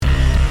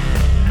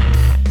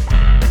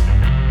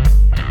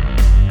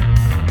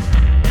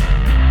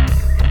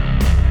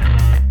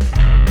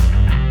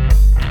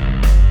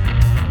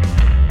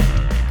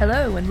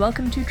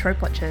welcome to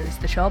Trope Watchers,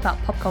 the show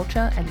about pop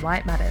culture and why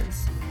it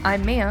matters.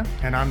 I'm Mia.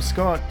 And I'm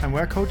Scott, and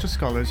we're culture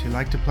scholars who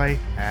like to play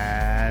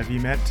Have You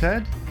Met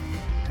Ted?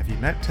 Have you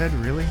met Ted,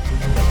 really?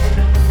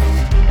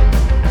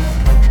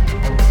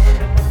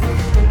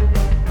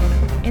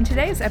 In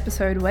today's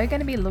episode, we're going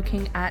to be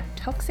looking at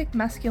toxic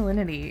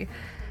masculinity.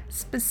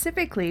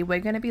 Specifically, we're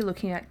going to be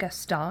looking at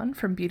Gaston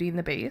from Beauty and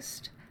the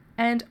Beast,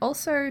 and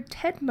also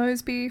Ted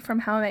Mosby from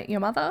How I Met Your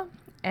Mother,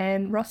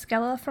 and Ross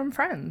Geller from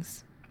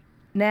Friends.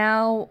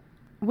 Now,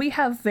 we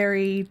have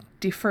very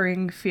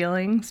differing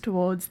feelings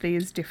towards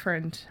these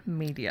different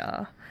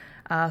media.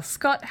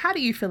 Scott, how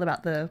do you feel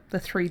about the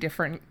three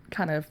different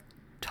kind of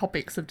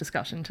topics of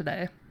discussion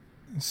today?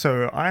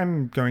 So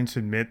I'm going to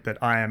admit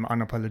that I am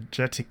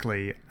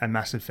unapologetically a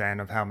massive fan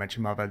of How I Met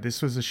Your Mother.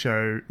 This was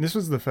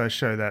the first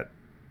show that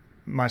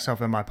myself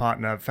and my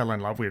partner fell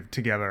in love with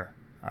together,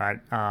 right?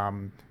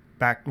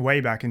 Way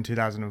back in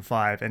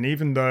 2005. And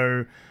even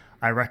though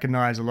I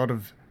recognize a lot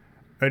of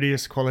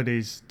odious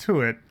qualities to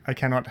it, I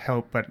cannot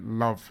help but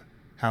love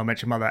How I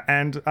Met Your Mother.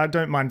 And I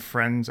don't mind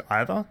Friends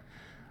either.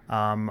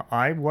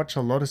 I watch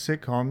a lot of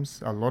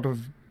sitcoms, a lot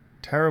of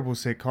terrible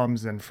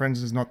sitcoms, and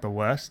Friends is not the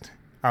worst.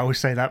 I will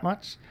say that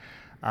much.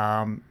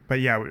 But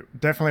yeah,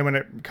 definitely when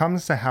it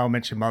comes to How I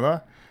Met Your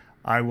Mother,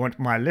 I want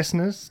my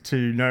listeners to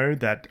know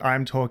that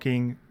I'm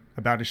talking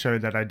about a show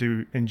that I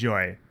do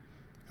enjoy.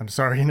 I'm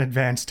sorry in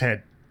advance,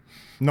 Ted.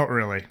 Not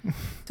really.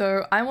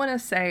 So I want to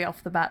say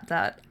off the bat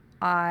that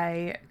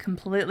I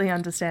completely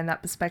understand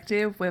that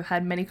perspective. We've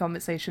had many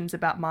conversations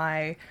about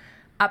my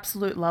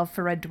absolute love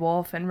for Red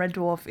Dwarf, and Red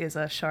Dwarf is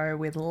a show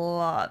with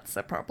lots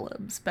of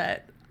problems,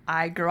 but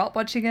I grew up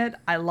watching it.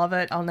 I love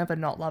it. I'll never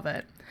not love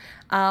it.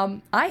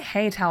 I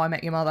hate How I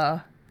Met Your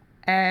Mother,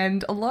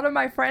 and a lot of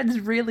my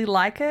friends really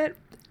like it,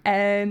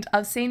 and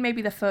I've seen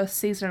maybe the first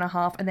season and a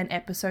half and then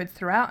episodes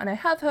throughout, and I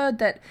have heard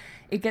that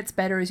it gets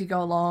better as you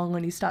go along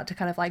and you start to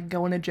kind of like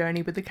go on a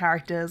journey with the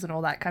characters and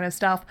all that kind of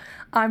stuff.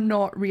 I'm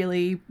not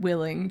really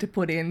willing to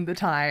put in the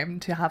time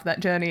to have that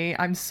journey.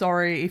 I'm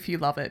sorry if you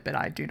love it, but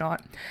I do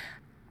not.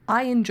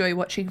 I enjoy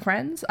watching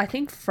Friends. I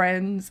think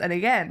Friends, and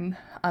again,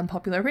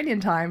 unpopular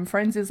opinion time,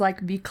 Friends is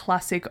like the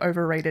classic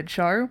overrated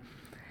show.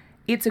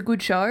 It's a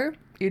good show.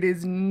 It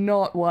is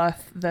not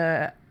worth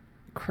the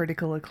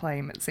critical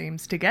acclaim it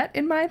seems to get,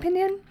 in my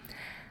opinion.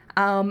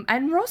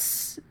 And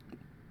Ross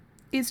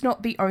is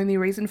not the only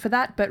reason for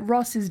that, but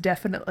Ross is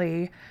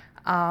definitely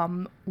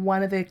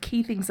one of the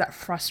key things that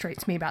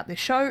frustrates me about this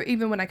show.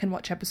 Even when I can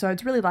watch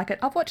episodes, really like it.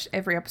 I've watched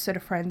every episode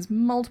of Friends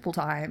multiple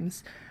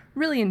times,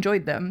 really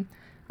enjoyed them.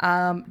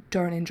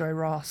 Don't enjoy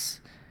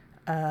Ross.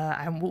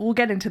 And we'll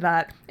get into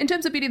that. In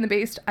terms of Beauty and the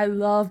Beast, I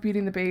love Beauty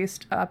and the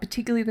Beast,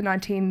 particularly the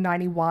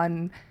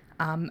 1991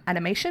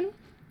 animation.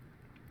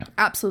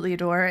 Absolutely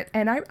adore it.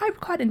 And I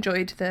quite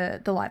enjoyed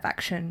the live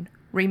action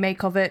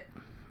remake of it.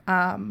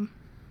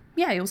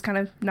 Yeah, it was kind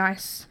of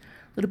nice.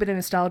 A little bit of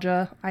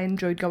nostalgia. I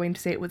enjoyed going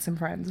to see it with some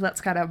friends. That's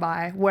kind of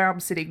where I'm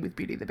sitting with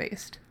Beauty and the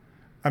Beast.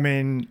 I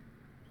mean,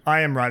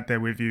 I am right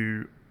there with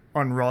you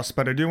on Ross,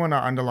 but I do want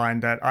to underline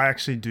that I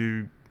actually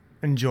do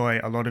enjoy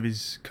a lot of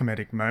his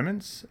comedic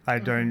moments. I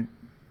don't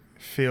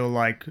feel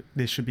like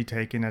this should be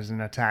taken as an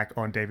attack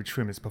on David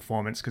Schwimmer's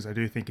performance, because I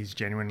do think he's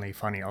genuinely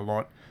funny a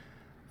lot.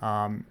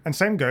 And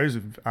same goes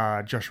with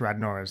Josh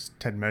Radnor as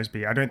Ted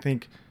Mosby. I don't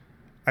think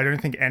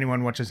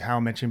anyone watches How I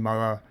Met Your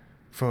Mother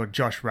for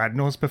Josh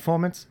Radnor's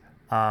performance.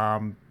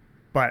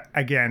 But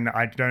again,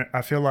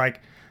 I feel like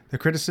the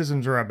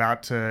criticisms we're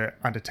about to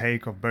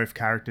undertake of both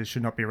characters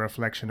should not be a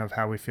reflection of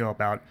how we feel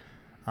about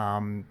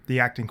the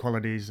acting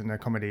qualities and the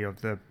comedy of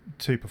the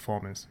two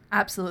performers.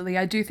 Absolutely.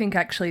 I do think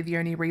actually the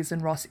only reason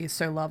Ross is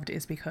so loved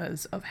is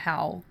because of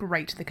how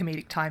great the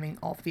comedic timing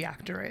of the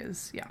actor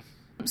is. Yeah.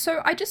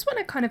 So I just want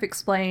to kind of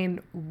explain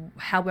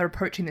how we're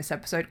approaching this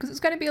episode, because it's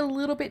going to be a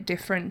little bit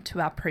different to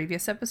our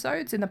previous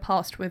episodes. In the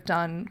past, we've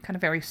done kind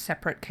of very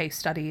separate case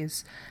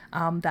studies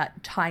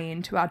that tie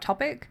into our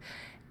topic.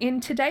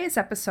 In today's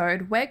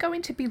episode, we're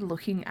going to be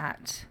looking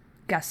at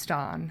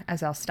Gaston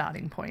as our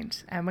starting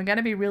point, and we're going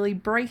to be really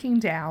breaking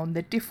down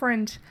the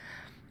different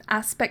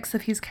aspects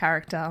of his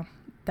character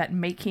that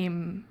make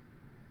him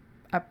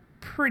a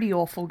pretty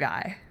awful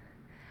guy.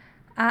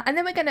 And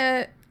then we're going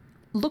to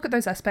look at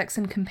those aspects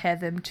and compare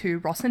them to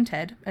Ross and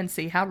Ted and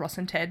see how Ross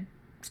and Ted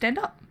stand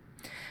up.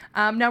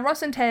 Now,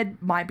 Ross and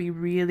Ted might be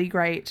really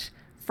great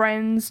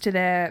friends to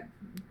their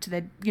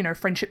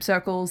friendship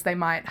circles. They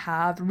might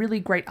have really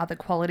great other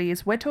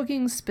qualities. We're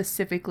talking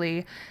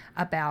specifically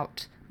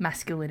about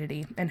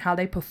masculinity and how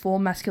they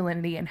perform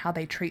masculinity and how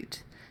they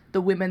treat the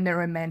women they're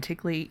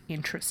romantically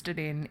interested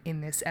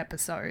in this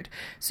episode.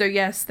 So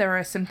yes, there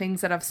are some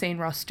things that I've seen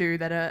Ross do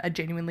that are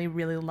genuinely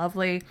really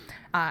lovely,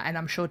 and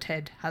I'm sure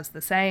Ted has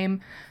the same,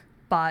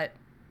 but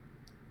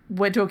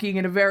we're talking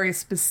in a very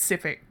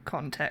specific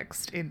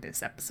context in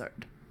this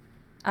episode.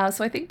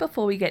 So I think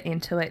before we get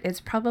into it, it's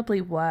probably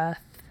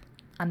worth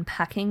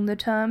unpacking the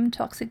term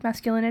toxic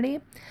masculinity.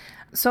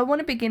 So I want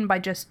to begin by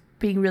just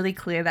being really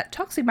clear that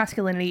toxic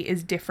masculinity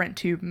is different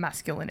to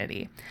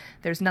masculinity.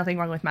 There's nothing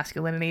wrong with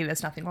masculinity,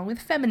 there's nothing wrong with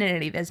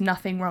femininity, there's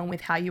nothing wrong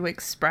with how you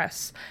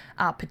express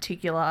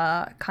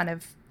particular kind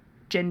of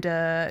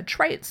gender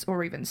traits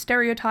or even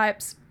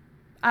stereotypes.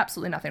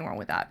 Absolutely nothing wrong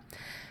with that.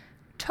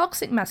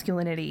 Toxic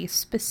masculinity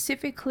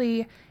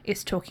specifically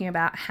is talking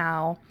about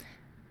how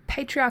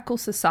patriarchal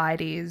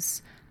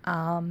societies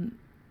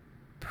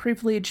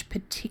privilege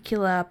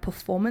particular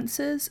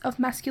performances of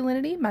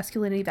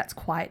masculinity that's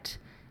quite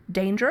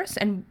dangerous.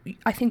 And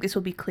I think this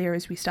will be clear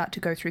as we start to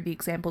go through the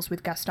examples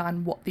with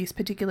Gaston, what these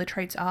particular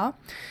traits are.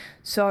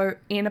 So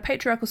in a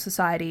patriarchal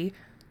society,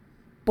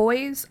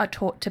 boys are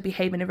taught to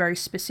behave in a very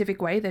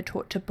specific way. They're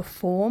taught to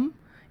perform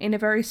in a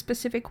very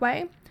specific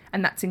way,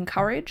 and that's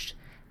encouraged.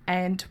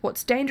 And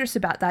what's dangerous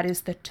about that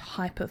is the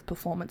type of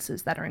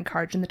performances that are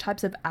encouraged and the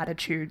types of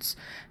attitudes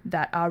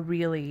that are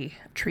really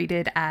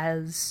treated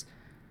as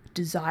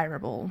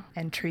desirable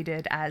and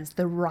treated as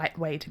the right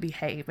way to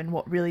behave and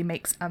what really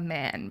makes a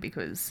man.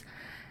 Because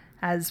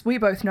as we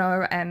both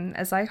know, and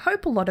as I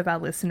hope a lot of our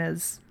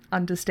listeners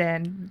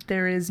understand,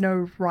 there is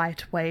no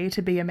right way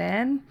to be a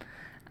man.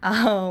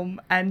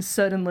 And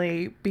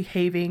certainly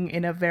behaving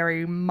in a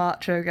very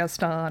macho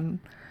Gaston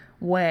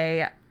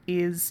way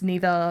is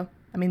neither...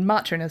 I mean,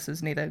 macho-ness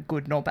is neither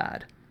good nor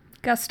bad.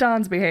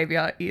 Gaston's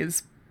behaviour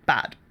is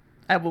bad.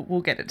 And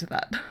we'll get into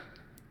that.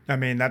 I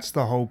mean, that's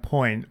the whole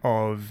point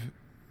of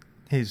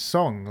his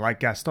song, like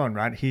Gaston,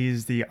 right?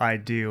 He's the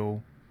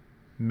ideal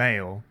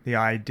male, the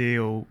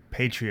ideal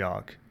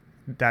patriarch.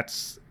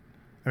 That's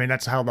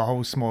how the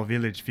whole small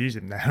village views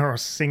him. They're all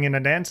singing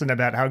and dancing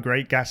about how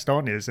great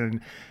Gaston is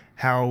and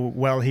how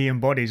well he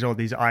embodies all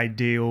these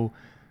ideal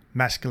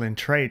masculine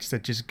traits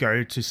that just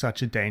go to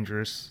such a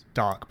dangerous,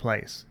 dark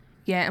place.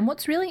 Yeah, and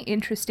what's really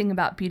interesting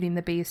about Beauty and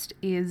the Beast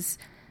is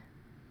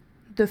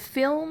the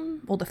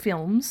film, or the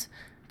films,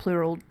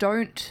 plural,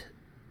 don't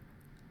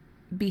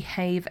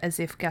behave as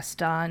if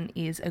Gaston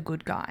is a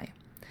good guy.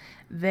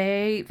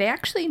 They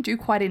actually do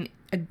quite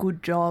a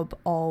good job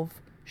of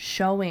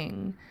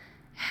showing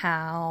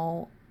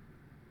how,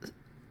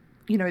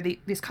 you know,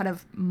 this kind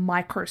of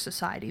micro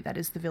society that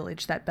is the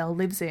village that Belle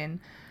lives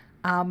in,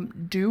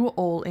 do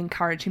all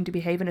encourage him to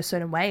behave in a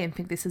certain way and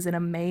think this is an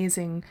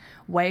amazing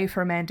way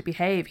for a man to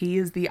behave. He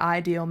is the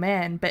ideal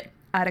man. But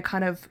at a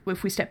kind of,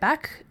 if we step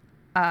back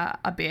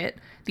a bit,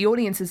 the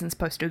audience isn't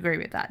supposed to agree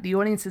with that. The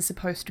audience is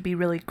supposed to be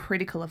really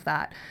critical of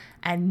that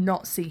and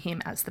not see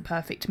him as the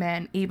perfect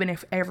man, even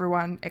if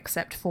everyone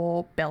except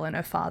for Belle and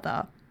her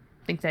father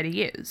think that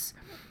he is.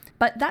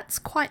 But that's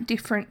quite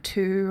different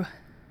to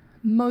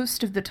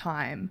most of the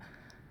time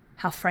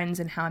how Friends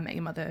and How I Met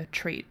Your Mother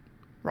treat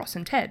Ross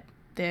and Ted.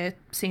 They're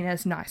seen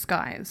as nice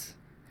guys.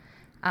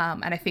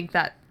 And I think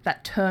that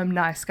term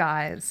nice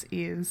guys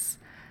is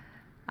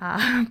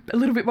a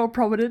little bit more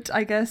prominent,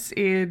 I guess,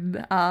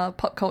 in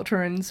pop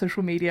culture and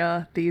social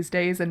media these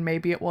days, and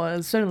maybe it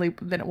was, certainly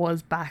than it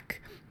was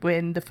back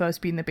when the first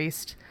Beauty and the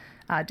Beast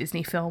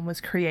Disney film was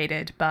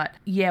created. But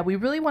yeah, we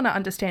really want to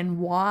understand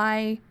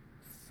why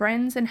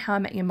Friends and How I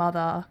Met Your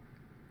Mother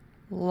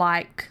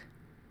like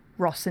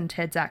Ross and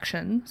Ted's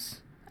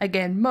actions.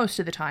 Again, most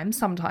of the time,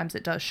 sometimes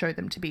it does show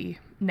them to be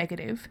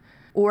negative,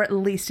 or at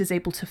least is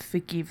able to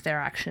forgive their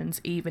actions,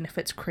 even if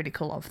it's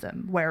critical of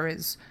them.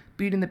 Whereas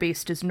Beauty and the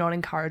Beast does not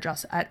encourage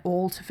us at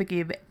all to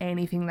forgive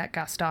anything that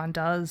Gaston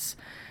does,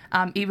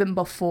 even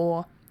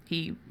before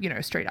he,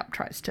 straight up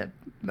tries to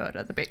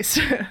murder the Beast.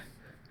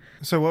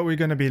 So what we're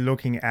going to be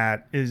looking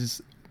at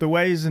is the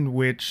ways in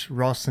which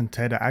Ross and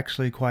Ted are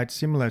actually quite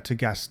similar to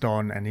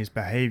Gaston and his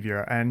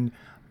behavior, and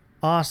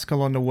ask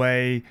along the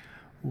way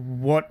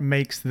what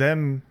makes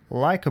them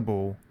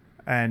likable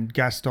and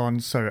Gaston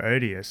so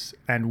odious,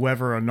 and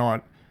whether or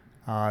not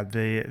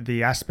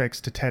the aspects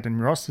to Ted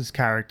and Ross's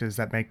characters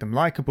that make them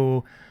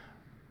likable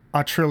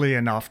are truly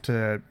enough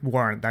to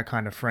warrant that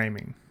kind of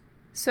framing.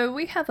 So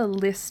we have a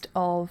list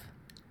of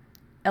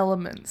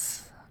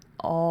elements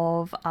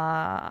of,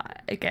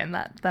 again,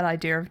 that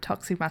idea of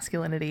toxic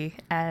masculinity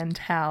and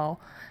how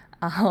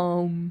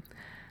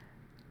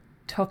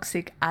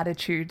toxic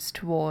attitudes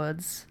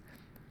towards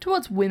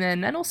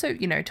women, and also,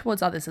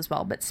 towards others as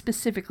well, but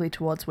specifically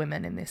towards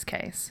women in this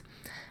case,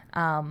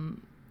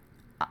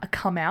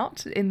 come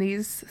out in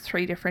these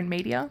three different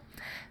media.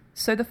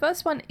 So the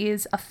first one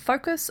is a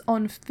focus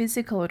on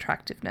physical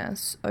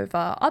attractiveness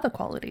over other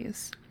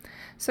qualities.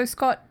 So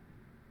Scott,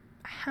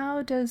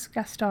 how does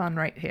Gaston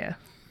rate here?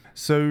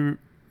 So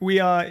we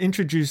are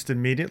introduced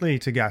immediately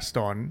to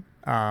Gaston,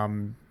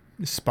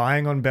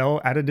 spying on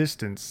Belle at a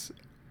distance,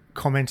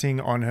 commenting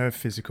on her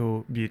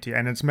physical beauty,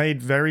 and it's made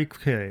very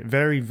clear,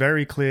 very,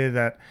 very clear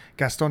that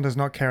Gaston does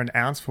not care an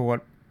ounce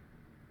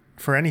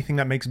for anything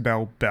that makes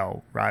Belle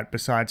Belle, right,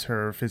 besides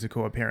her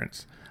physical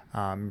appearance,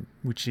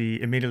 which he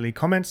immediately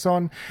comments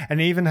on, and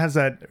even has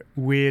that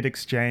weird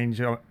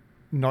exchange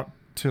not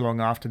too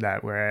long after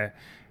that where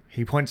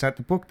he points out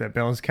the book that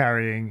Belle's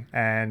carrying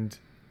and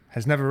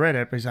has never read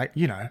it, but he's like,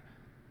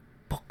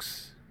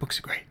 books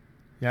are great.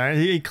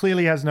 He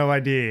clearly has no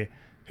idea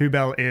who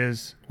Belle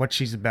is, what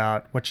she's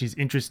about, what she's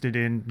interested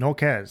in, nor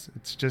cares.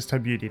 It's just her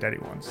beauty that he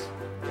wants.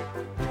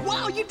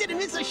 Wow, you didn't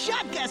miss a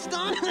shot,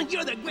 Gaston.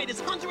 You're the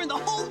greatest hunter in the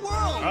whole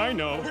world. I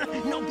know.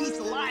 No beast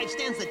alive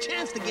stands a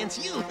chance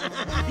against you.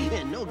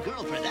 And no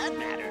girl for that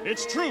matter.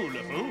 It's true,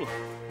 LeFou.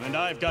 And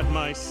I've got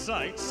my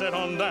sights set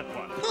on that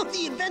one. Oh,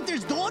 the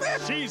inventor's daughter?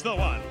 She's the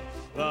one.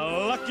 The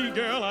lucky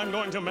girl I'm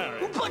going to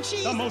marry. But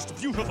she's... the most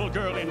beautiful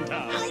girl in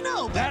town. I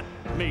know, but... That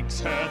makes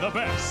her the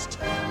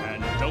best.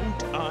 And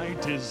don't I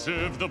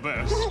deserve the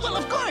best? Well,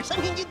 of course.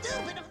 I mean, you do,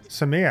 but...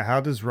 So Mia, how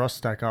does Ross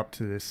stack up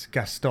to this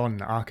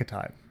Gaston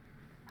archetype?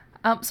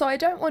 So I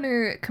don't want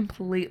to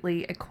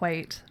completely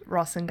equate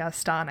Ross and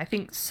Gaston. I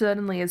think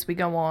certainly as we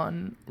go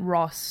on,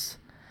 Ross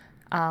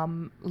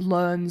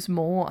learns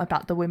more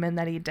about the women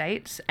that he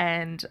dates,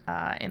 and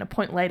in a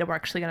point later we're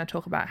actually going to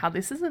talk about how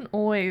this isn't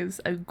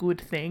always a good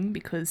thing,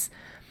 because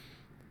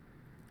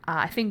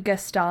I think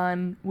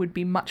Gaston would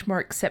be much more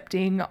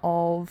accepting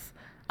of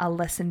a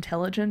less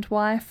intelligent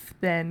wife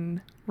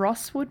than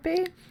Ross would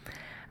be.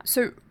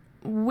 So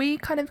we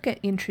kind of get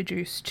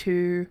introduced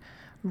to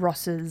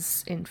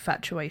Ross's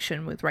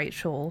infatuation with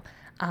Rachel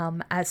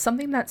as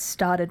something that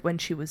started when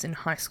she was in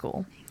high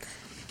school.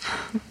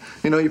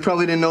 You know, you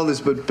probably didn't know this,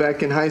 but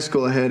back in high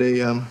school I had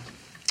a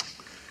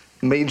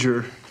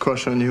major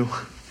crush on you.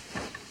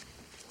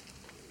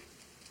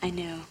 I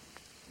knew.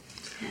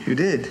 You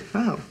did?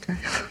 Oh, okay.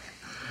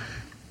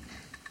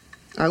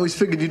 I always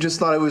figured you just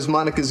thought I was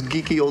Monica's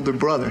geeky older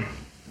brother.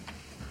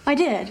 I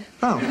did.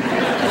 Oh.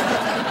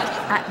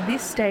 At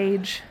this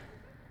stage,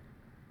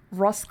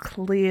 Ross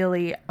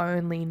clearly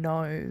only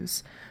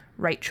knows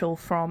Rachel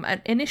from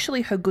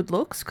initially her good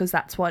looks, because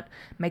that's what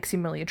makes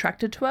him really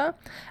attracted to her.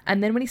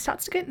 And then when he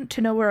starts to get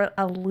to know her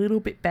a little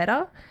bit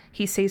better,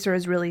 he sees her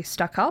as really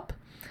stuck up.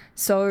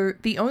 So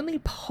the only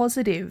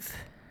positive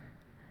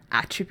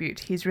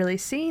attribute he's really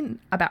seen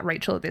about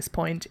Rachel at this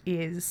point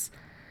is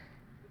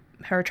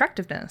her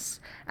attractiveness.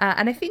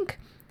 And I think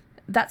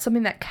that's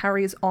something that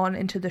carries on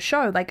into the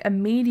show. Like,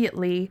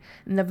 immediately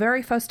in the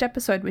very first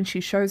episode when she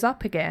shows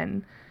up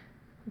again,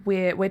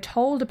 we're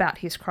told about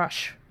his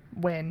crush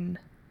when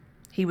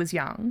he was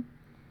young.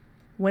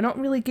 We're not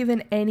really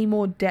given any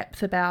more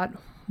depth about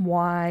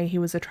why he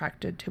was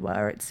attracted to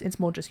her. It's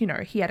more just, you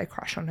know, he had a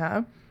crush on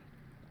her.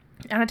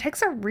 And it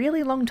takes a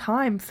really long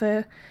time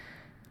for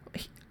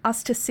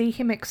us to see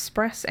him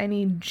express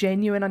any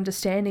genuine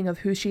understanding of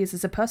who she is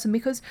as a person,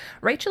 because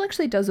Rachel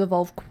actually does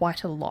evolve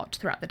quite a lot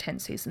throughout the 10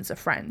 seasons of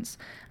Friends.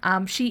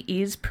 She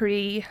is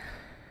pretty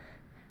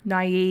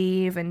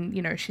naive, and,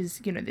 you know,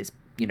 she's, you know, this,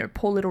 you know,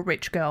 poor little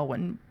rich girl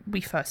when we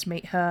first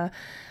meet her.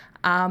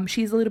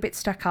 She's a little bit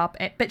stuck up,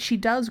 but she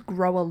does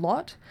grow a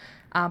lot,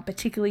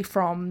 particularly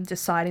from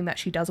deciding that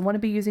she doesn't want to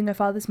be using her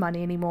father's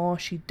money anymore.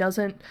 She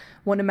doesn't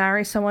want to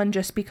marry someone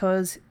just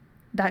because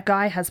that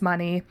guy has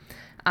money.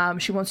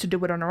 She wants to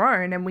do it on her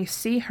own, and we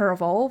see her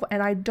evolve,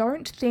 and I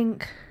don't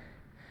think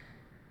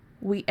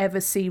we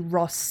ever see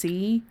Ross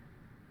see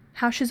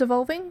how she's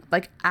evolving,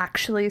 like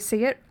actually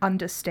see it,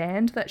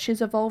 understand that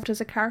she's evolved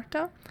as a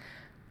character.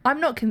 I'm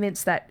not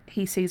convinced that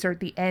he sees her at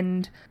the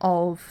end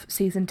of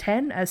season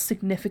 10 as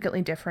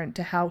significantly different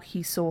to how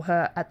he saw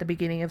her at the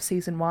beginning of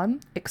season 1,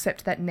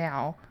 except that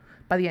now,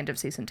 by the end of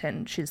season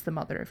 10, she's the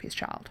mother of his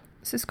child.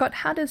 So Scott,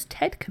 how does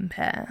Ted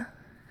compare?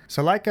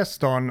 So like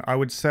Gaston, I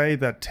would say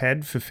that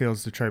Ted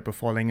fulfills the trope of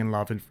falling in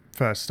love at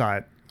first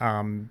sight.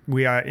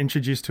 We are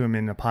introduced to him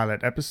in a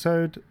pilot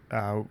episode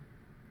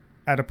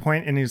at a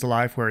point in his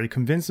life where he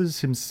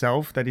convinces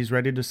himself that he's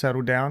ready to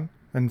settle down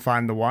and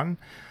find the one.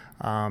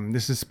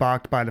 This is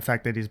sparked by the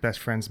fact that his best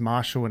friends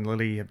Marshall and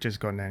Lily have just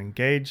gotten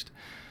engaged.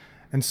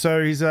 And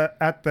so he's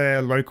at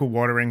their local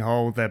watering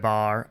hole, their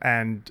bar,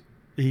 and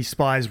he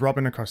spies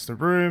Robin across the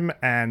room,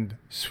 and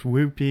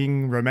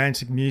swooping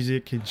romantic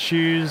music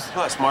ensues.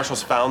 Plus,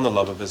 Marshall's found the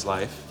love of his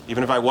life,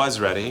 even if I was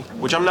ready,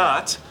 which I'm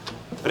not.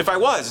 But if I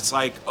was, it's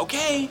like,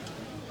 okay,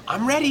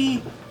 I'm ready.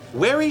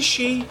 Where is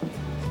she?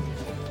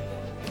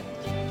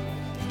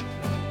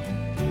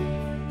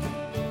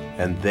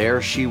 And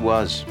there she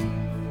was.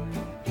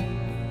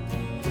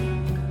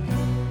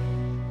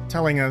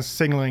 Telling us,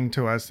 signaling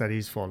to us that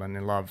he's fallen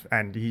in love,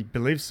 and he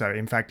believes so.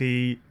 In fact,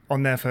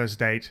 on their first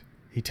date,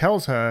 he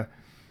tells her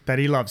that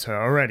he loves her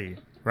already,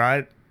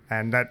 right?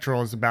 And that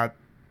draws about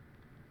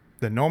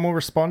the normal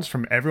response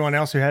from everyone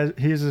else who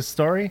hears this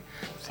story.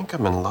 I think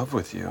I'm in love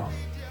with you.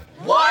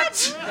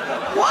 What?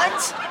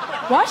 What?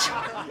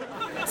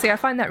 What? See, I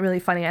find that really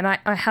funny, and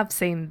I have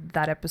seen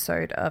that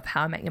episode of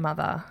How I Met Your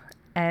Mother,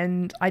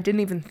 and I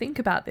didn't even think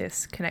about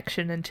this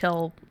connection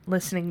until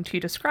listening to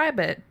you describe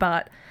it,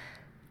 but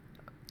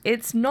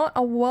it's not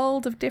a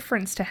world of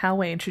difference to how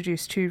we're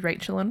introduced to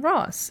Rachel and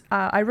Ross.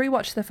 I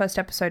rewatched the first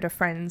episode of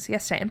Friends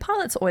yesterday, and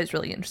pilots are always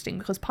really interesting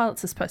because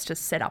pilots are supposed to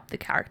set up the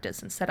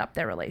characters and set up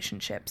their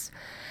relationships.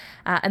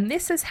 And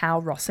this is how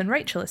Ross and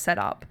Rachel are set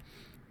up.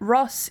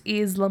 Ross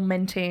is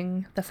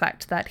lamenting the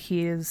fact that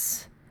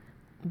his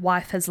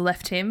wife has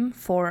left him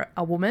for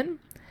a woman,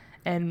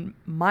 And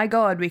my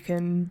God, we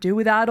can do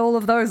without all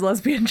of those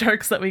lesbian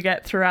jokes that we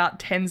get throughout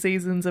 10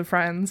 seasons of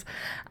Friends.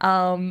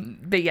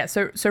 But yeah,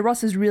 so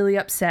Ross is really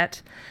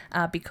upset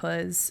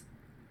because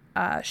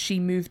she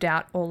moved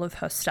out all of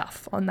her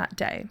stuff on that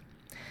day.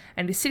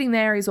 And he's sitting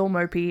there, he's all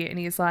mopey, and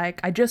he's like,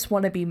 I just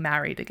want to be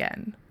married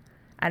again.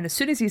 And as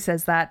soon as he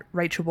says that,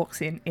 Rachel walks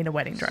in a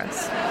wedding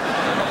dress.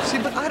 See,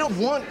 but I don't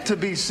want to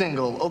be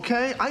single,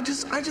 okay? I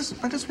just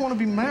want to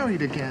be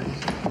married again.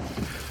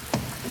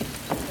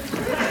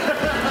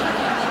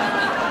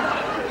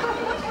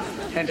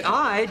 And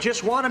I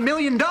just want $1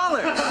 million.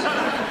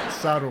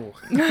 Subtle.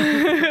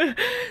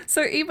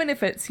 So even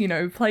if it's,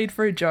 played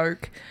for a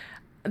joke,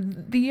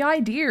 the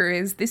idea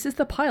is this is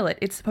the pilot.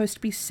 It's supposed to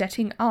be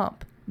setting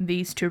up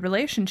these two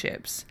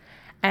relationships.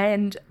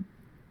 And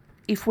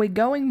if we're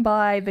going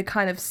by the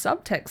kind of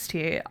subtext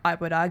here, I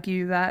would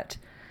argue that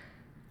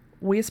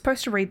we're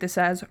supposed to read this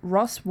as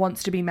Ross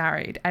wants to be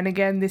married. And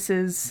again, this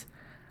is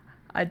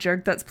a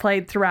joke that's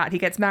played throughout. He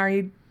gets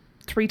married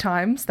 3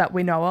 times that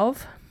we know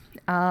of.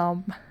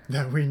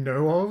 That we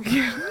know of?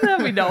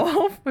 That we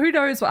know of. Who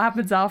knows what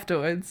happens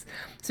afterwards?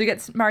 So he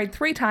gets married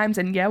 3 times,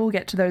 and yeah, we'll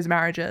get to those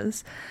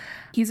marriages.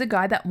 He's a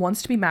guy that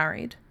wants to be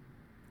married,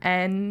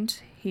 and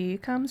here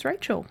comes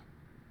Rachel.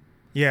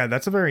 Yeah,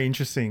 that's a very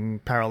interesting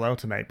parallel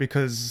to make,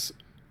 because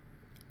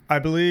I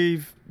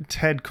believe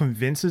Ted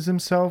convinces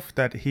himself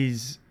that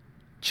he's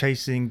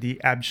chasing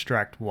the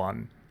abstract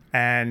one.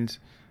 And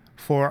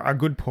for a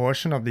good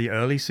portion of the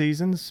early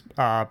seasons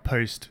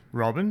post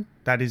Robin,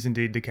 that is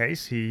indeed the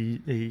case.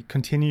 He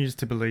continues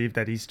to believe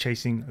that he's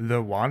chasing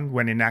the one,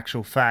 when in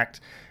actual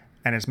fact,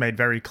 and it's made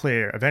very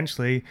clear,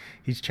 eventually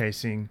he's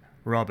chasing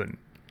Robin.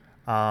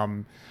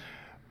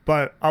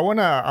 But I want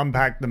to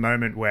unpack the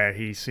moment where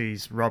he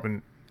sees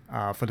Robin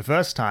for the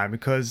first time,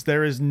 because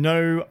there is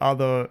no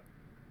other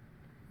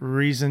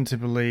reason to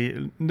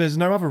believe, there's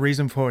no other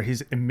reason for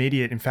his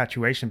immediate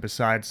infatuation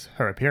besides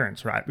her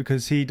appearance, right?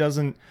 Because he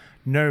doesn't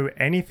know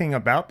anything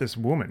about this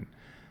woman.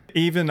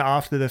 Even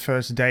after the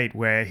first date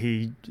where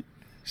he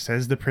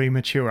says the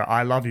premature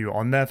I love you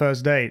on their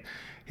first date,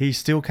 he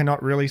still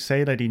cannot really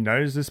say that he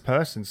knows this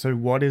person. So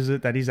what is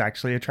it that he's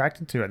actually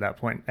attracted to at that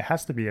point? It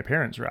has to be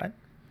appearance, right?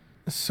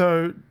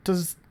 So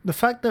does the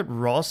fact that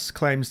Ross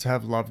claims to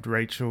have loved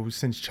Rachel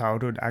since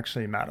childhood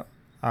actually matter?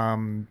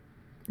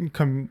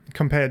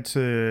 Compared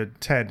to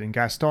Ted and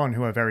Gaston,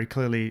 who are very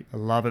clearly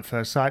love at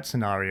first sight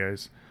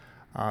scenarios,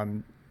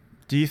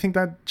 do you think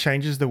that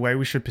changes the way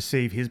we should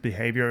perceive his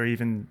behavior, or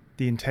even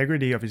the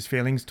integrity of his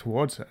feelings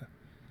towards her?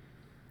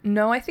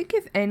 No, I think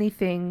if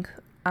anything,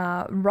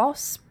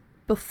 Ross,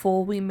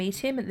 before we meet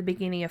him at the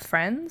beginning of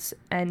Friends,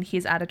 and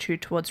his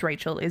attitude towards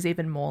Rachel is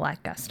even more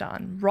like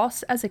Gaston.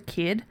 Ross as a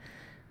kid,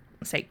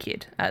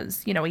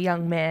 as, a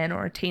young man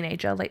or a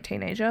teenager, late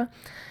teenager,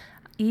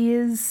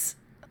 is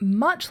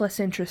much less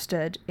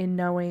interested in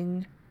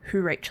knowing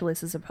who Rachel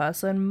is as a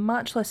person,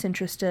 much less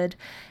interested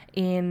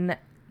in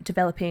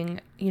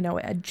developing,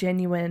 a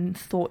genuine,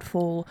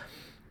 thoughtful,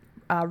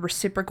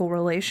 reciprocal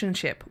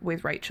relationship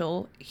with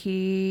Rachel.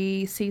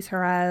 He sees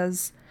her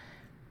as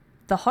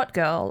the hot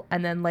girl,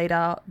 and then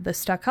later the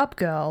stuck-up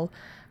girl.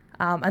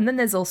 And then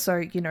there's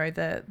also,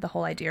 the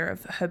whole idea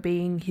of her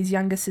being his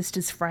younger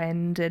sister's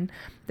friend, and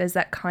there's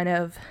that kind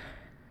of,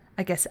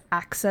 I guess,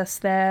 access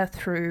there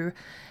through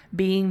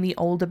being the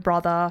older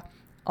brother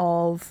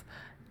of,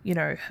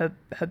 her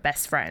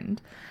best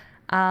friend.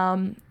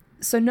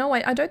 So no,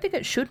 I don't think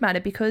it should matter,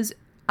 because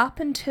up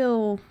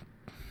until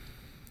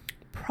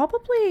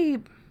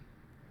probably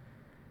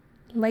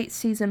late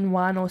season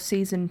 1 or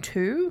season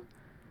 2,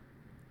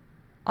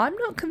 I'm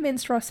not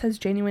convinced Ross has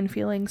genuine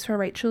feelings for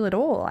Rachel at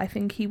all. I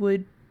think he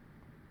would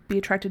be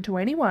attracted to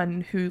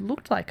anyone who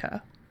looked like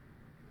her.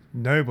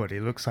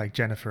 Nobody looks like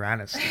Jennifer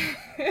Aniston.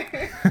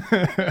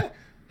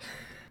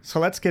 So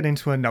let's get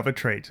into another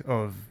trait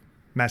of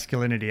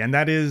masculinity, and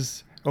that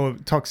is, or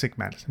toxic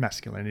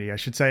masculinity, I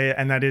should say,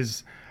 and that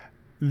is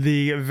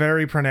the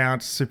very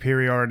pronounced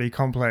superiority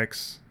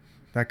complex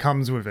that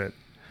comes with it.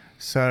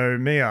 So,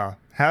 Mia,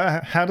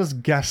 how does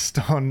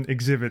Gaston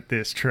exhibit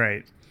this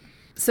trait?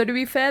 So to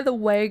be fair, the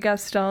way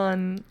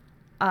Gaston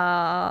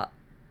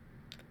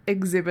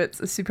exhibits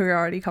a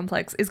superiority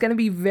complex is going to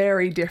be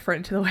very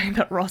different to the way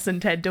that Ross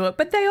and Ted do it,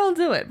 but they all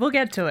do it. We'll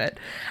get to it.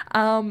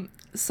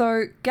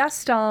 So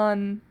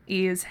Gaston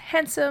is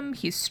handsome,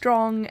 he's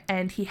strong,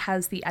 and he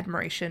has the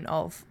admiration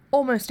of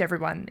almost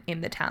everyone in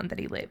the town that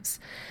he lives.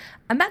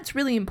 And that's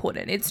really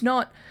important. It's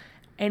not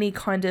any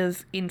kind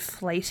of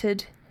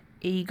inflated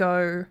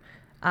ego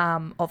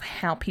of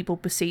how people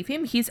perceive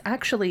him. He's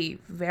actually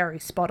very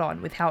spot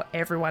on with how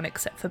everyone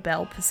except for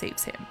Belle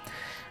perceives him.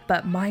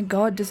 But my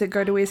God, does it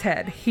go to his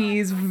head.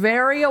 He's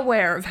very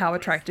aware of how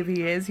attractive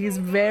he is. He's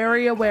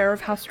very aware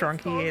of how strong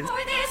he is.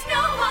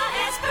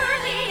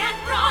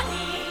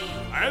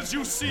 As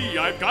you see,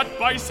 I've got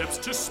biceps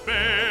to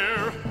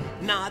spare.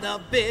 Not a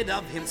bit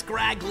of him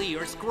scraggly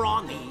or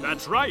scrawny.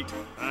 That's right,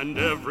 and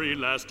every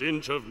last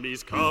inch of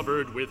me's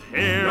covered with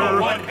hair. No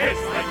one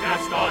hits like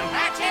Gaston.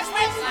 Matches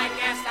wits like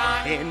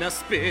Gaston. In a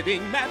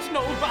spitting match,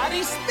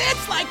 nobody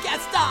spits like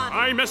Gaston.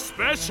 I'm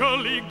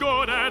especially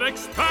good at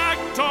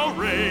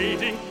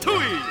expectorating.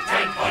 Tui!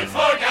 10 points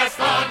for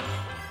Gaston.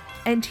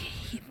 And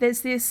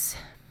there's this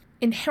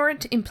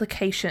inherent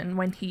implication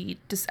when he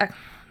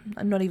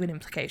not even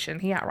implication,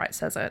 he outright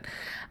says it.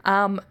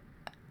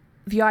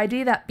 The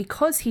idea that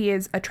because he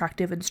is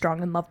attractive and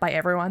strong and loved by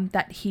everyone,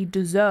 that he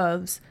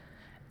deserves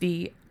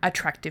the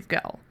attractive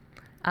girl.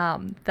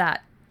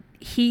 That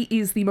he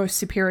is the most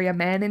superior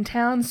man in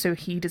town, so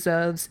he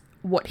deserves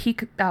what he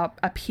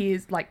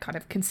appears like, kind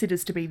of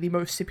considers to be the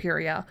most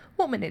superior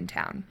woman in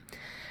town.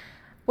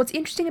 What's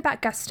interesting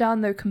about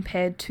Gaston, though,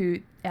 compared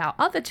to our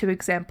other two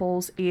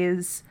examples,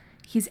 is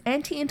he's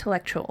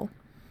anti-intellectual.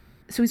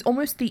 So he's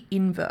almost the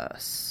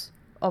inverse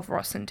of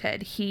Ross and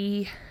Ted.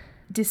 He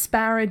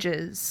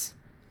disparages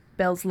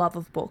Belle's love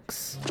of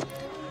books.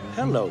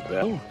 Hello,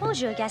 Belle.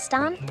 Bonjour,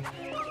 Gaston.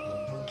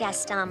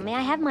 Gaston, may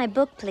I have my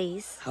book,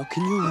 please? How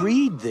can you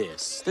read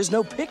this? There's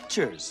no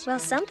pictures. Well,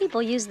 some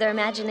people use their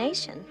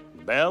imagination.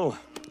 Belle,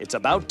 it's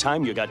about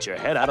time you got your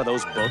head out of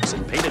those books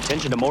and paid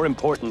attention to more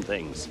important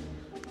things.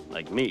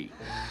 Like me.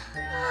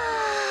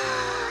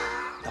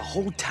 The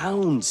whole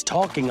town's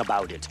talking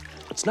about it.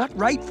 It's not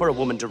right for a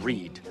woman to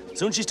read.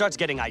 Soon she starts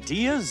getting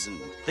ideas and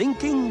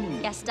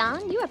thinking.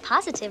 Gaston, you are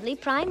positively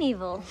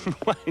primeval.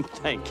 Why,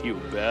 thank you,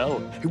 Belle.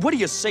 What do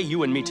you say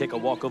you and me take a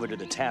walk over to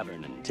the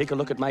tavern and take a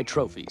look at my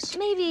trophies?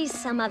 Maybe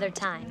some other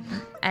time.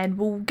 And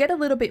we'll get a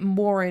little bit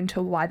more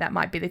into why that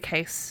might be the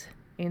case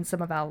in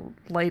some of our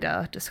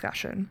later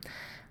discussion.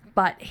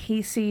 But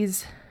he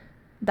sees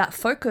that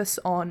focus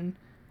on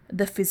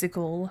the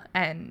physical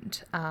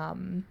and,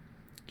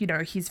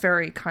 he's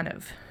very kind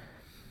of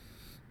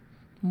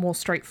more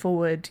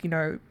straightforward,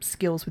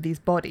 skills with his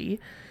body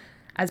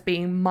as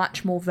being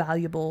much more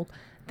valuable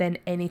than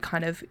any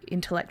kind of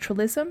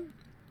intellectualism.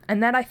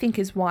 And that, I think,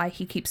 is why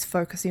he keeps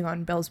focusing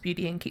on Belle's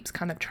beauty and keeps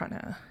kind of trying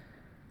to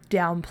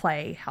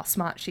downplay how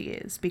smart she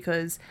is,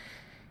 because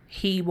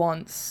he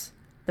wants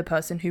the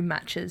person who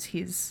matches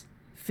his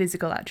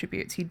physical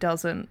attributes. He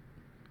doesn't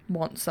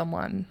want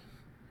someone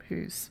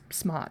who's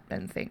smart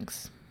and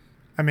thinks.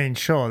 I mean,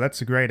 sure,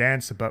 that's a great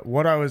answer, but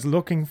what I was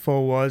looking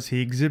for was he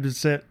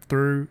exhibits it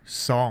through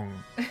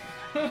song.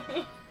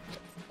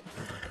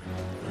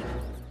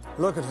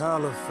 Look at her,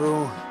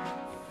 LeFou,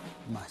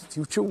 my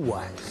future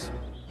wife.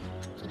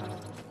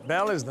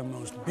 Belle is the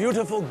most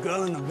beautiful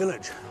girl in the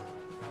village.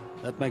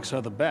 That makes her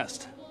the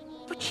best.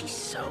 But she's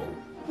so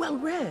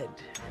well-read,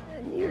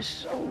 and you're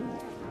so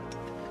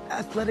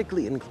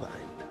athletically inclined.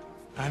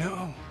 I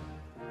know.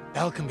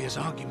 Belle can be as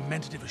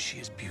argumentative as she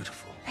is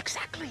beautiful.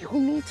 Exactly.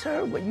 Who needs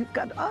her when you've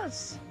got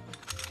us?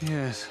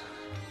 Yes.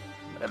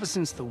 But ever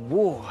since the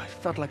war, I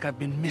felt like I've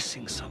been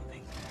missing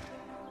something.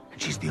 And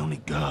she's the only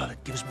girl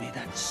that gives me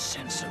that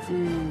sense of...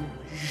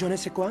 Je ne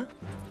sais quoi?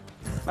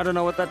 I don't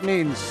know what that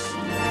means.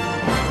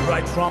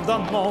 Right from the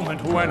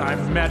moment when I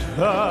met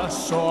her,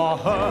 saw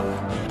her,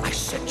 I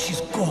said she's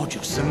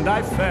gorgeous and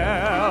I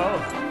fell.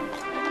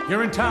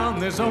 Here in town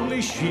there's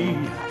only she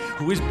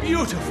who is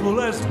beautiful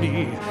as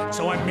me,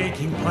 so I'm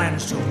making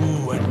plans to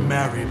woo and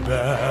marry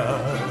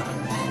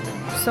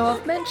Belle. So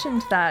I've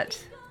mentioned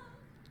that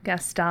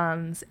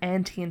Gaston's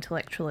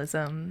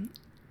anti-intellectualism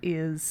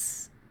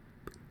is,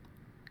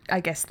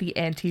 I guess, the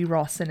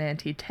anti-Ross and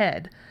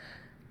anti-Ted.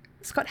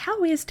 Scott,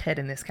 how is Ted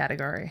in this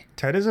category?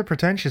 Ted is a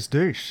pretentious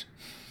douche.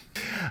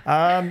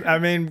 I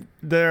mean,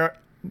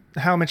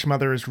 How I Met Your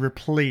Mother is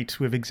replete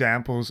with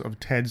examples of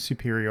Ted's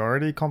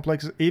superiority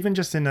complexes, even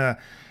just in a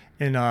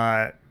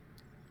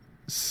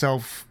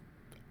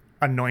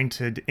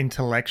self-anointed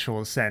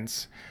intellectual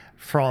sense,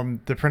 from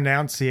the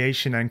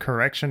pronunciation and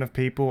correction of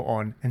people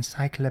on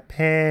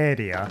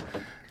Encyclopedia.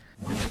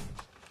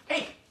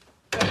 Hey!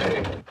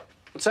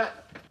 What's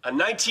that? A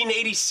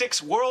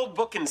 1986 World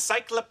Book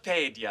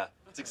Encyclopedia.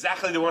 That's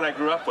exactly the one I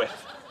grew up with.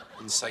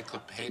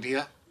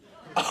 Encyclopedia?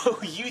 Oh,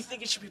 you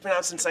think it should be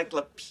pronounced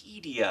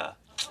encyclopedia.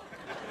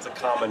 It's a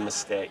common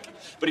mistake.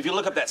 But if you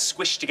look up that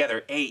squished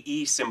together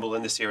AE symbol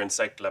in this here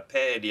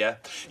encyclopedia,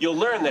 you'll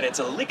learn that it's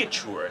a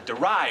ligature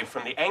derived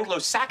from the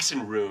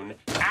Anglo-Saxon rune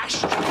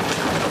Astra.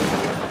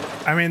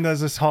 I mean,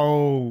 there's this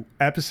whole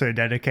episode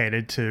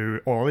dedicated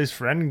to all his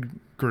friend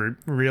group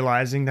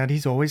realizing that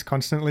he's always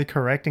constantly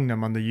correcting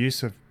them on the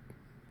use of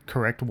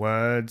correct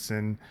words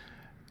and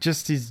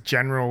just his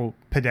general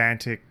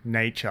pedantic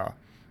nature.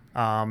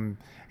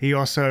 He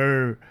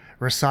also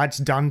recites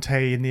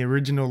Dante in the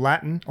original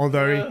Latin,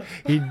 although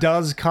he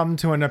does come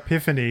to an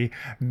epiphany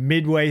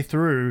midway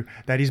through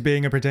that he's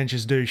being a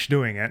pretentious douche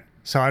doing it.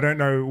 So I don't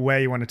know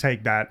where you want to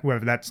take that,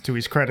 whether that's to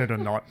his credit or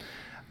not.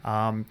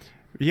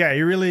 Yeah,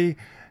 he really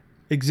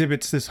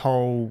exhibits this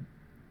whole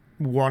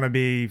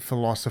wannabe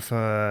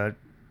philosopher.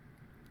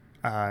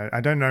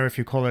 I don't know if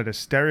you call it a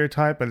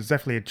stereotype, but it's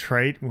definitely a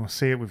trait. We'll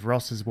see it with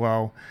Ross as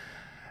well.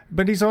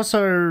 But he's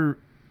also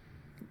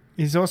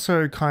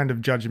kind of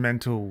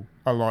judgmental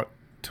a lot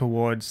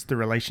towards the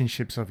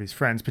relationships of his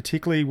friends,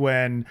 particularly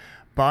when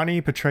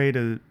Barney,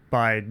 portrayed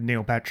by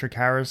Neil Patrick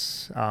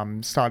Harris,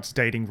 starts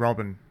dating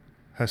Robin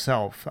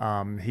herself.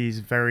 He's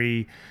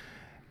very,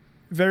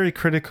 very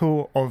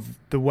critical of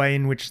the way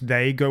in which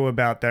they go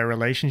about their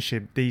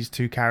relationship, these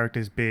two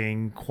characters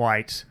being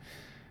quite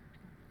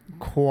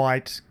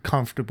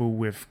comfortable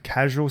with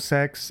casual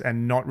sex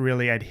and not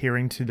really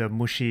adhering to the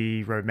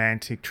mushy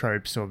romantic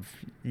tropes of,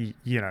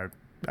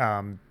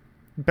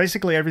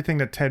 basically everything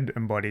that Ted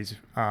embodies,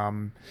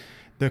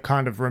 the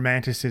kind of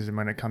romanticism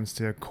when it comes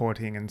to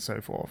courting and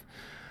so forth.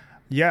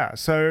 Yeah,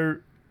 so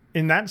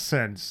in that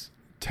sense,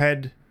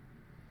 Ted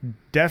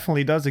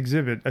definitely does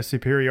exhibit a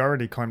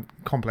superiority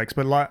complex,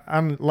 but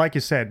like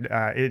you said,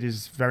 it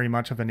is very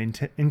much of an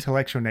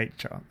intellectual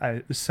nature,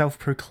 a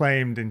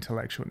self-proclaimed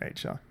intellectual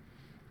nature.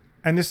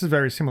 And this is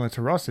very similar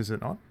to Ross, is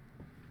it not?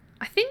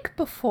 I think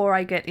before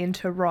I get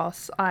into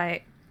Ross,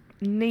 I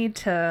need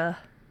to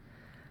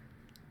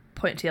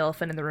point to the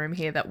elephant in the room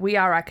here that we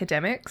are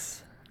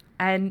academics,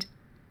 and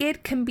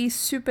it can be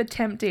super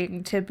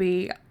tempting to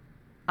be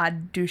a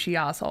douchey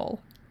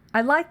asshole. I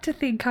like to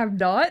think I'm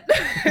not.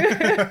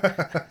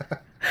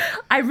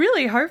 I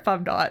really hope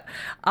I'm not.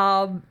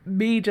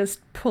 Me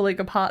just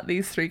pulling apart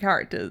these three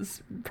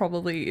characters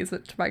probably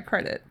isn't to my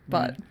credit,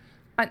 but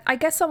I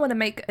guess I want to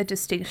make a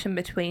distinction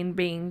between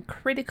being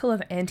critical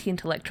of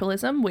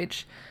anti-intellectualism,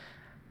 which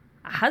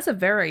has a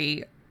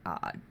very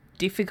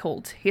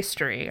difficult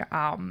history.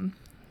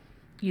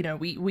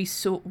 We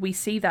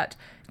see that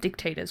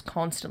dictators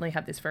constantly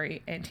have this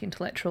very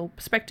anti-intellectual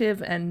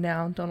perspective, and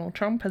now Donald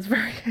Trump has a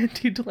very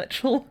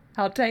anti-intellectual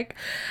outtake.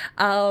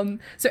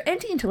 So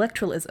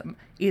anti-intellectualism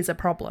is a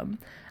problem.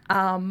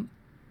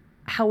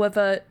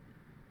 However,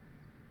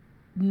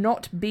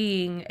 not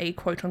being a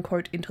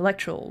quote-unquote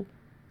intellectual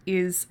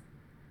is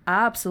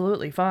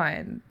absolutely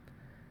fine.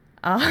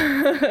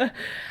 But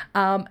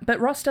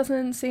Ross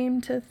doesn't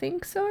seem to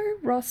think so.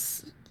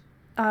 Ross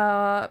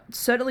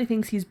certainly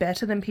thinks he's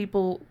better than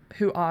people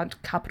who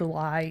aren't capital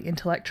I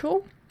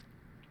intellectual.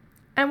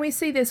 And we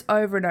see this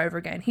over and over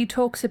again. He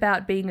talks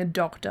about being a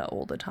doctor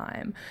all the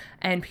time.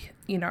 And,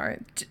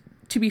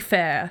 to be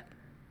fair,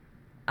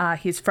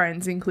 his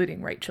friends,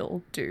 including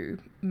Rachel, do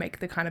make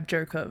the kind of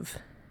joke of,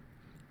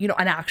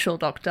 an actual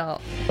doctor.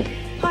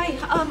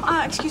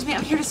 Hi, excuse me,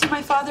 I'm here to see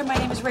my father. My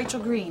name is Rachel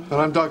Green. And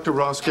I'm Dr.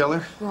 Ross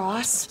Geller.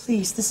 Ross,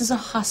 please, this is a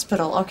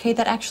hospital, okay?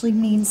 That actually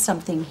means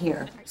something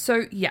here.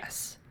 So,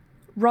 yes,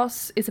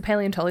 Ross is a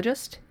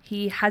paleontologist.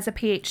 He has a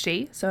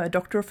PhD, so a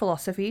doctor of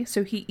philosophy.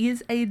 So he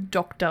is a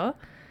doctor.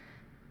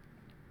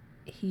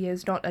 He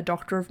is not a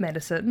doctor of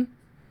medicine.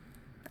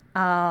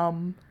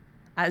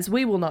 As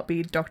we will not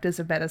be doctors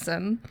of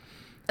medicine.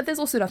 There's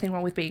also nothing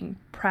wrong with being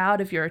proud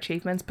of your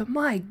achievements, but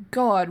my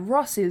God,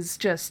 Ross is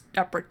just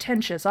a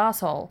pretentious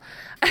asshole.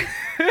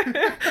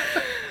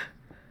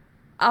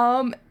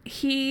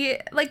 He,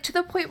 to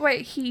the point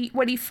where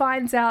when he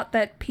finds out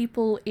that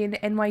people in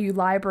NYU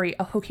library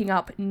are hooking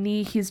up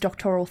near his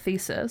doctoral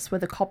thesis, where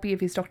the copy of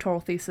his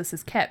doctoral thesis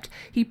is kept,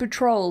 he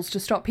patrols to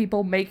stop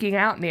people making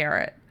out near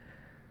it.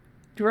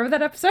 Do you remember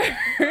that episode?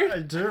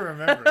 I do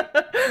remember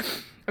it.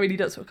 I mean, he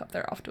does hook up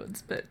there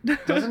afterwards, but...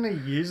 Doesn't he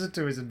use it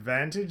to his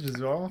advantage as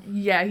well?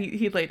 Yeah,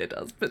 he later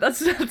does, but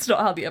that's not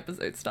how the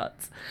episode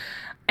starts.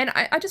 And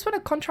I just want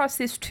to contrast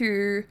this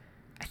to,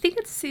 I think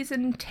it's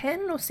season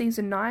 10 or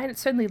season 9,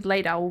 it's certainly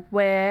later,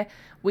 where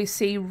we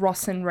see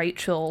Ross and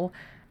Rachel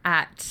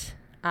at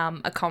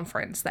a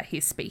conference that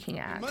he's speaking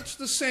at. Much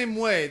the same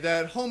way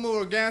that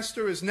Homo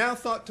ergaster is now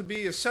thought to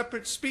be a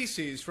separate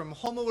species from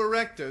Homo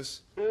erectus.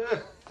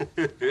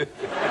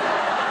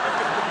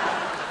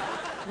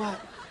 What?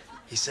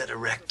 He said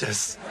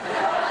erectus.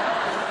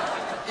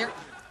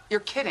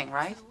 You're kidding,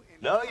 right?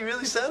 No, he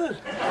really said it.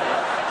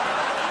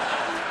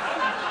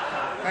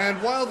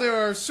 And while there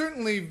are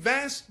certainly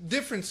vast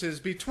differences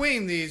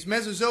between these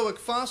Mesozoic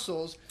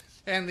fossils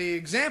and the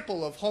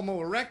example of Homo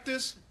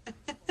erectus...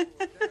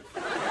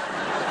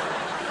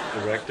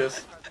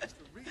 Erectus?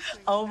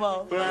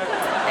 Homo.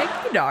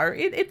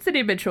 And, it's an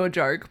immature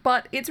joke,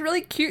 but it's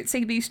really cute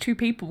seeing these two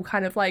people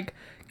kind of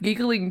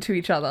giggling to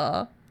each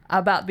other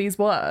about these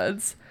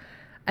words.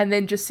 And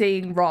then just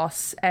seeing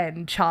Ross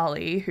and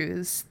Charlie,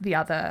 who's the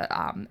other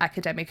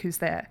academic who's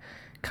there,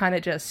 kind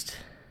of just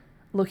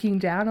looking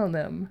down on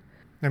them.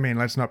 I mean,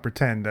 let's not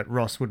pretend that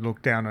Ross would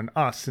look down on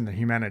us in the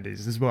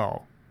humanities as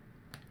well.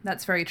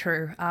 That's very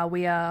true.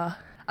 We are...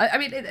 I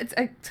mean,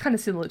 it's kind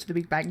of similar to the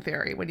Big Bang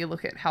Theory when you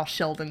look at how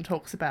Sheldon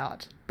talks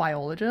about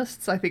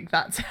biologists. I think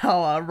that's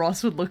how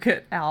Ross would look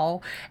at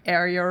our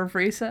area of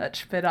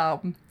research. But,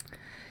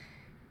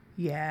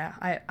 yeah,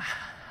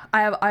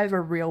 I have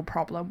a real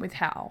problem with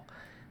how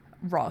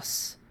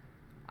Ross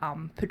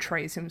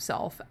portrays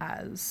himself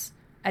as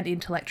an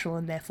intellectual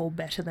and therefore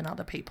better than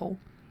other people.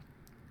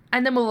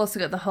 And then we'll also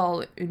get the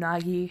whole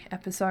unagi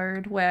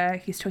episode where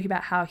he's talking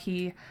about how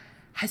he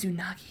has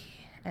unagi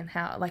and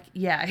how,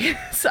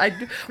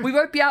 we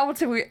won't be able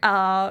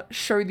to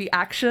show the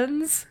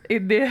actions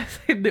in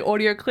the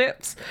audio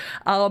clips,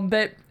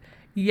 but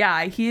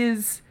yeah,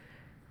 his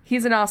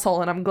he's an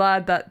asshole, and I'm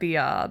glad that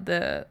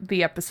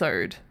the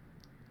episode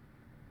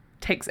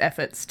takes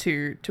efforts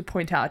to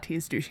point out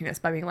his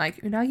douchiness by being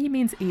like, unagi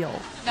means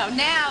eel. No,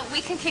 now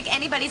we can kick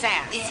anybody's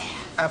ass. Yeah.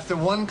 After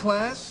one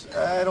class?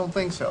 I don't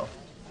think so.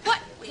 What?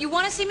 You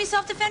want to see me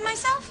self-defend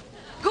myself?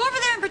 Go over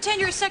there and pretend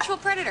you're a sexual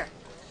predator.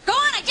 Go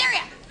on, I dare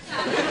ya!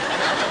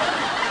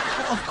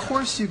 Of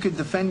course you could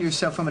defend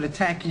yourself from an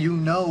attack you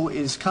know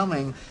is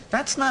coming.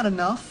 That's not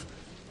enough.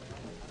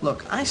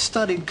 Look, I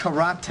studied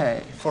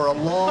karate for a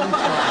long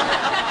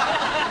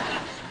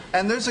time.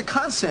 And there's a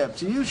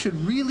concept you should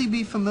really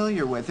be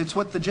familiar with. It's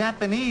what the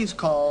Japanese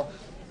call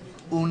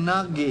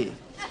unagi.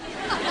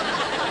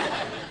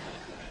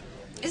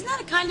 Isn't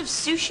that a kind of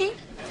sushi?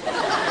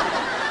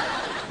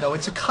 No,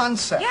 it's a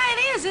concept. Yeah,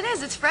 it is. It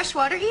is. It's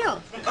freshwater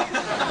eel.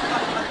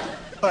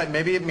 All right,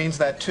 maybe it means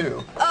that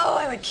too. Oh,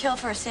 I would kill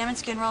for a salmon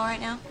skin roll right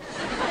now.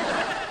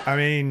 I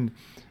mean,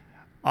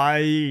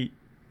 I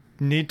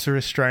need to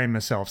restrain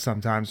myself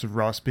sometimes with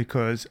Ross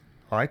because,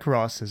 like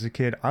Ross, as a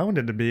kid, I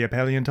wanted to be a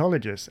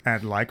paleontologist.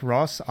 And like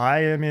Ross, I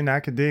am in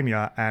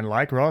academia. And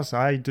like Ross,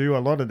 I do a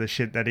lot of the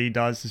shit that he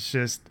does. It's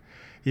just,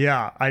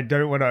 yeah, I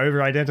don't want to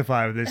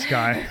over-identify with this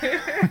guy.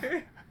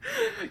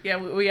 Yeah,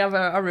 we have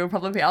a real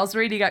problem here. I was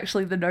reading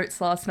actually the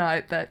notes last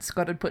night that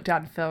Scott had put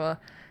down for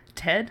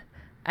Ted,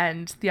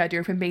 and the idea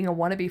of him being a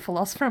wannabe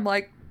philosopher. I'm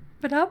like,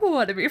 but I'm a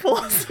wannabe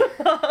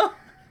philosopher.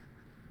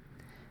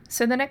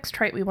 So the next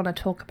trait we want to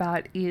talk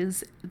about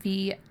is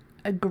the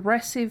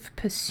aggressive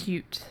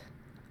pursuit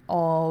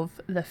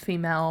of the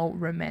female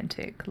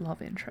romantic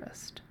love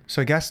interest.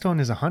 So Gaston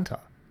is a hunter,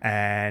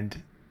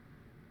 and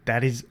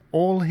that is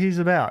all he's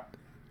about.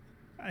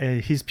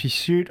 His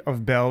pursuit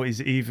of Belle is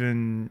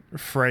even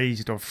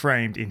phrased or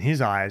framed in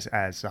his eyes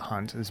as a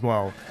hunt as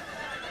well.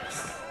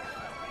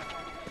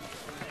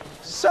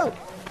 So,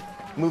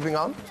 moving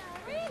on.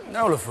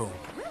 No, LeFou.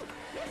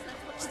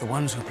 It's the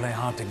ones who play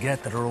hard to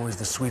get that are always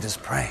the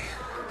sweetest prey.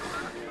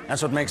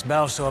 That's what makes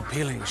Belle so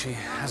appealing. She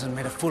hasn't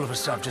made a fool of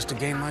herself just to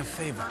gain my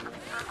favor.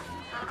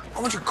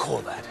 What would you call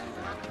that?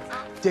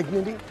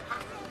 Dignity?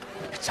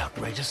 It's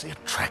outrageously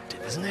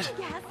attractive, isn't it?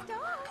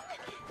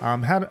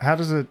 How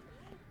does it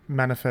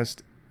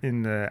manifest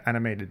in the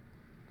animated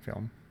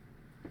film?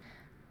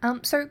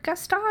 So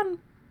Gaston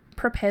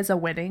prepares a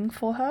wedding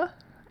for her.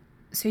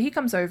 So he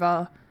comes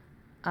over,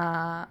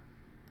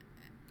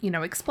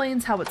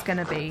 explains how it's going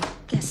to be.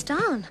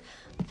 Gaston,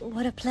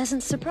 what a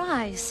pleasant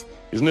surprise.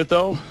 Isn't it,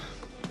 though?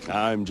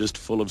 I'm just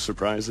full of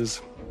surprises.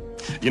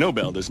 You know,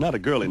 Belle, there's not a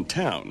girl in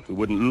town who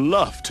wouldn't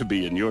love to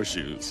be in your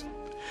shoes.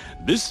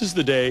 This is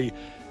the day...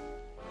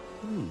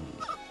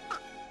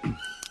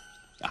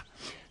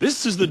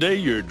 This is the day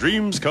your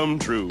dreams come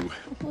true.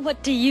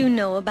 What do you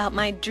know about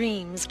my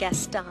dreams,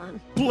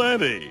 Gaston?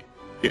 Plenty.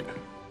 Here,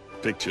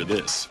 picture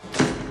this.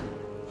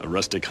 A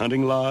rustic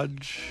hunting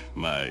lodge,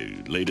 my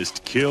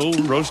latest kill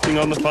roasting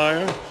on the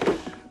fire,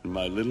 and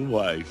my little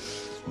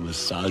wife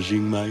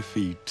massaging my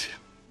feet.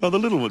 While the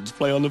little ones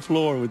play on the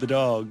floor with the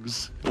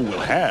dogs. We'll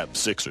have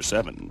 6 or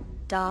 7.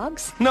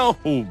 Dogs? No,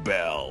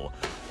 Belle.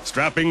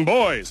 Strapping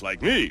boys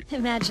like me.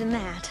 Imagine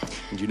that.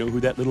 And you know who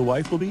that little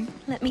wife will be?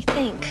 Let me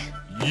think.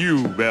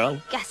 You,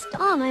 Belle.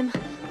 Gaston,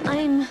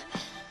 I'm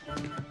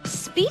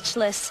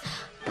speechless.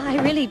 I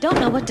really don't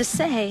know what to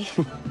say.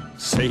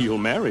 Say you'll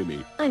marry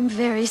me. I'm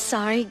very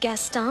sorry,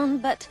 Gaston,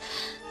 but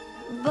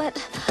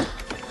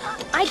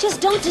I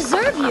just don't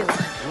deserve you.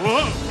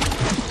 Whoa!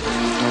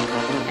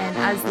 And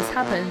as this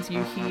happens,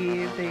 you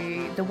hear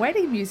the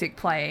wedding music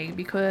playing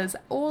because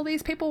all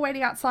these people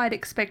waiting outside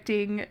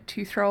expecting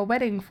to throw a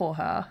wedding for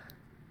her.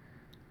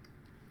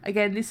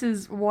 Again, this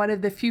is one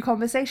of the few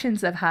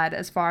conversations they've had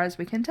as far as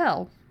we can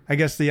tell. I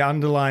guess the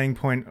underlying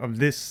point of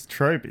this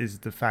trope is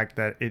the fact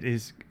that it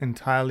is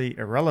entirely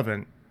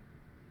irrelevant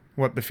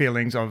what the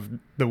feelings of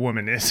the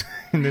woman is,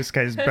 in this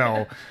case,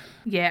 Belle.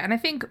 Yeah, and I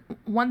think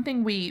one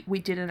thing we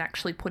didn't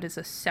actually put as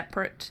a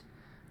separate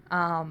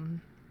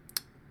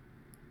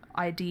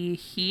idea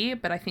here,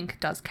 but I think it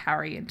does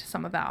carry into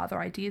some of our other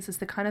ideas, is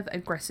the kind of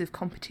aggressive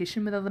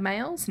competition with other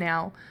males.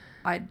 Now,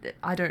 I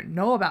don't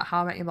know about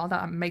How I Met Your Mother.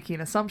 I'm making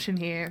an assumption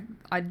here.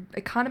 I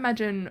can't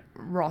imagine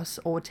Ross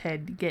or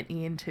Ted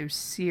getting into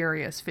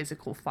serious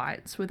physical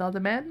fights with other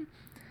men.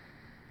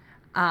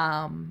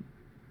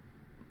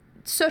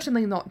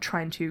 Certainly not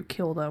trying to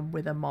kill them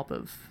with a mob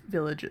of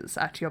villagers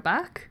at your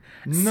back.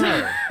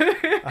 No.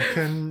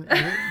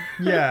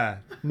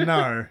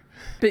 No.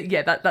 But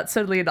yeah, that's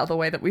certainly another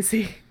way that we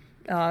see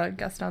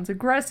Gaston's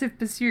aggressive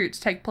pursuit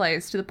take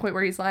place, to the point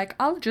where he's like,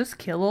 I'll just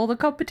kill all the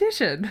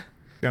competition.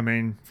 I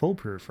mean,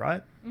 foolproof,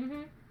 right?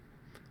 Mm-hmm.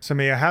 So,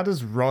 Mia, how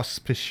does Ross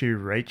pursue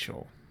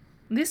Rachel?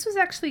 This was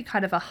actually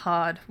kind of a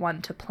hard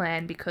one to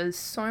plan because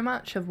so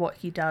much of what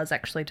he does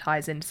actually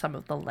ties into some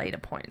of the later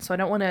points. So I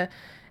don't want to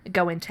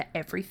go into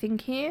everything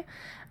here.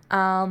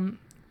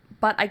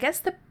 But I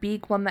guess the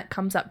big one that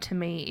comes up to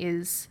me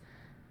is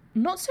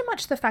not so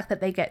much the fact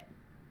that they get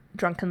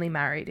drunkenly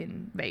married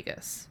in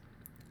Vegas.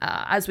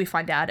 As we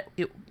find out,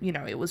 it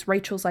was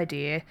Rachel's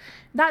idea.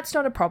 That's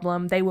not a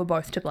problem. They were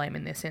both to blame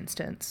in this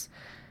instance.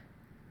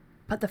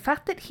 But the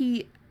fact that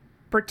he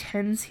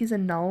pretends he's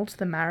annulled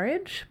the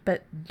marriage,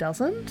 but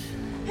doesn't.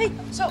 Hey,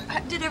 so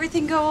did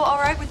everything go all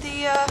right with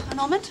the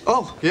annulment?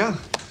 Oh, yeah.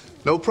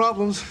 No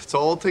problems. It's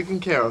all taken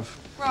care of.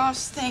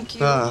 Ross, thank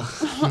you.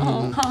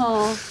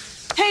 Oh.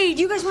 Hey,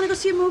 do you guys want to go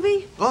see a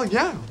movie? Oh,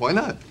 yeah. Why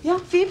not? Yeah,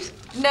 Phoebes?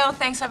 No,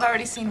 thanks. I've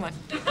already seen one.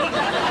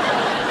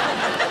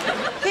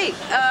 Hey,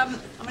 I'm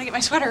gonna get my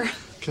sweater.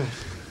 Okay.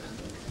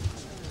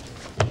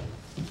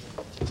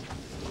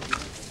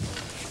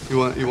 You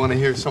want to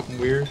hear something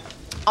weird?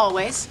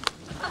 Always.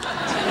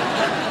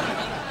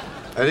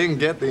 I didn't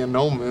get the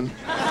annulment.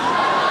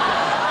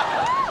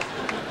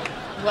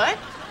 What?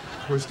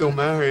 We're still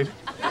married.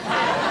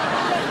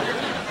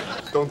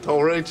 Don't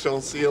tell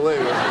Rachel. See you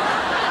later.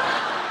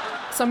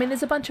 So, I mean,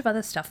 there's a bunch of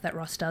other stuff that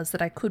Ross does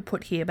that I could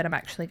put here, but I'm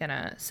actually going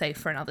to save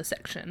for another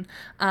section.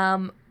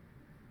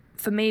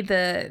 For me,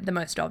 the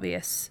most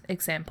obvious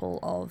example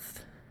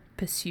of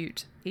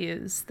pursuit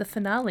is the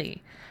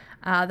finale.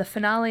 The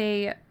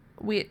finale,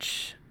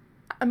 which,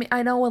 I mean,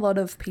 I know a lot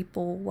of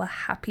people were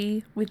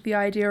happy with the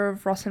idea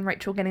of Ross and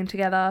Rachel getting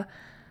together.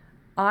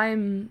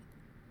 I'm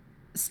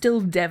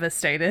still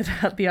devastated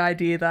at the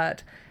idea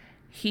that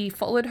he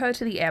followed her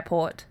to the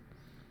airport,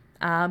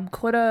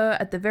 caught her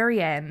at the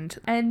very end,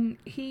 and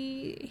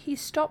he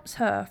stops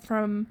her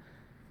from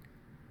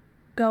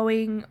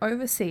going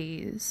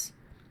overseas.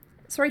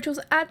 So Rachel's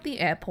at the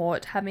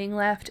airport, having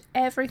left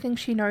everything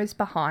she knows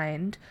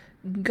behind,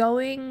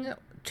 going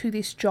to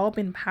this job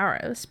in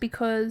Paris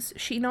because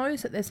she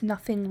knows that there's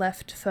nothing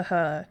left for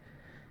her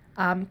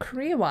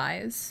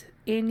career-wise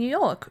in New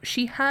York.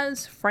 She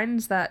has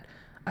friends that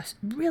are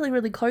really,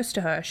 really close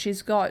to her.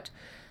 She's got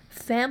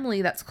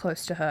family that's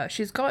close to her.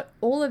 She's got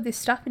all of this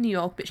stuff in New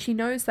York, but she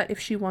knows that if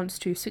she wants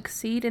to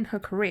succeed in her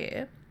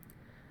career,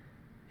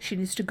 she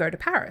needs to go to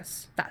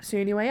Paris. That's the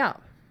only way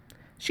up.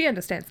 She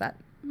understands that.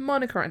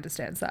 Monica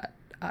understands that.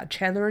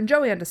 Chandler and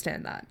Joey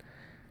understand that.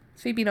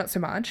 Phoebe, not so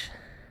much.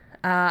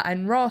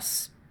 And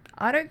Ross,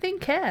 I don't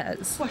think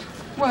cares.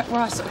 What,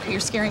 Ross? Okay, you're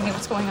scaring me.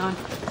 What's going on?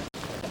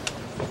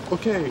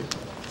 Okay.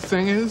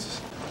 Thing is...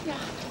 Yeah.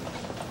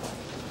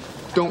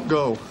 Don't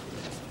go.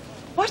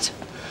 What?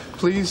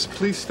 Please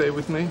stay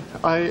with me.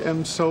 I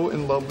am so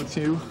in love with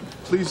you.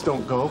 Please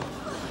don't go.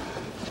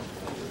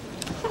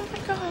 Oh my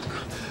God.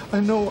 I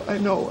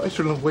know. I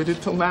shouldn't have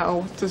waited till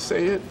now to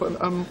say it, but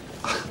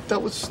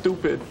that was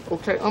stupid.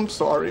 Okay, I'm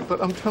sorry,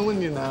 but I'm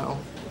telling you now.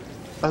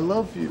 I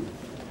love you.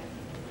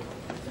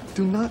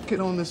 Do not get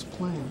on this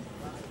plane.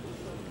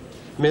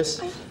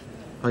 Miss,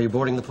 are you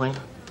boarding the plane?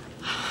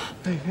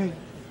 Hey.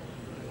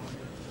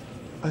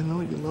 I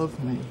know you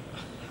love me.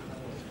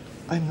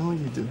 I know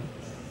you do.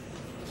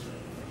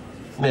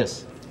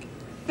 Miss.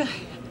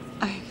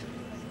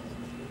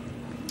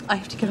 I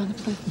have to get on the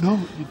plane. No,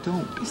 you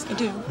don't. Yes, I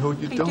do. No,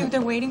 you don't. I do.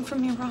 They're waiting for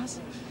me, Ross.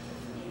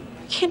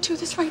 I can't do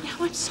this right now.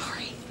 I'm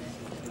sorry.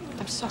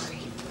 I'm sorry.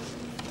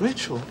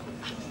 Rachel.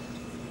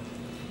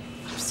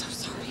 I'm so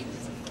sorry.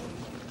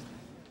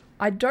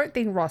 I don't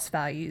think Ross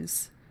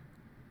values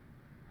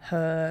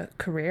her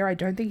career. I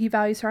don't think he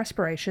values her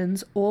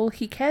aspirations. All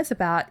he cares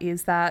about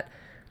is that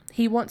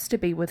he wants to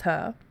be with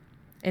her,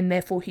 and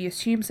therefore he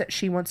assumes that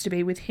she wants to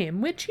be with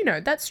him, which, you know,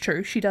 that's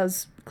true. She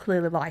does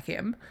clearly like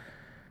him.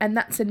 And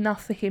that's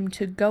enough for him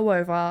to go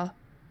over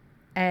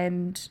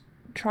and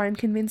try and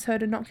convince her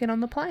to not get on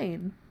the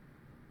plane.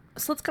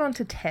 So let's go on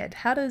to Ted.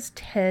 How does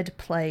Ted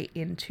play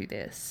into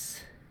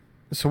this?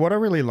 So what I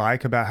really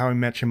like about How I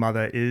Met Your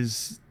Mother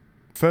is,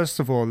 first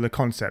of all, the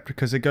concept,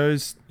 because it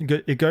goes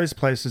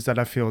places that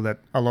I feel that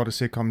a lot of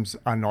sitcoms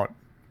are not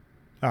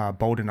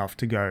bold enough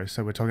to go.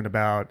 So we're talking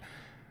about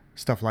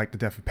stuff like the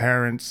death of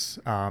parents,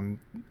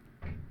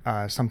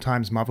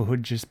 sometimes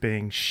motherhood just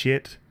being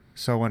shit,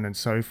 so on and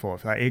so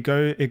forth. Like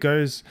it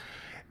goes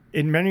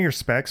in many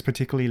respects,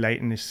 particularly late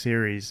in this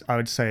series, I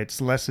would say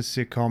it's less a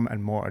sitcom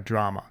and more a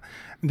drama.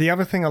 The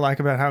other thing I like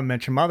about How I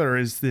Met Your Mother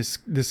is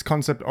this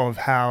concept of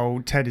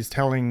how Ted is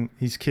telling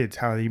his kids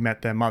how he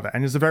met their mother.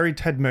 And it's a very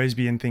Ted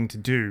Mosbyan thing to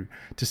do,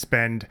 to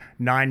spend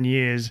 9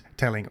 years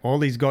telling all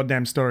these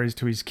goddamn stories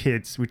to his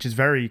kids, which is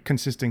very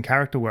consistent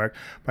character work.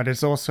 But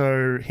it's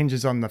also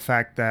hinges on the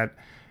fact that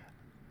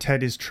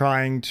Ted is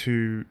trying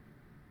to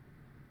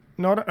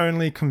not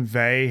only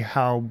convey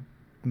how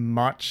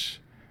much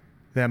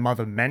their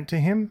mother meant to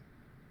him,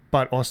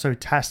 but also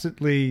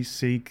tacitly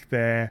seek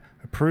their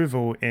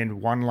approval in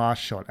one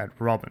last shot at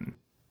Robin.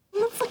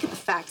 Let's look at the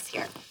facts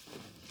here.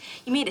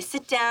 You made us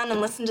sit down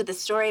and listen to the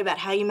story about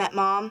how you met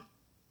Mom,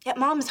 yet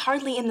Mom is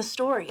hardly in the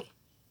story.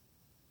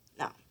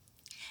 No.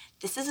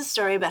 This is a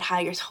story about how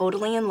you're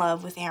totally in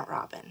love with Aunt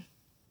Robin.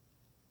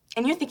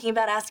 And you're thinking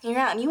about asking her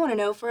out, and you want to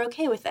know if we're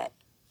okay with it.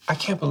 I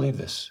can't believe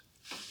this.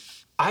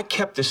 I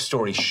kept this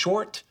story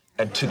short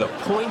and to the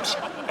point,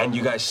 and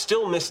you guys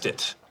still missed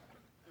it.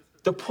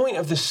 The point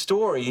of the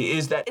story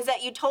is that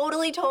you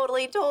totally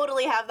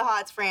have the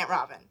hots for Aunt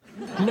Robin.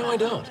 No, I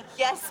don't.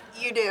 Yes,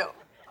 you do.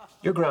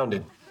 You're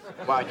grounded.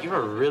 Wow, you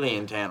were really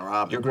into Aunt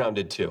Robin. You're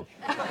grounded, too.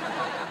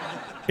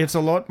 It's a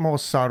lot more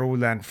subtle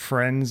than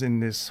Friends in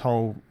this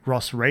whole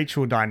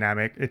Ross-Rachel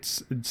dynamic.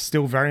 It's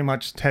still very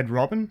much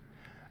Ted-Robin.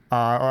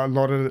 A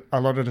lot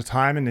of the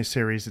time in this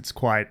series, it's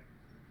quite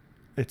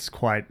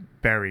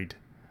buried.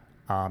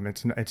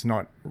 It's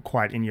not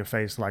quite in your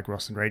face like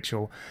Ross and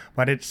Rachel,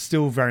 but it's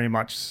still very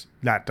much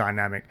that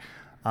dynamic.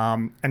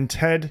 And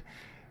Ted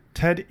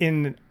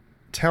in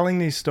telling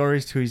these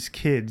stories to his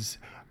kids,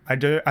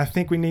 I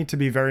think we need to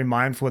be very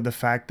mindful of the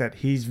fact that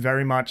he's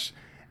very much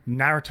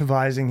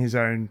narrativizing his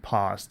own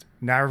past,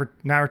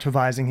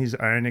 narrativizing his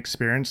own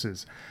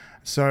experiences.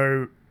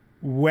 So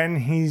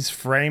when he's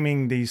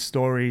framing these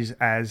stories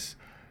as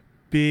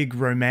big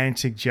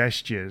romantic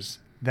gestures,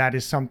 that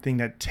is something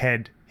that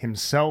Ted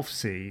himself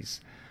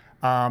sees.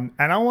 And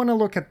I want to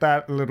look at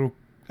that a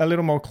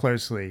little more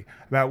closely,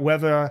 about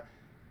whether,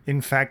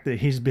 in fact, that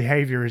his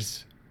behavior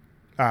is,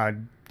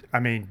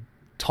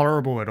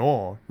 tolerable at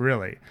all,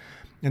 really.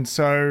 And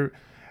so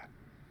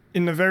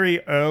in the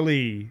very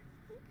early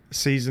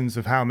seasons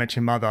of How I Met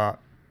Your Mother,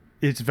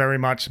 it's very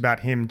much about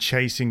him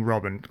chasing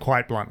Robin,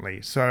 quite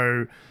bluntly.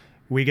 So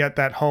we get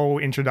that whole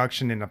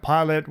introduction in the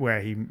pilot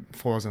where he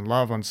falls in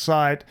love on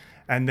sight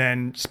and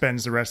then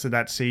spends the rest of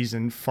that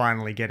season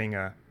finally getting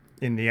her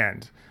in the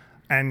end.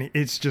 And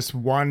it's just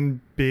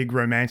one big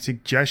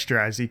romantic gesture,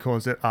 as he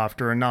calls it,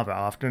 after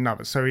another.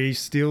 So he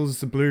steals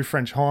the blue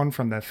French horn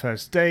from their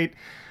first date,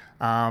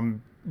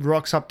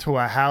 rocks up to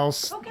her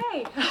house.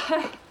 Okay,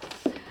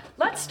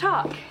 let's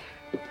talk.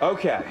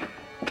 Okay.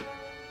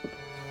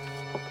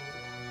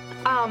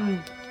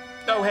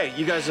 Oh, hey,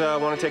 you guys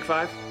want to take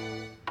 5?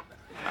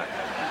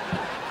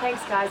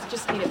 Thanks, guys.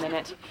 Just need a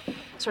minute.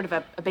 Sort of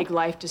a big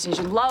life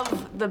decision.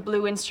 Love the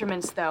blue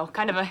instruments, though.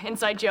 Kind of an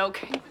inside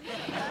joke.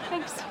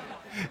 Thanks.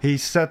 He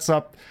sets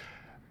up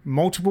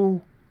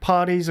multiple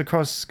parties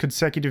across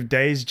consecutive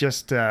days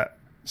just to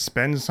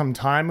spend some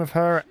time with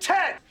her.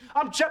 Ted,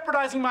 I'm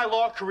jeopardizing my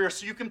law career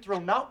so you can throw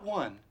not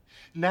 1,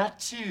 not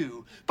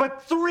 2,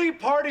 but 3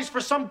 parties for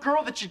some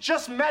girl that you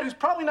just met who's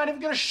probably not even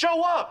going to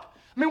show up.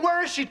 I mean,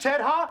 where is she, Ted,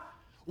 huh?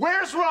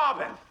 Where's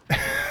Robin?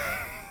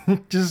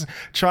 Just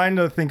trying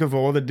to think of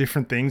all the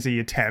different things he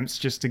attempts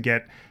just to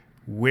get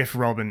with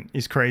Robin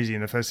is crazy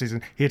in the first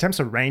season. He attempts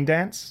a rain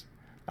dance,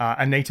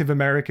 a Native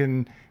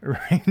American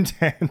rain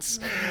dance,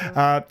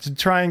 to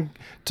try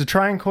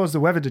and cause the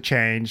weather to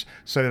change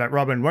so that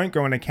Robin won't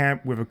go on a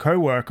camp with a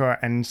co-worker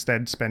and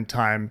instead spend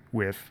time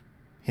with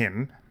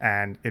him.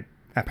 And it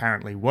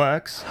apparently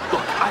works.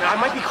 Look, I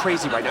might be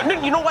crazy right now.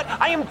 No, you know what?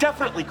 I am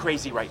definitely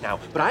crazy right now,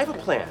 but I have a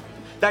plan.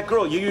 That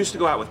girl you used to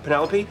go out with,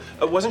 Penelope,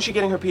 wasn't she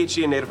getting her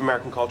PhD in Native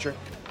American culture?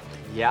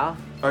 Yeah.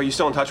 Are you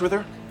still in touch with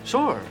her?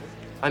 Sure.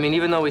 I mean,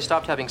 even though we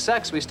stopped having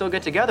sex, we still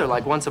get together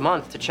like once a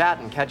month to chat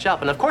and catch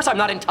up. And of course I'm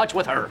not in touch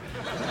with her.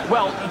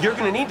 Well, you're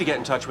gonna need to get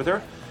in touch with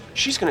her.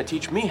 She's gonna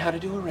teach me how to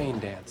do a rain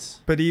dance.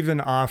 But even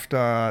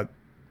after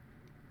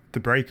the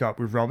breakup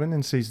with Robin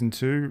in season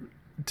 2,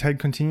 Ted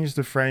continues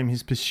to frame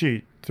his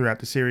pursuit throughout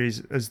the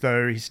series as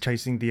though he's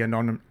chasing the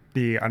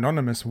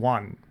anonymous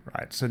one,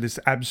 right? So this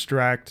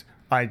abstract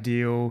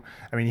ideal.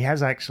 I mean, he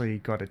has actually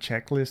got a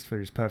checklist for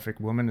his perfect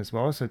woman as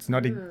well, so it's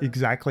not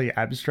exactly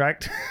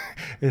abstract.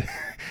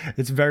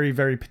 It's very,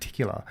 very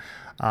particular.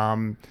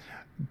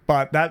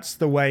 But that's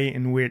the way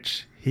in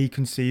which he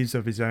conceives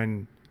of his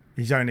own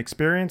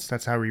experience.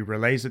 That's how he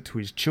relays it to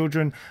his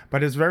children.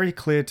 But it's very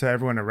clear to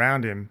everyone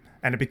around him,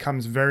 and it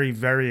becomes very,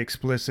 very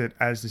explicit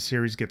as the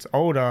series gets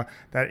older,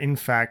 that in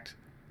fact,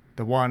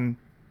 the one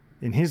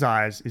in his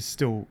eyes is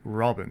still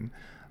Robin.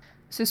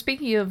 So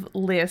speaking of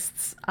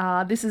lists,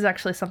 this is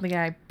actually something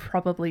I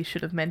probably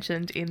should have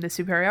mentioned in the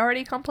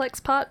superiority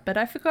complex part, but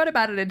I forgot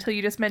about it until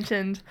you just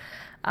mentioned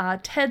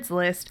Ted's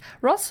list.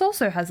 Ross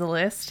also has a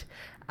list.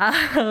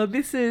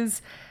 This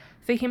is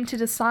for him to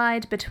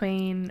decide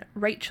between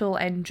Rachel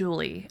and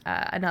Julie,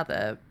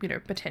 another,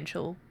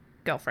 potential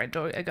girlfriend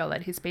or a girl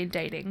that he's been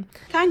dating.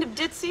 Kind of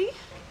ditzy.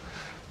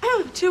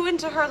 Too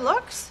into her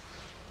looks.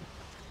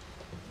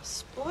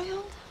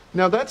 Spoiled.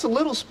 Now that's a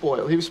little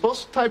spoiled. He was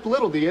supposed to type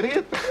little, the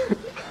idiot.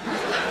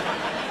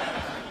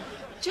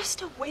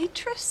 Just a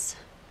waitress?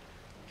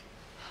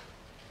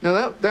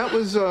 Now that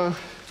was,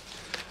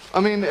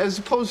 as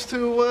opposed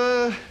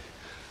to,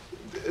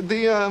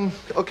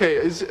 okay,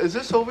 is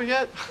this over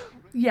yet?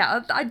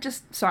 Yeah, I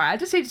just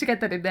needed to get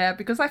that in there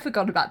because I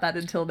forgot about that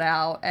until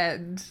now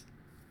and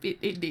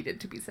it needed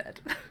to be said.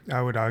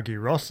 I would argue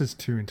Ross is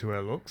too into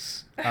her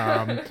looks.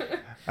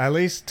 At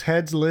least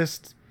Ted's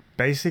list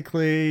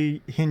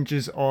basically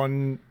hinges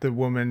on the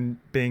woman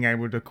being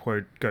able to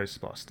quote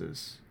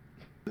Ghostbusters.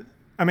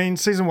 I mean,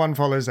 season 1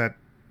 follows that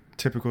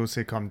typical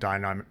sitcom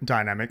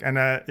dynamic, and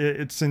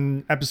it's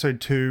in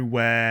episode 2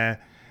 where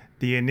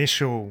the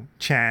initial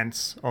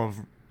chance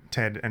of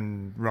Ted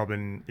and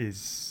Robin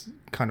is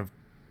kind of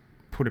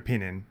put a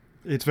pin in.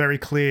 It's very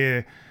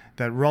clear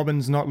that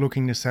Robin's not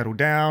looking to settle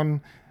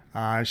down.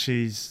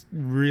 She's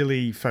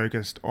really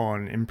focused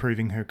on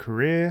improving her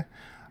career.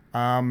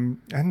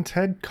 And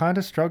Ted kind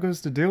of struggles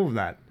to deal with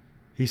that.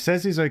 He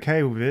says he's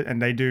okay with it, and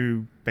they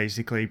do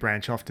basically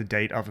branch off to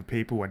date other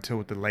people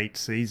until the late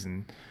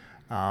season.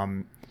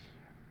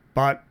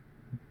 But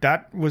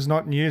that was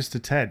not news to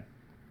Ted.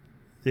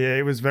 Yeah,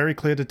 it was very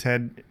clear to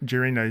Ted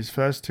during those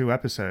first 2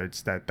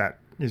 episodes that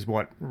is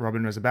what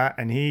Robin was about,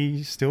 and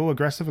he still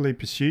aggressively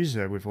pursues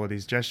her with all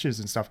these gestures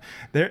and stuff.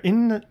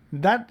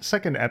 That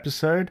second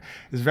episode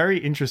is very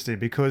interesting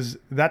because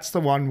that's the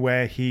one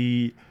where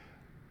he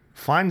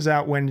finds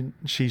out when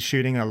she's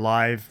shooting a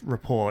live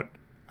report,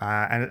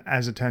 and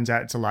as it turns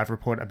out, it's a live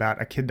report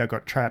about a kid that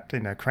got trapped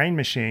in a crane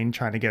machine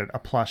trying to get a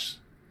plush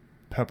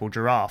purple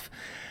giraffe.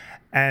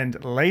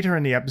 And later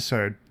in the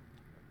episode,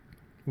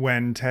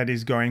 when Ted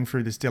is going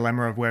through this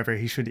dilemma of whether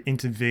he should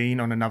intervene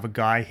on another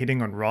guy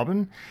hitting on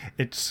Robin,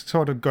 it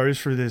sort of goes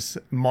through this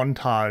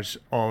montage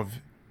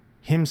of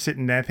him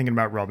sitting there thinking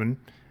about Robin,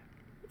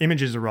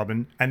 images of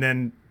Robin, and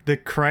then the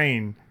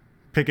crane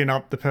picking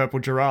up the purple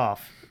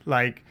giraffe.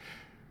 Like,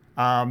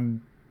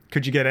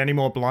 could you get any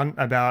more blunt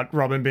about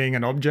Robin being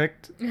an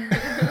object?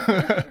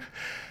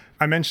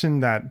 I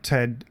mentioned that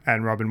Ted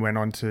and Robin went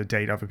on to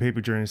date other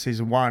people during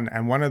season 1,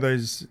 and one of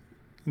those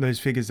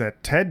figures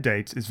that Ted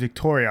dates is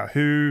Victoria,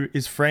 who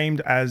is framed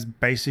as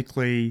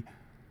basically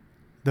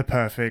the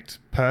perfect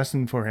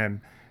person for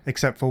him,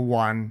 except for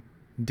one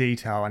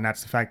detail, and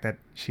that's the fact that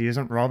she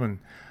isn't Robin.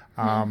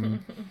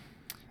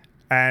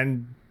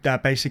 And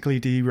that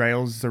basically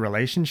derails the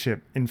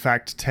relationship. In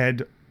fact,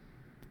 Ted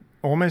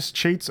almost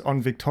cheats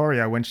on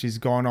Victoria when she's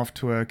gone off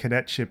to a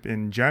cadetship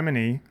in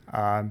Germany.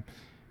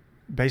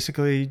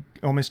 Basically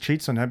almost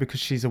cheats on her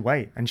because she's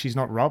away and she's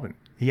not Robin.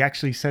 He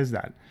actually says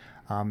that.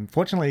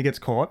 Fortunately, he gets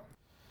caught.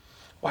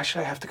 Why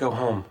should I have to go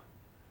home?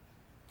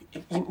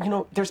 You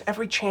know, there's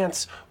every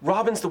chance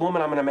Robin's the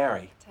woman I'm going to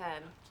marry.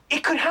 Ted.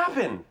 It could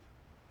happen.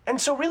 And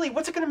so really,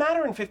 what's it going to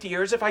matter in 50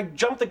 years if I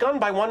jump the gun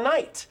by one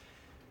night?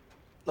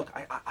 Look,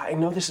 I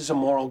know this is a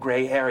moral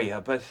gray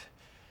area, but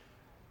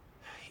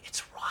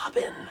it's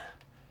Robin.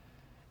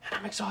 And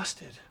I'm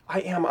exhausted.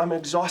 I'm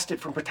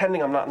exhausted from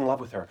pretending I'm not in love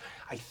with her.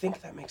 I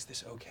think that makes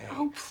this okay.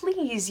 Oh,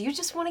 please. You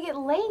just want to get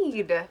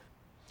laid.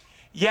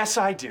 Yes,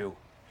 I do.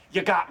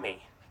 You got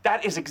me.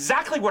 That is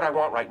exactly what I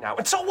want right now.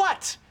 And so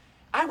what?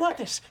 I want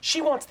this. She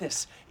wants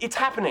this. It's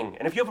happening.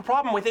 And if you have a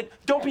problem with it,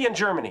 don't be in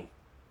Germany.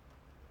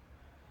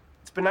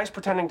 It's been nice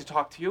pretending to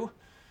talk to you.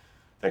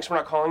 Thanks for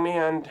not calling me,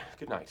 and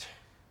good night.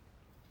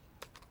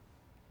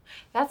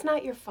 That's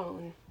not your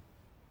phone.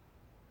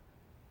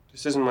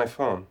 This isn't my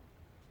phone.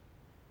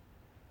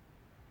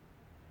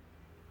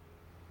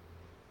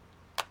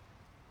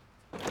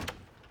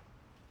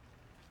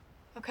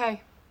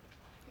 Okay.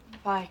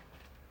 Bye.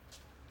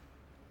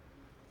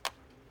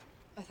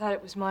 I thought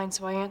it was mine,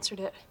 so I answered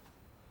it.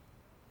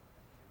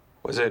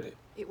 Was it?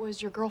 It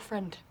was your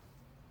girlfriend.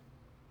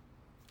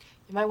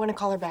 You might want to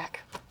call her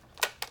back.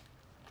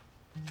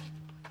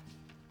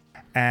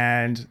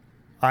 And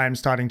I'm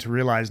starting to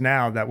realize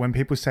now that when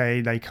people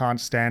say they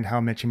can't stand How I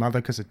Met Your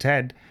Mother because of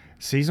Ted,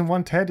 season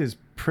 1 Ted is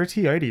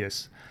pretty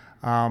odious.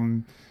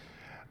 And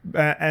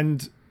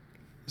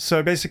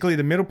so basically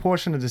the middle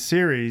portion of the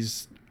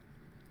series,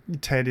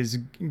 Ted is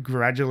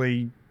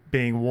gradually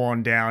being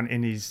worn down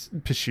in his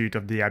pursuit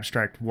of the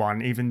abstract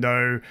one, even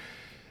though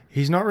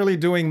he's not really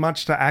doing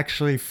much to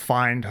actually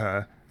find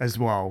her as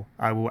well,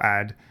 I will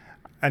add.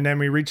 And then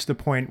we reach the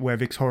point where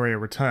Victoria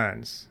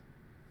returns.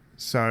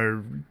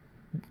 So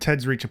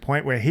Ted's reached a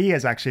point where he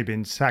has actually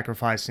been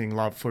sacrificing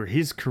love for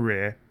his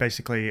career,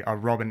 basically a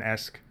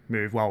Robin-esque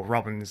move. Well,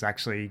 Robin is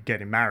actually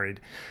getting married.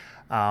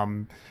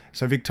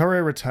 So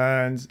Victoria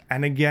returns,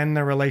 and again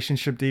the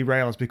relationship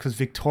derails because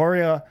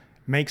Victoria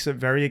makes it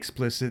very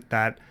explicit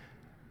that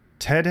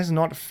Ted has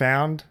not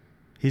found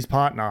his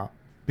partner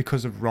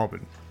because of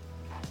Robin.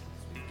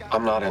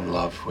 I'm not in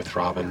love with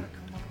Robin.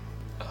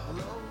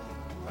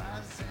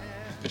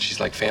 But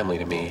she's like family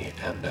to me,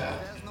 and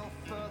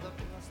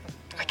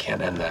I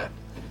can't end that.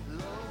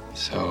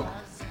 So,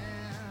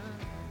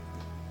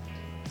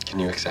 can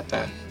you accept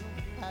that?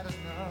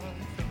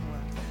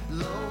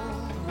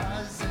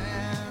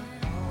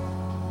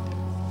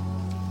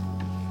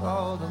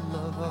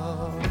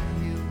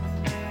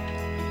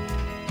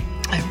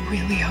 I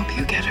really hope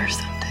you get her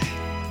someday.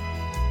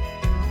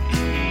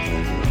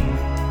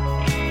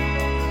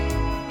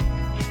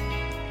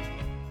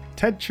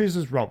 Ted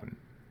chooses Robin,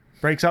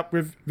 breaks up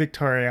with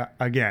Victoria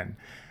again,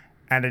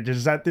 and it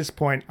is at this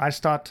point I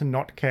start to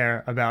not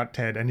care about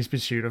Ted and his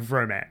pursuit of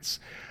romance.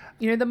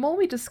 You know, the more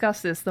we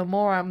discuss this, the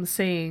more I'm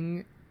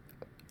seeing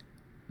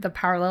the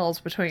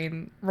parallels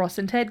between Ross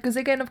and Ted, because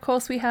again, of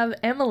course, we have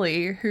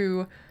Emily,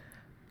 who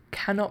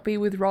cannot be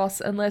with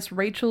Ross unless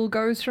Rachel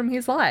goes from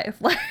his life.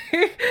 Like,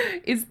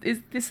 is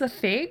this a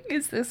thing?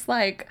 Is this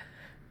like,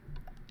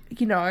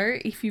 you know,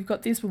 if you've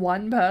got this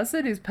one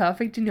person who's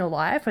perfect in your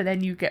life and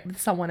then you get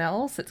with someone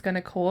else, it's going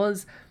to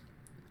cause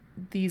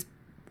these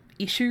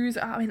issues?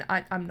 I mean,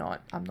 I'm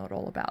not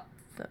all about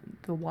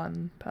the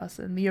one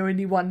person, the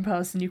only one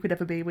person you could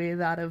ever be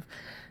with out of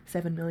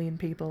 7 billion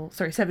people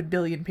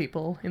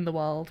in the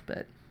world,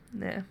 but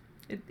yeah.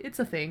 It's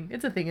a thing.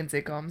 It's a thing in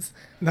sitcoms.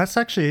 That's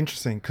actually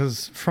interesting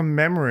because from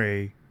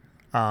memory,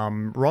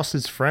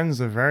 Ross's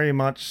friends are very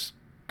much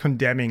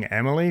condemning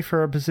Emily for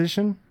her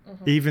position,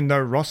 even though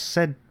Ross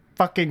said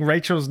fucking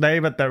Rachel's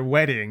name at their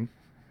wedding.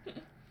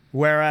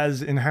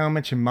 Whereas in How I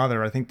Met Your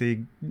Mother, I think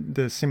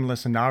the similar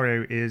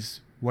scenario is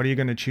what are you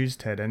going to choose,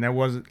 Ted? And there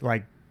was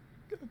like,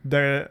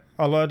 a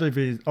lot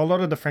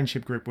of the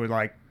friendship group were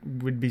like,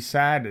 would be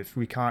sad if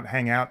we can't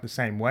hang out the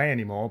same way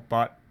anymore.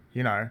 But,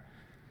 you know,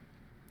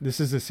 this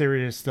is a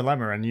serious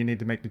dilemma and you need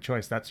to make the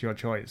choice. That's your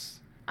choice.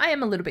 I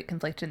am a little bit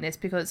conflicted in this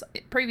because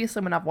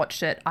previously when I've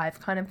watched it, I've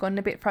kind of gotten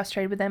a bit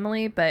frustrated with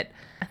Emily, but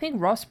I think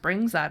Ross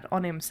brings that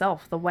on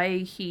himself. The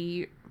way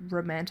he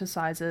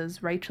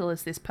romanticizes Rachel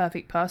as this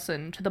perfect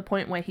person to the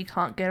point where he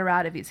can't get her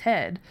out of his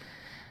head.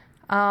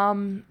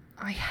 I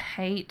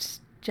hate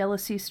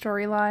jealousy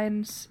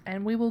storylines,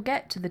 and we will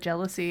get to the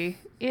jealousy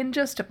in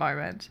just a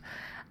moment.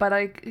 But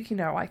I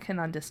can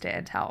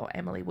understand how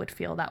Emily would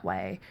feel that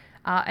way.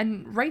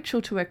 And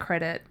Rachel, to her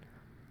credit,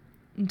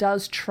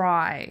 does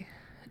try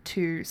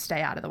to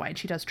stay out of the way, and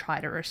she does try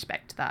to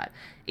respect that,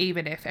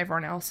 even if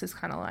everyone else is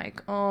kind of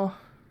like, oh,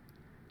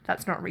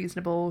 that's not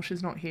reasonable,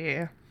 she's not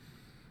here.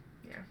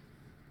 Yeah.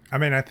 I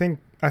mean, I think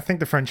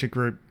the friendship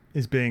group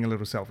is being a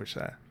little selfish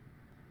there.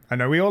 I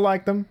know we all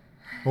like them,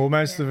 or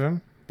most of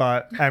them,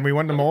 and we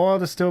want them all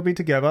to still be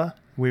together.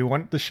 We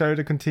want the show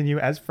to continue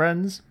as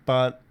friends,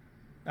 but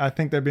I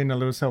think they're being a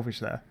little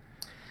selfish there.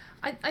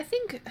 I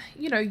think,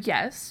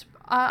 yes,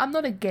 I'm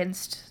not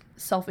against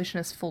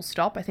selfishness full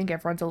stop. I think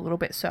everyone's a little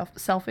bit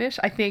selfish.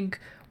 I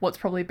think what's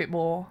probably a bit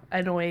more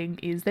annoying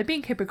is they're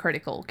being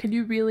hypocritical. Can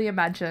you really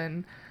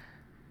imagine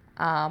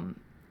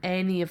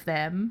any of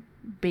them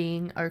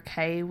being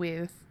okay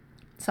with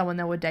someone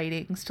they were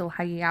dating still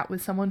hanging out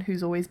with someone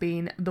who's always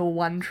been the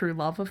one true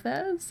love of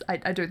theirs? I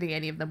don't think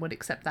any of them would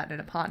accept that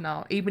in a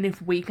partner, even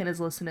if we can, as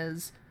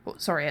listeners,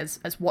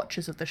 as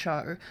watchers of the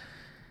show,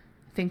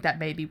 think that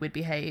maybe would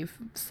behave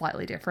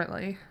slightly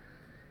differently.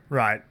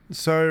 Right.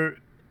 So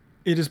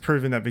it is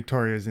proven that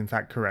Victoria is in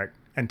fact correct,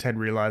 and Ted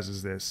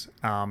realizes this.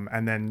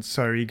 And then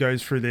so he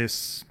goes through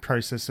this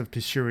process of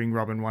pursuing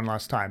Robin one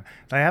last time.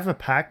 They have a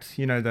pact,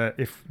 that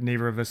if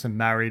neither of us are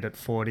married at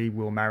 40,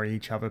 we'll marry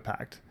each other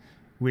pact,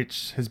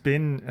 which has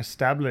been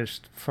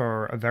established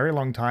for a very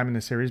long time in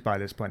the series by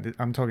this point.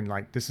 I'm talking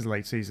like this is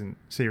late season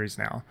series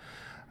now.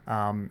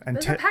 And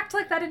there's a pact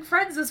like that in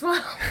Friends as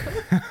well.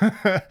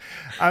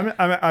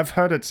 I've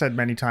heard it said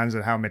many times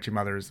that How I Met Your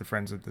Mother is the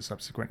Friends of the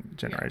subsequent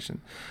generation.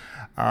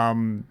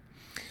 Yeah.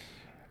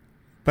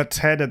 But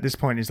Ted at this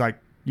point is like,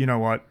 you know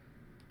what?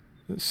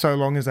 So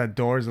long as that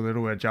door is a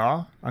little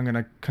ajar, I'm going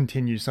to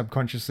continue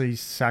subconsciously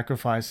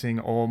sacrificing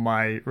all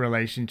my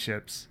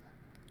relationships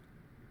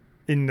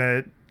in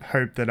the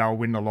hope that I'll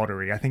win the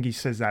lottery. I think he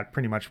says that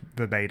pretty much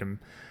verbatim.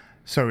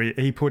 So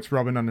he puts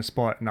Robin on the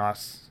spot and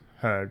asks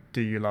her,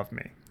 do you love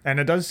me? And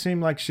it does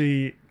seem like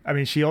she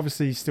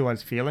obviously still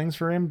has feelings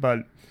for him,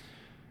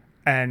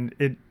 and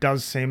it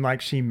does seem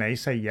like she may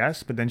say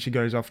yes, but then she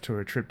goes off to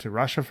a trip to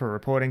Russia for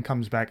reporting,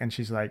 comes back, and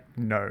she's like,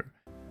 no.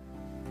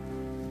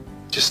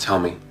 Just tell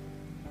me.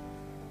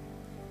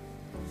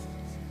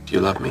 Do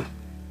you love me?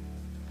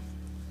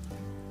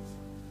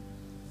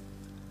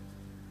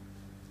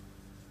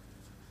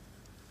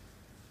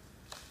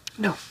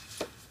 No.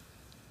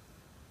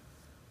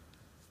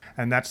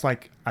 And that's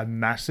like a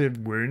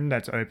massive wound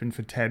that's open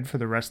for Ted for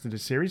the rest of the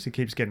series. It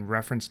keeps getting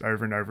referenced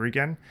over and over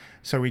again.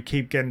 So we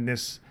keep getting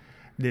this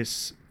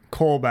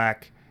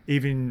callback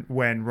even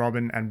when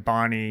Robin and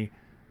Barney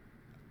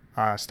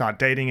start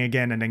dating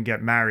again and then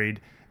get married,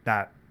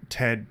 that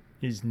Ted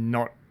is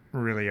not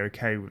really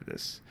okay with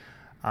this.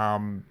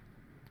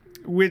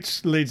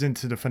 Which leads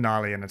into the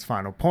finale and its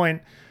final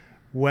point,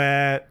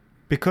 where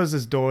because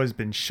this door has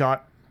been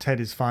shut, Ted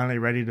is finally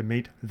ready to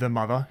meet the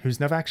mother, who's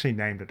never actually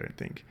named, I don't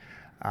think.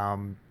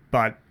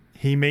 But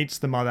he meets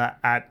the mother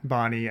at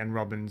Barney and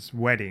Robin's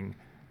wedding.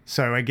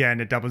 So again,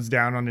 it doubles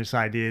down on this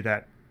idea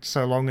that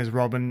so long as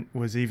Robin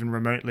was even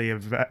remotely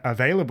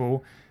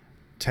available,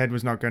 Ted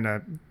was not going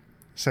to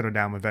settle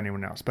down with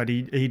anyone else. But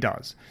he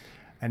does.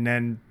 And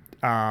then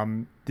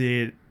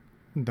the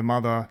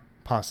mother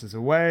passes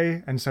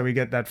away. And so we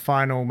get that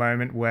final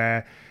moment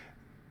where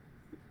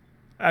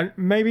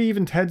maybe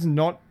even Ted's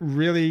not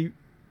really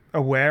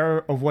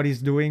aware of what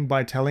he's doing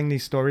by telling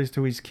these stories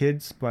to his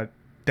kids, but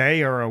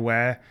they are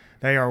aware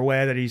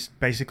that he's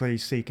basically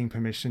seeking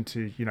permission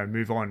to,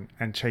 move on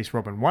and chase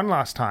Robin one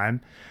last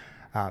time,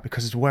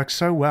 because it works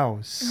so well.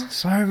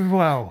 So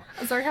well.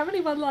 I'm sorry, how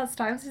many one last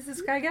times does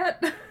this guy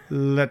get?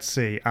 Let's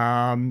see.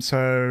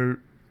 So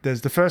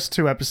there's the first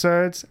 2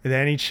 episodes,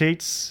 then he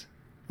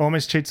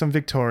almost cheats on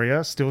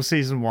Victoria, still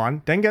season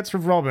 1, then gets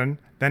with Robin,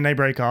 then they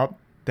break up,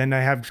 then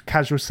they have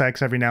casual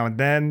sex every now and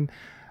then.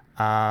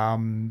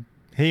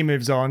 He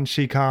moves on,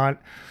 she can't.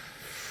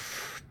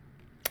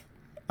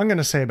 I'm going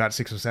to say about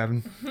 6 or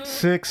 7.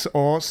 6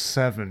 or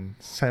 7.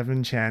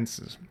 7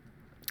 chances.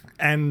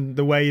 And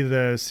the way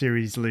the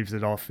series leaves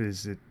it off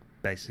is it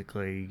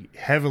basically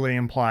heavily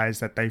implies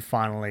that they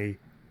finally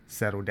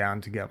settle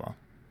down together.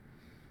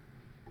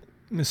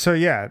 So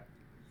yeah,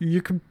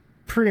 you could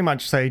pretty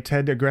much say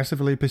Ted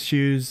aggressively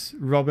pursues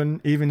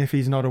Robin, even if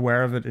he's not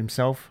aware of it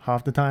himself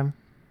half the time.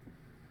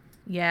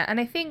 Yeah, and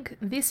I think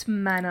this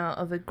manner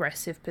of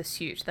aggressive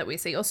pursuit that we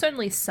see, or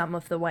certainly some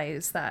of the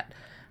ways that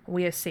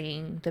we are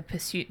seeing the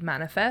pursuit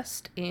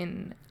manifest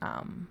in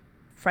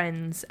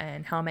Friends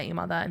and How I Met Your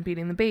Mother and Beauty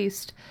and the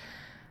Beast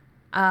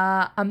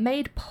are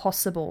made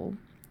possible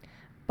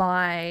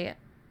by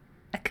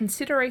a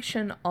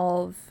consideration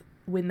of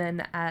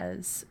women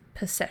as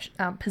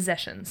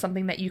possession,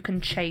 something that you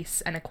can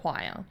chase and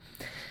acquire.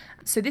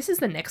 So this is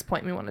the next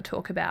point we want to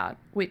talk about,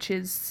 which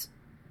is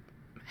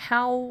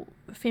how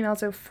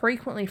females are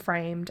frequently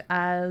framed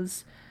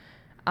as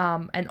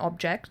an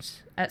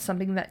object, as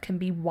something that can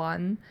be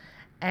won,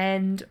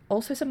 and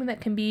also something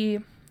that can be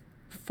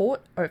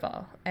fought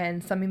over,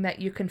 and something that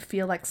you can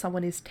feel like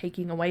someone is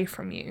taking away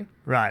from you.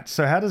 Right,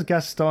 so how does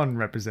Gaston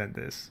represent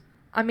this?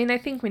 I mean, I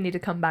think we need to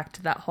come back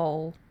to that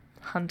whole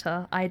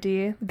hunter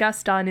idea.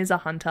 Gaston is a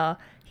hunter.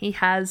 He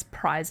has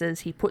prizes.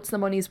 He puts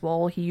them on his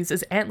wall. He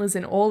uses antlers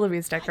in all of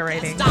his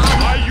decorating.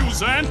 I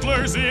use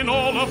antlers in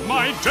all of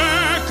my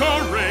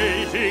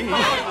decorating.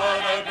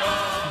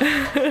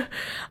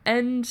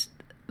 And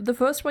the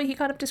first way he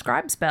kind of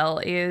describes Belle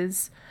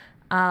is,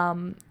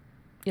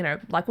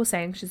 like we're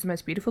saying, she's the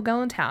most beautiful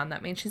girl in town.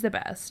 That means she's the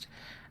best.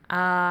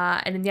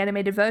 And in the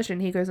animated version,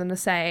 he goes on to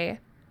say,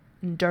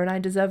 don't I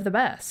deserve the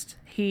best?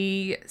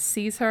 He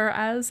sees her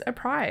as a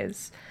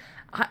prize.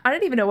 I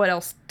don't even know what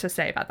else to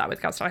say about that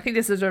with Gaston. I think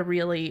this is a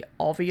really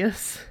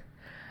obvious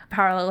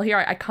parallel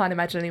here. I can't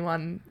imagine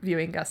anyone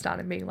viewing Gaston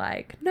and being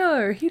like,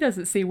 no, he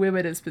doesn't see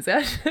women as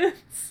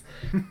possessions.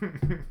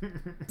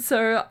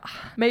 So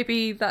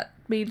maybe that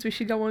means we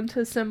should go on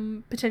to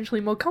some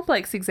potentially more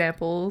complex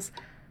examples.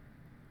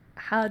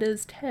 How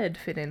does Ted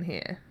fit in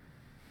here?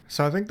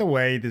 So I think the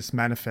way this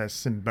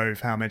manifests in both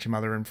How I Met Your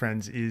Mother and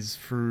Friends is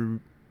through,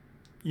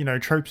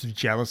 tropes of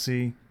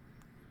jealousy,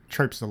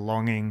 tropes of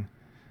longing.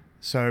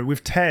 So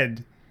with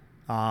Ted,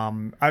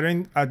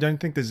 I don't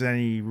think there's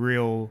any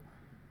real...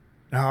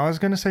 No, I was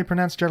going to say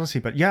pronounced jealousy,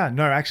 but yeah,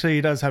 no, actually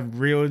he does have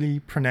really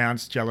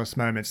pronounced jealous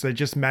moments. They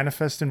just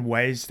manifest in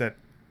ways that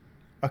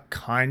are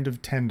kind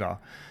of tender.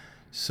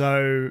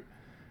 So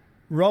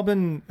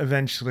Robin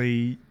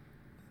eventually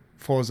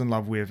falls in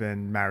love with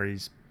and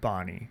marries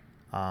Barney.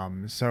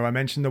 So I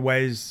mentioned the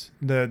ways,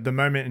 the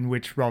moment in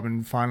which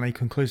Robin finally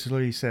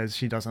conclusively says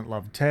she doesn't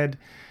love Ted.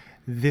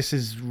 This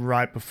is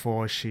right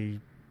before she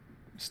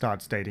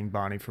starts dating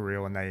Barney for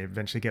real, and they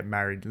eventually get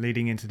married,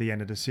 leading into the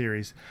end of the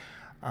series.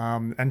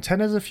 And Ted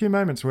has a few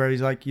moments where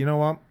he's like, you know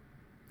what?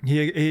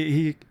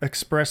 He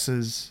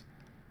expresses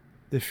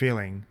the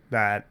feeling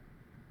that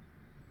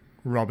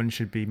Robin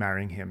should be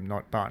marrying him,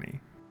 not Barney.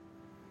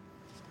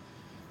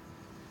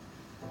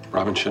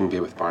 Robin shouldn't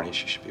be with Barney.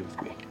 She should be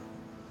with me.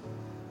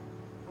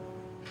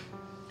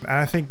 And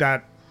I think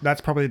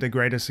that's probably the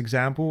greatest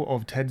example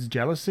of Ted's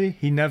jealousy.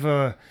 He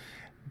never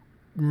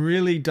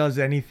really does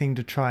anything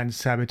to try and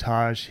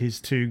sabotage his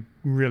two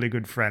really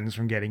good friends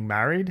from getting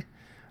married.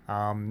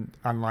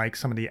 Unlike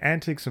some of the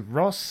antics of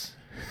Ross,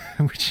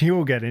 which you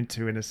will get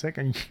into in a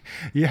second.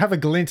 You have a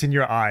glint in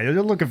your eye.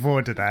 You're looking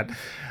forward to that.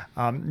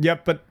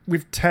 But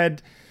with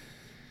Ted,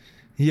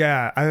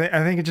 I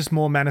think it just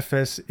more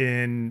manifests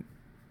in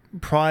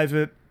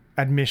private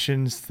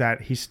admissions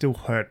that he's still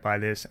hurt by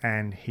this,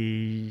 and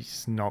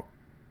he's not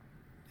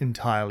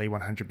entirely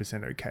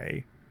 100%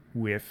 okay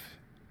with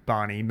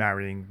Barney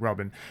marrying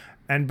Robin.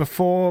 And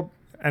before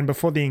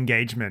the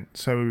engagement,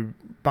 so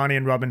Barney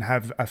and Robin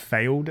have a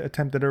failed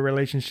attempt at a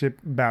relationship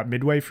about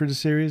midway through the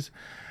series,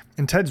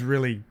 and Ted's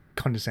really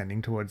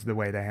condescending towards the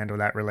way they handle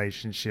that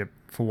relationship,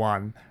 for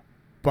one.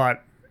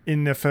 But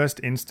in the first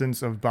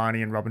instance of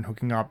Barney and Robin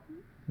hooking up,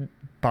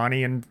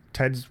 Barney and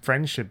Ted's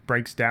friendship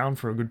breaks down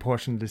for a good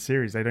portion of the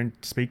series. They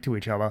don't speak to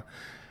each other.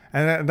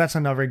 And that's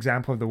another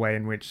example of the way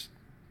in which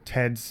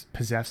Ted's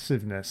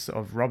possessiveness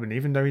of Robin,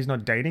 even though he's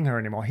not dating her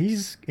anymore,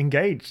 he's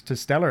engaged to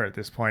Stella at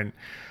this point,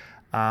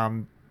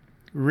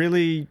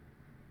 really,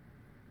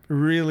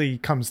 really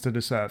comes to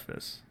the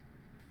surface.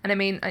 And I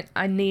mean,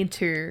 I need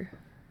to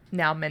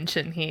now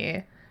mention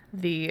here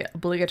the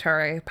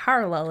obligatory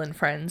parallel in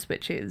Friends,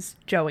 which is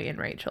Joey and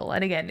Rachel.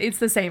 And again, it's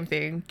the same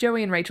thing.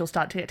 Joey and Rachel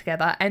start to get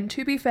together, and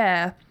to be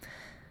fair,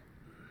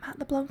 Matt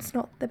LeBlanc's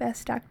not the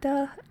best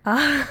actor.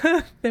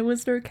 There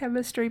was no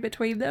chemistry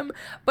between them.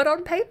 But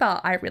on paper,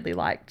 I really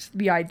liked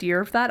the idea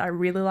of that. I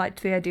really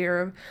liked the idea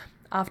of,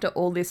 after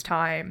all this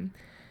time,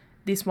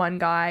 this one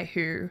guy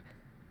who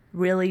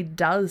really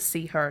does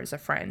see her as a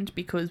friend,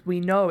 because we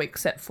know,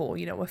 except for,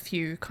 a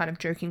few kind of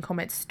joking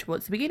comments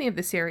towards the beginning of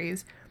the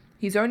series,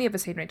 he's only ever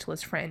seen Rachel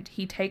as friend.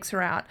 He takes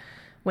her out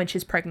when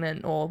she's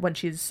pregnant, or when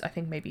she's, I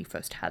think, maybe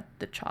first had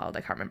the child.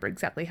 I can't remember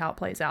exactly how it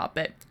plays out.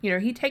 But,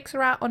 he takes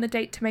her out on a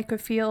date to make her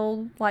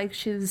feel like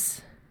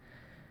she's,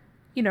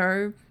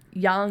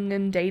 young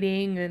and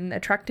dating and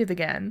attractive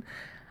again.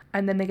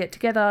 And then they get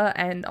together,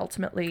 and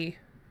ultimately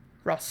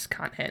Ross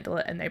can't handle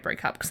it, and they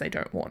break up because they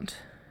don't want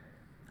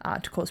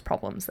to cause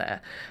problems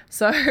there.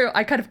 So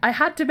I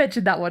had to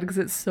mention that one because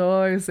it's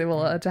so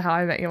similar to How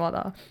I Met Your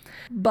Mother.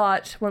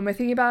 But when we're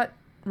thinking about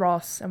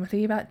Ross and we're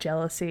thinking about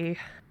jealousy,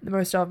 the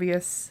most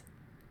obvious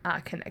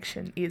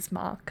connection is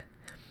Mark.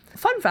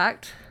 Fun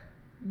fact,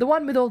 the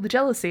one with all the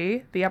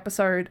jealousy, the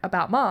episode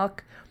about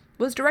Mark,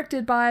 was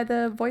directed by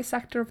the voice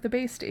actor of the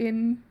Beast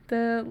in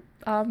the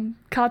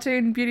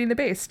cartoon Beauty and the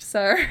Beast.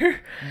 So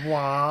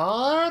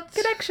what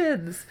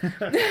connections?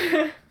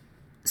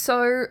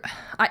 So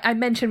I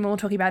mentioned when we were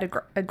talking about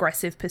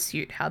aggressive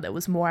pursuit how there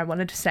was more I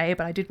wanted to say,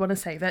 but I did want to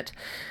save it.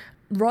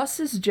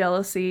 Ross's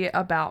jealousy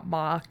about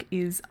Mark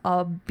is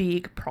a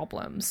big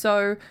problem.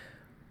 So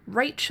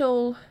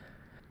Rachel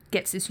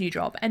gets this new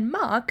job, and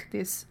Mark,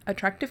 this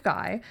attractive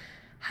guy,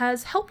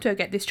 has helped her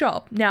get this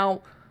job.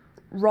 Now,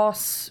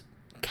 Ross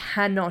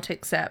cannot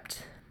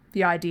accept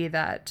the idea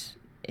that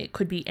it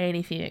could be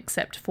anything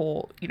except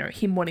for, you know,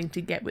 him wanting to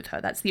get with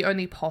her. That's the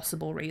only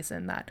possible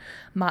reason that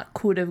Mark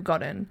could have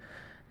gotten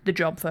the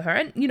job for her.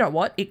 And you know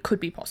what? It could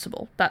be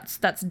possible. That's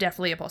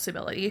definitely a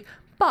possibility.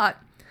 But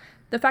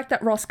the fact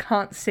that Ross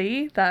can't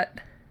see that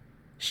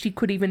she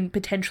could even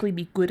potentially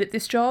be good at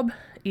this job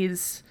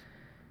is,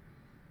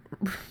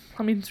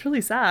 I mean, it's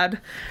really sad.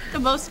 The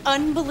most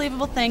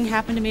unbelievable thing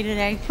happened to me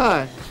today.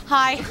 Hi.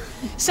 Hi.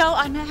 So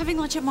I'm having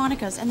lunch at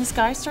Monica's, and this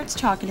guy starts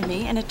talking to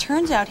me, and it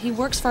turns out he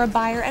works for a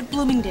buyer at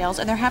Bloomingdale's,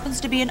 and there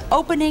happens to be an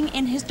opening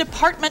in his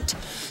department.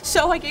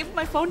 So I gave him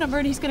my phone number,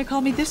 and he's going to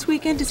call me this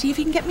weekend to see if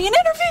he can get me an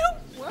interview.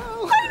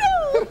 Wow. I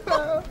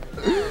know.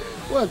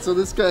 What, so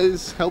this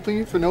guy's helping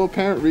you for no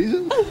apparent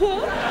reason?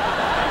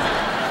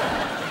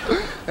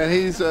 And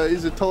he's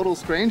a total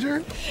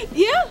stranger?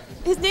 Yeah.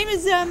 His name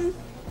is,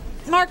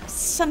 Mark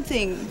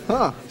something.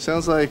 Huh.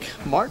 Sounds like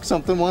Mark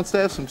something wants to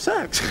have some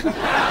sex.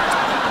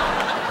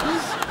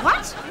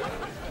 What?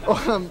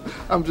 Oh,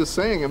 I'm just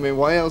saying, I mean,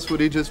 why else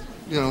would he just,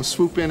 you know,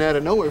 swoop in out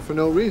of nowhere for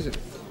no reason?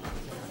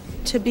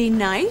 To be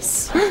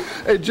nice?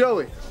 Hey,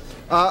 Joey,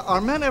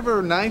 are men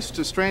ever nice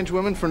to strange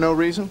women for no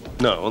reason?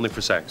 No, only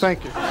for sex.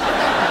 Thank you.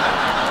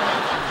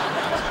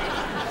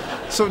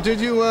 So did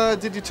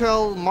you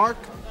tell Mark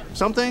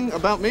something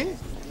about me?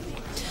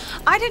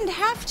 I didn't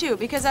have to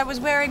because I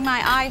was wearing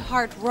my I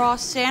Heart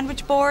Ross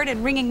sandwich board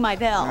and ringing my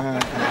bell.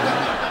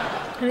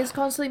 And he's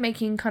constantly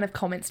making kind of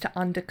comments to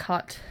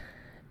undercut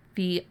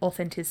the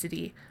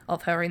authenticity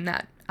of her in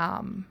that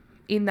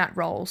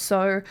role.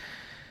 So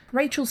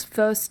Rachel's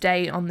first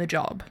day on the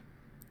job,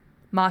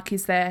 Mark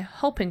is there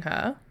helping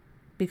her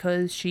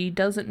because she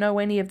doesn't know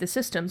any of the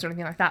systems or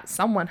anything like that.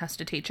 Someone has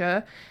to teach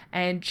her,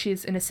 and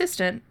she's an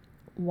assistant.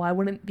 Why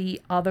wouldn't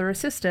the other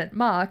assistant,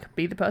 Mark,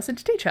 be the person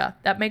to teach her?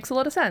 That makes a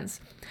lot of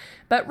sense.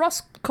 But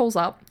Ross calls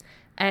up,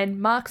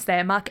 and Mark's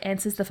there. Mark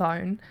answers the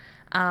phone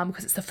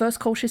because it's the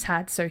first call she's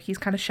had, so he's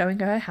kind of showing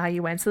her how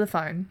you answer the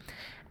phone.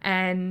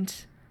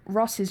 And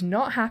Ross is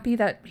not happy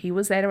that he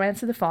was there to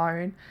answer the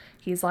phone.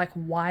 He's like,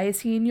 why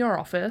is he in your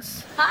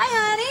office? Hi,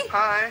 honey.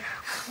 Hi.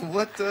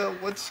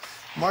 What's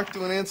Mark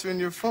doing answering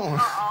your phone?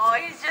 Oh,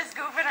 he's just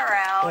goofing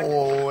around.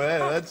 Oh,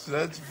 yeah,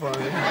 that's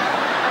funny.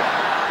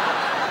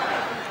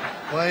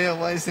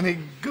 Why isn't he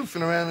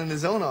goofing around in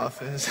his own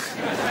office?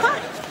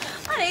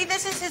 Honey,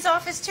 this is his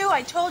office, too.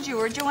 I told you,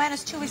 we're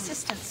Joanna's 2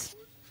 assistants.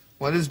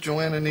 Why does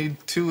Joanna need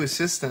 2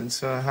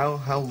 assistants?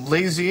 How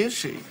lazy is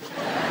she?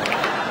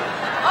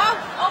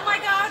 Oh my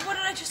God, what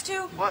did I just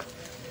do? What?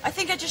 I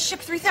think I just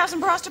shipped 3,000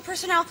 bras to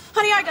personnel.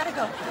 Honey, I gotta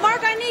go.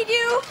 Mark, I need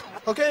you.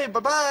 Okay,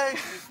 bye-bye.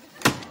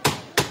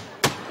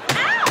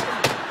 Ow!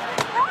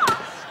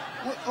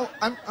 What? Oh,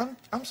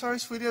 I'm sorry,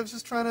 sweetie. I was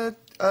just trying to,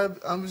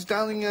 I was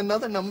dialing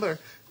another number.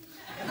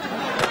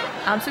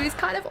 So he's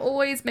kind of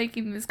always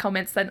making these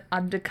comments that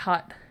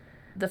undercut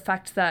the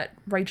fact that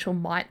Rachel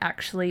might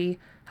actually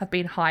have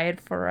been hired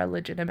for a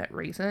legitimate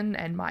reason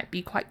and might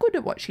be quite good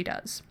at what she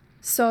does.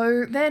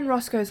 So then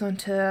Ross goes on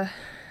to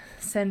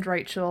send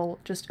Rachel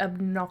just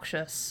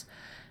obnoxious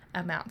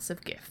amounts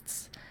of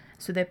gifts.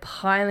 So they're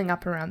piling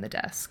up around the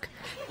desk.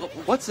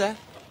 What's that?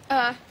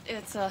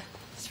 It's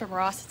from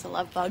Ross. It's a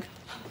love bug.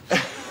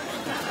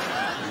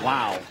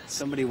 Wow.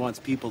 Somebody wants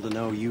people to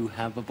know you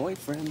have a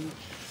boyfriend.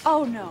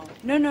 Oh, no.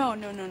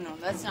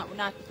 That's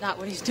not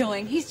what he's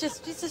doing. He's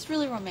just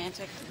really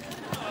romantic.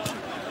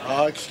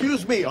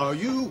 Excuse me, are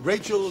you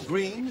Rachel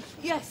Green?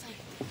 Yes.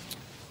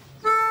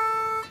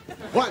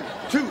 1,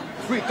 2,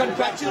 3.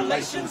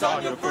 Congratulations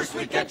on your first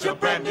week at your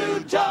brand new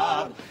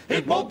job.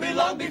 It won't be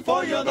long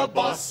before you're the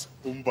boss.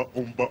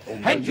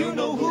 And you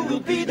know who will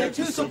be there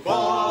to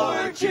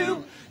support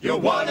you. Your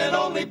one and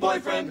only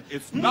boyfriend.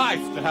 It's nice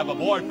to have a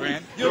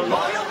boyfriend. Your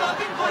loyal,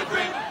 loving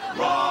boyfriend,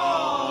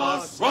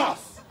 Ross.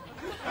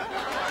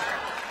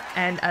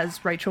 And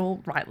as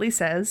Rachel rightly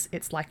says,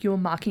 it's like you're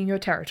marking your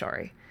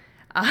territory.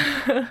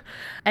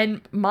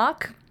 And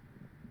Mark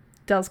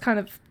does kind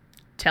of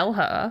tell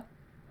her,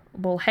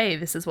 well, hey,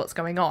 this is what's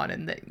going on.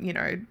 And that, you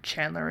know,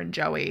 Chandler and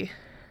Joey,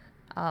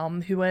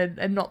 who are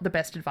not the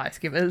best advice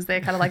givers, they're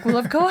kind of like, well,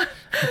 of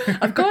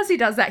course he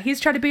does that. He's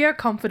trying to be her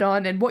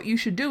confidant. And what you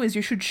should do is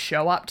you should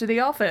show up to the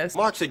office.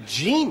 Mark's a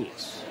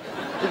genius.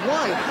 But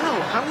why?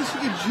 How is he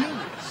a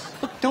genius?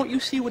 Look, don't you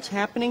see what's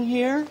happening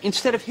here?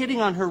 Instead of hitting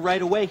on her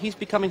right away, he's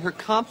becoming her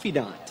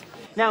confidant.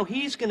 Now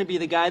he's going to be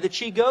the guy that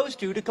she goes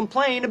to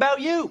complain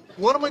about you.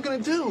 What am I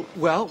going to do?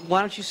 Well, why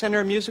don't you send her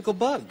a musical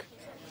bug?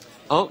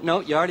 Oh, no,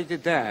 you already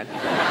did that.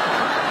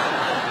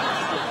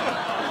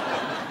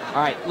 All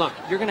right, look,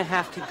 you're gonna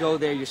have to go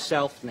there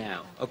yourself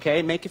now,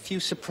 okay? Make a few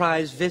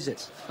surprise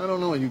visits. I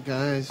don't know you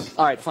guys.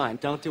 All right, fine,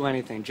 don't do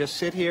anything. Just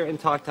sit here and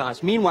talk to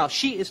us. Meanwhile,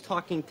 she is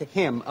talking to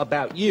him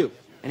about you.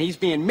 And he's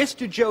being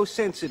Mr. Joe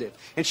sensitive.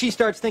 And she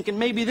starts thinking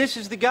maybe this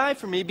is the guy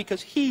for me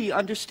because he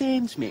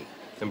understands me.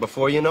 And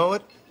before you know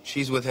it,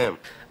 she's with him.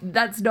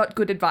 That's not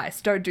good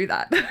advice. Don't do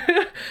that.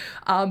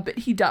 But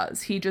he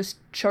does. He just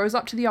shows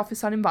up to the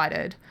office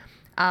uninvited.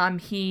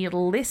 He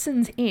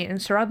listens in,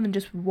 so rather than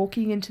just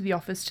walking into the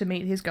office to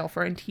meet his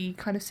girlfriend, he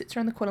kind of sits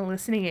around the corner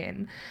listening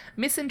in,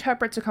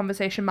 misinterprets a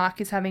conversation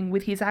Mark is having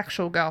with his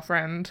actual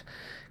girlfriend,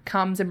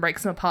 comes and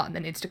breaks them apart and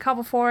then needs to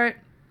cover for it.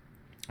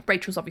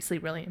 Rachel's obviously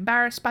really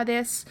embarrassed by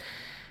this.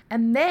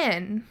 And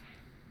then,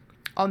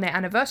 on their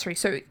anniversary,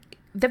 so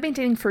they've been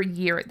dating for a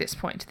year at this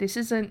point. This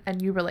isn't a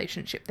new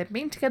relationship. They've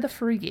been together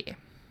for a year.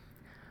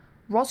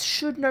 Ross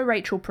should know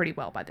Rachel pretty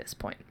well by this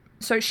point.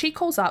 So she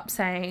calls up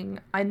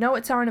saying, I know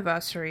it's our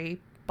anniversary,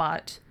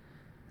 but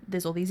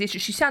there's all these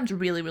issues. She sounds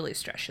really, really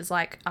stressed. She's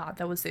like,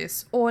 there was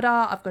this order.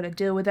 I've got to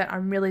deal with it.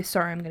 I'm really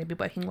sorry. I'm going to be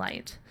working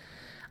late.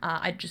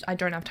 I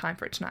don't have time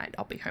for it tonight.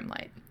 I'll be home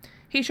late.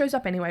 He shows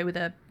up anyway with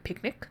a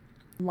picnic,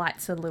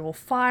 lights a little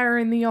fire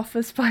in the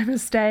office by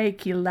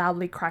mistake. He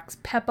loudly cracks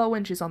Pepper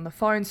when she's on the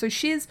phone. So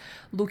she's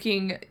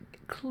looking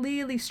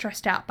clearly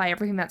stressed out by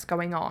everything that's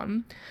going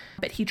on.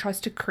 But he tries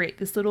to create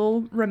this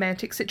little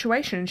romantic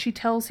situation. And she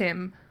tells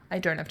him, I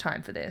don't have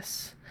time for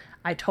this.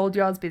 I told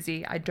you I was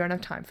busy. I don't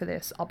have time for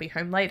this. I'll be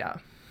home later.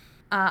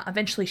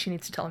 Eventually she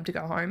needs to tell him to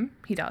go home.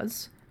 He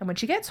does. And when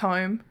she gets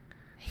home,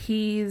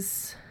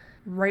 he's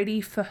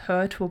ready for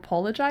her to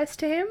apologize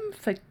to him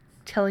for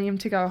telling him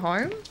to go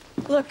home.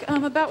 Look,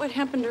 about what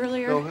happened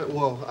earlier. Oh,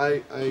 well,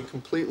 I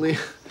completely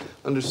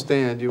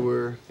understand. You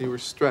were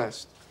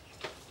stressed.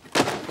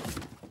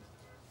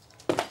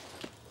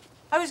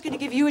 I was going to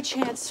give you a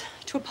chance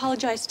to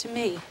apologize to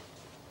me.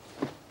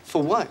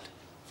 For what?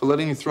 For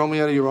letting you throw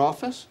me out of your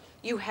office?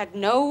 You had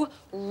no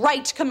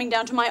right coming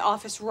down to my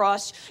office,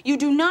 Ross. You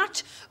do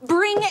not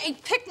bring a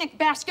picnic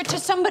basket to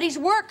somebody's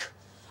work.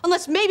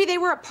 Unless maybe they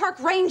were a park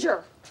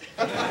ranger.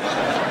 Yeah,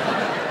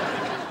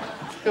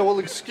 well,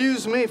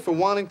 excuse me for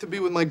wanting to be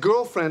with my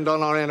girlfriend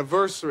on our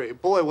anniversary.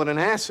 Boy, what an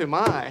ass am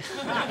I.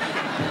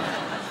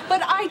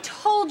 But I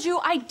told you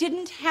I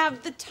didn't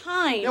have the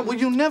time. Yeah, well,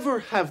 you never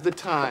have the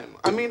time.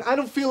 I mean, I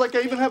don't feel like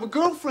I even have a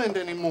girlfriend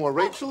anymore,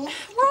 Rachel.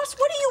 Ross,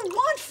 what do you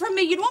want from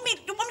me? You want me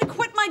to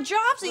quit my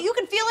job so you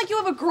can feel like you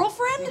have a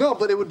girlfriend? No,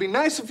 but it would be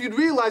nice if you'd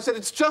realize that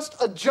it's just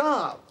a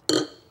job.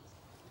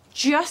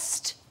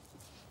 Just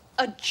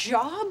a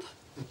job?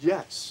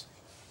 Yes.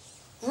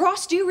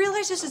 Ross, do you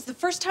realize this is the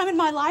first time in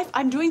my life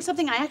I'm doing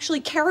something I actually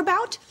care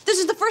about? This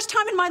is the first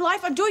time in my life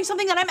I'm doing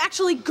something that I'm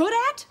actually good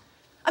at?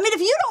 I mean,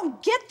 if you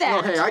don't get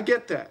that... No, hey, I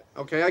get that,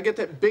 okay? I get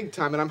that big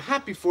time, and I'm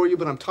happy for you,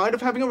 but I'm tired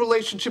of having a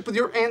relationship with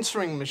your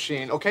answering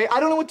machine, okay? I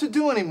don't know what to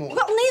do anymore.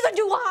 Well, neither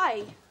do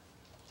I.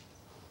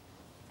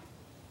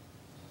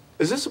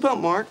 Is this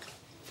about Mark?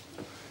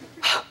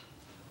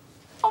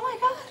 Oh, my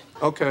God.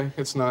 Okay,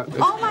 it's not.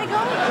 Oh, my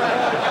God.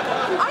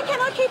 I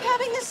cannot keep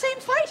having the same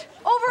fight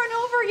over and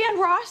over again,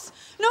 Ross.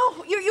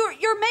 No,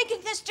 you're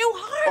making this too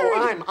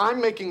hard. Oh, I'm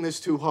making this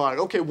too hard.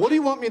 Okay, what do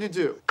you want me to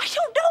do? I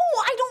don't know.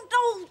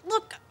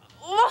 Look,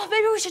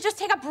 maybe we should just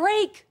take a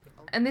break.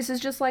 And this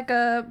is just like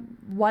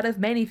one of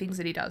many things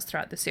that he does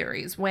throughout the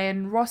series.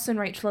 When Ross and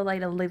Rachel are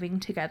later living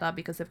together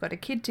because they've got a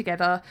kid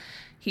together,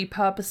 he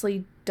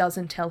purposely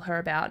doesn't tell her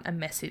about a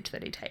message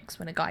that he takes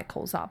when a guy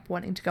calls up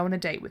wanting to go on a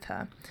date with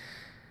her.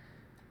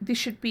 This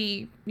should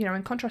be,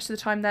 in contrast to the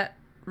time that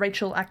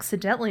Rachel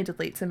accidentally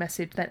deletes a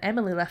message that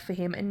Emily left for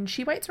him and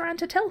she waits around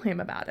to tell him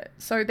about it.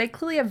 So they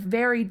clearly have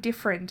very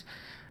different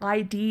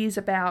ideas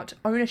about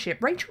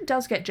ownership. Rachel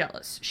does get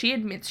jealous. She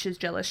admits she's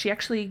jealous. She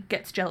actually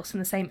gets jealous in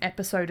the same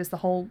episode as the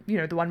whole,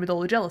 the one with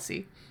all the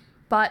jealousy.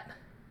 But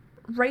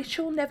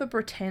Rachel never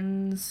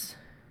pretends,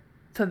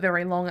 for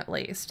very long at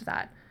least,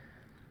 that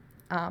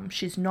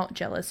she's not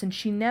jealous, and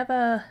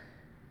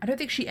I don't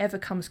think she ever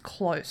comes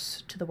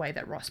close to the way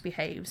that Ross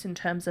behaves in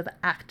terms of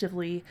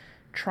actively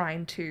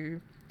trying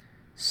to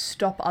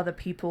stop other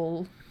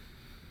people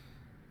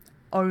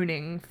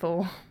owning,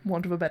 for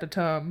want of a better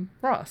term,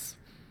 Ross.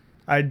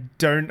 I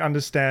don't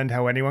understand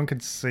how anyone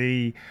could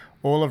see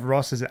all of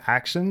Ross's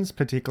actions,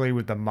 particularly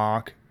with the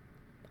Mark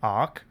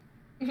arc,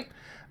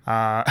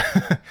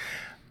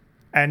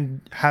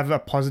 and have a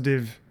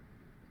positive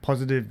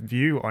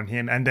view on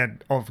him, and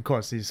then, of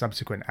course, his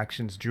subsequent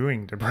actions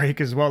during the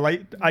break as well.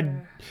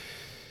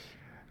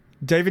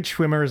 David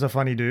Schwimmer is a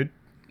funny dude.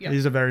 Yep.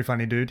 He's a very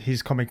funny dude.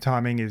 His comic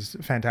timing is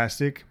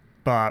fantastic,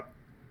 but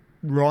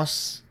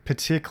Ross,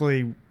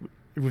 particularly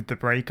with the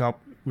breakup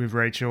with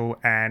Rachel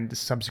and the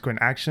subsequent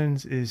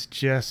actions, is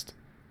just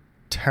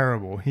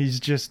terrible. He's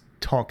just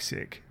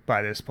toxic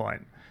by this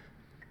point.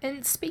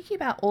 And speaking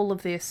about all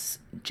of this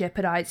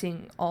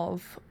jeopardizing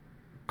of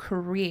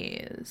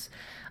careers,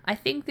 I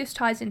think this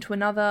ties into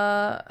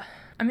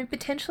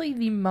potentially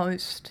the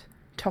most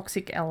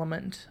toxic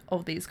element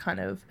of these kind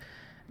of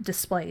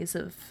displays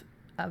of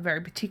a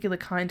very particular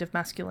kind of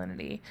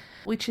masculinity,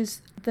 which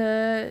is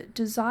the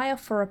desire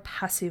for a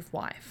passive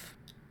wife.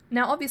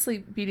 Now, obviously,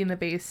 Beauty and the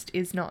Beast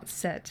is not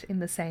set in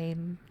the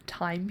same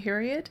time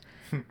period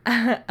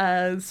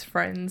as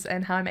Friends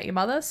and How I Met Your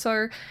Mother,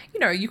 so, you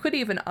know, you could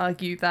even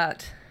argue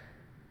that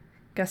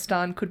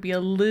Gaston could be a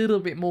little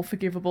bit more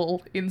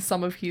forgivable in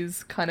some of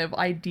his kind of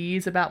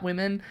ideas about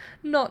women.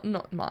 Not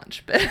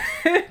much,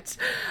 but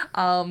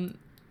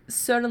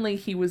certainly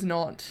he was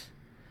not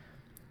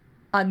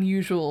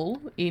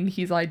unusual in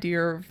his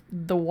idea of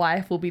the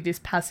wife will be this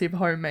passive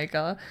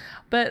homemaker.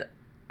 But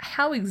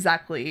how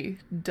exactly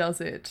does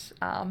it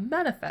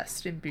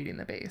manifest in Beauty and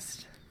the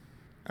Beast?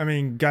 I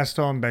mean,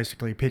 Gaston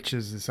basically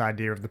pitches this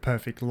idea of the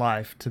perfect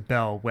life to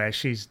Belle, where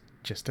she's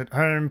just at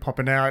home,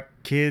 popping out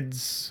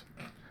kids,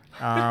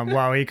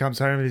 while he comes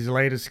home with his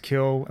latest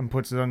kill and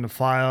puts it on the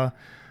fire.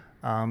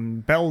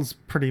 Belle's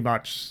pretty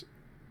much...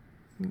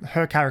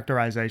 her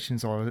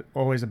characterizations are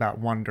always about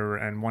wonder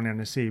and wanting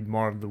to see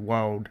more of the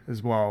world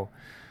as well.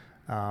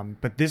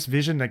 But this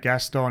vision that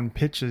Gaston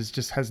pitches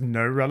just has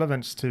no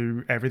relevance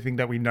to everything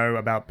that we know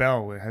about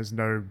Belle. It has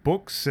no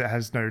books, it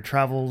has no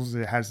travels,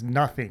 it has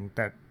nothing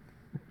that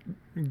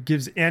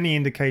gives any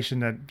indication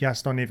that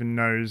Gaston even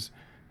knows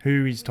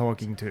who he's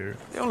talking to.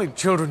 The only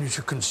children you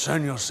should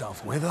concern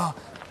yourself with are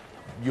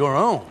your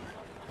own.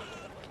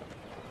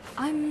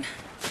 I'm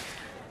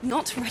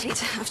not ready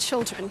to have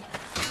children.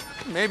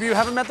 Maybe you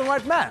haven't met the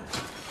right man.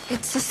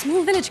 It's a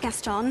small village,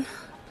 Gaston.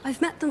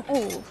 I've met them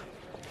all.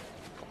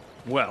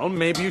 Well,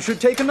 maybe you should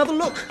take another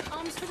look.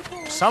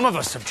 Some of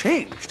us have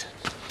changed.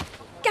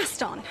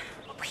 Gaston,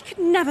 we could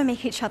never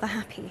make each other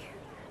happy.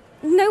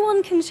 No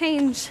one can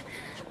change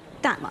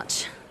that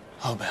much.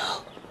 Oh,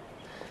 Belle.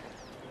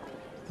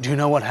 Do you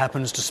know what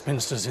happens to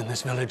spinsters in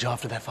this village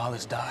after their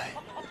fathers die?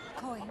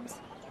 Coins?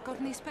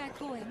 Got any spare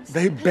coins?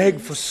 They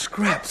beg for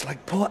scraps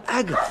like poor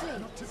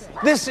Agatha.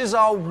 This is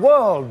our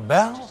world,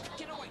 Belle.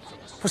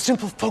 For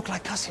simple folk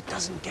like us, it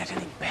doesn't get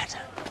any better.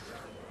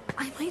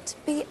 I might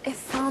be a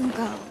farm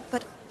girl,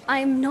 but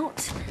I'm not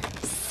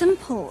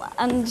simple,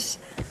 and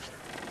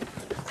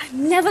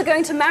I'm never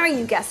going to marry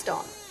you, Gaston.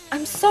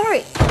 I'm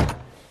sorry.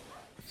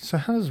 So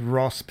how does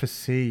Ross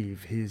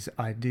perceive his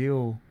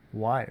ideal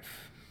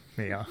wife,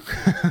 Mia?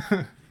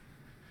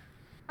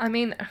 I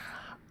mean,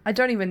 I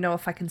don't even know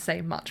if I can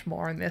say much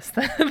more on this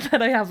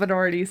that I haven't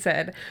already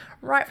said.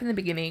 Right from the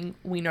beginning,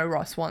 we know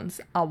Ross wants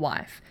a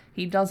wife.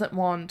 He doesn't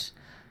want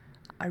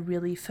a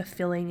really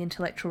fulfilling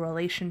intellectual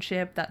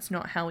relationship. That's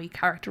not how he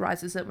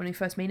characterizes it when we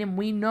first meet him.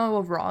 We know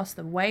of Ross,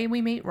 the way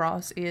we meet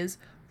Ross is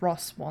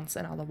Ross wants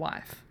another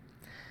wife.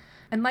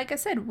 And like I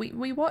said,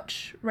 we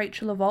watch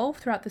Rachel evolve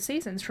throughout the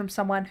seasons from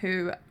someone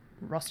who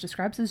Ross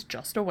describes as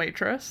just a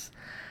waitress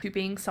to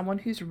being someone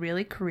who's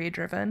really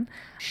career-driven.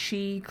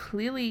 She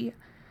clearly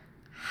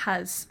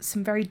has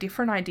some very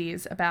different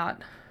ideas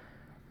about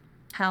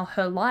how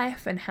her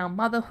life and how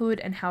motherhood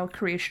and how a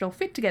career should all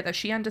fit together.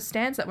 She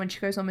understands that when she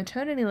goes on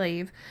maternity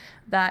leave,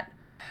 that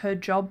her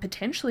job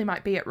potentially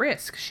might be at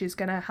risk. She's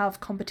going to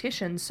have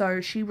competition, so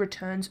she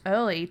returns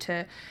early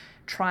to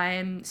try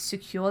and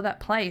secure that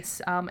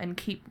place and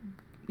keep,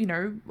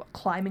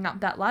 climbing up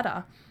that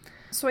ladder.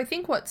 So I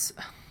think what's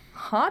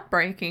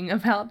heartbreaking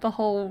about the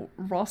whole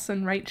Ross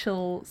and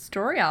Rachel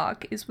story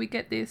arc is we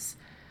get this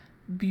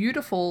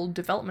beautiful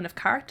development of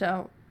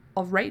character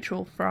of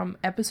Rachel from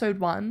episode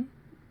 1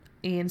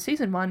 in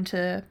season 1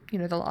 to,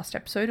 the last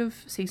episode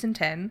of season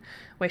 10,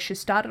 where she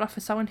started off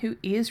as someone who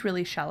is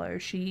really shallow.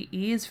 She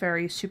is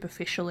very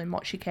superficial in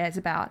what she cares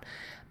about.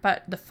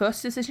 But the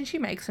first decision she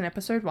makes in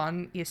episode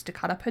 1 is to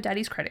cut up her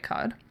daddy's credit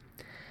card.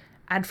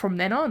 And from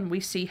then on, we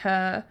see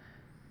her,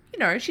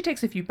 she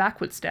takes a few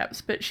backward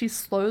steps, but she's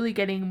slowly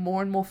getting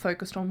more and more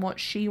focused on what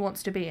she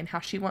wants to be and how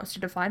she wants to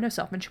define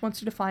herself. And she wants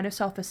to define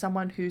herself as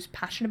someone who's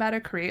passionate about her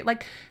career.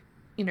 Like,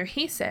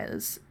 he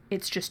says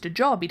it's just a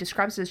job. He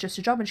describes it as just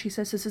a job. And she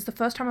says, this is the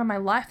first time in my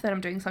life that I'm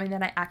doing something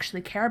that I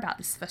actually care about.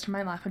 This is the first time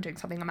in my life I'm doing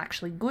something I'm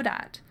actually good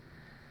at.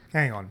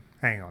 Hang on.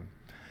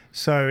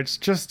 So it's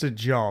just a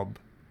job.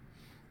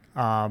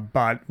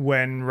 But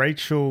when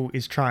Rachel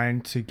is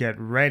trying to get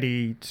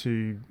ready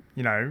to,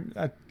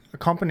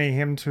 accompany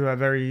him to a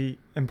very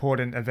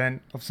important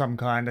event of some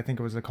kind, I think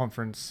it was a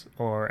conference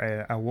or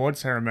a award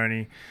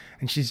ceremony,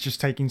 and she's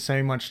just taking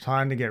so much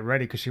time to get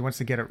ready because she wants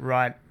to get it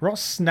right,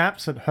 Ross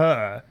snaps at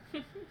her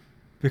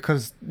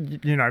because,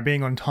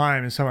 being on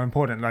time is so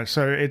important.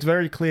 So it's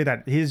very clear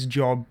that his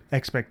job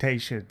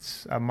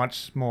expectations are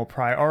much more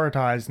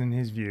prioritized in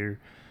his view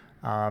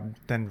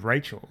than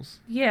Rachel's.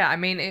 Yeah, I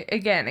mean,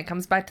 it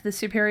comes back to the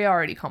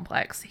superiority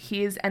complex.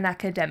 He's an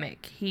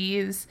academic. He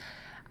is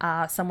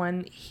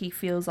someone he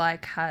feels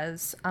like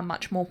has a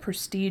much more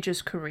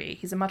prestigious career.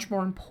 He's a much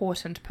more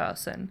important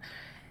person.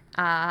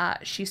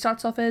 She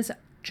starts off as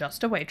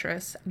just a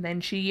waitress, and then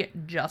she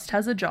just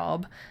has a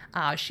job.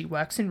 She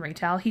works in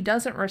retail. He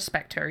doesn't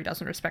respect her. He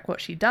doesn't respect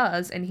what she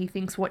does, and he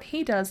thinks what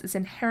he does is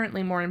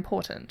inherently more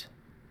important.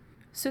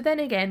 So then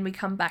again, we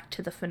come back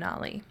to the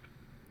finale.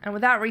 And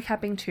without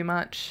recapping too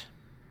much,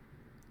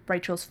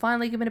 Rachel's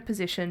finally given a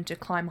position to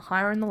climb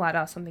higher in the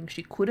ladder, something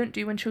she couldn't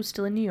do when she was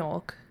still in New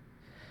York.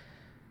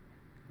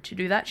 To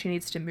do that, she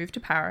needs to move to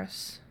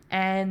Paris,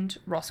 and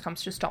Ross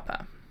comes to stop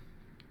her.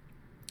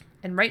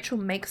 And Rachel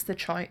makes the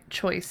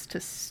choice to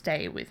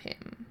stay with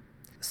him.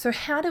 So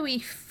how do we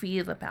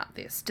feel about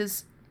this?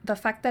 Does the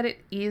fact that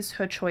it is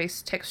her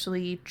choice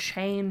textually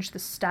change the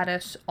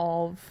status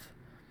of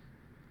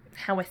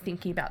how we're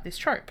thinking about this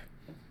trope?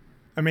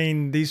 I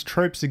mean, these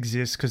tropes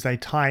exist because they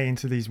tie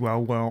into these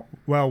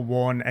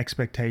well-worn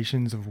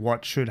expectations of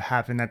what should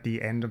happen at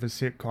the end of a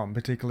sitcom,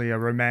 particularly a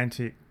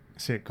romantic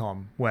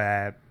sitcom,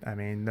 where, I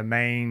mean, the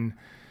main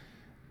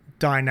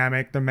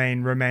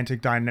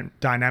romantic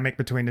dynamic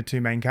between the two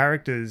main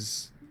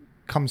characters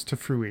comes to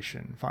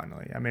fruition,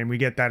 finally. I mean, we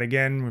get that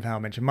again with How I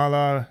Met Your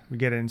Mother. We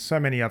get it in so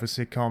many other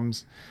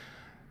sitcoms.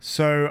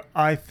 So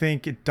I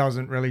think it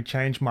doesn't really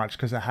change much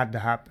because it had to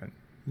happen.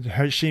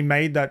 She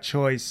made that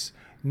choice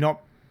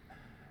not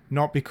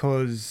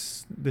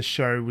because the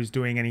show was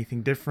doing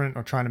anything different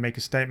or trying to make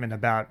a statement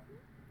about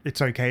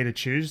it's okay to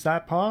choose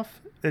that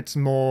path. It's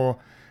more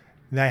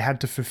they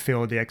had to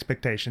fulfill the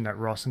expectation that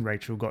Ross and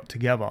Rachel got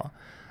together.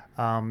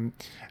 And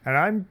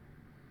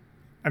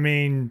I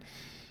mean,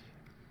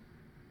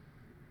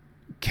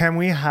 can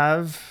we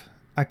have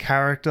a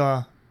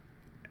character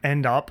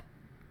end up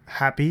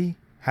happy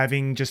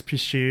having just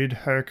pursued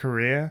her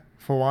career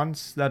for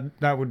once?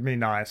 That would be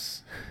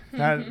nice.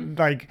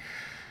 I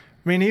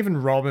mean,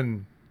 even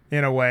Robin,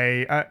 in a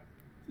way,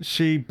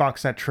 she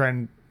bucks that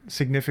trend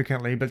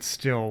significantly, but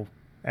still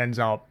ends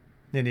up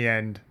in the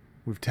end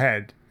with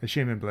Ted,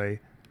 assumably.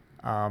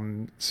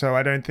 So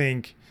I don't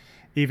think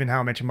even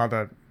How I Met Your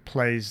Mother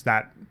plays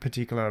that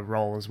particular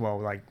role as well,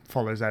 like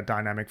follows that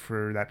dynamic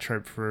through, that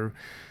trope through.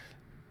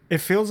 It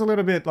feels a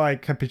little bit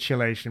like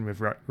capitulation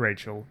with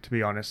Rachel, to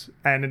be honest.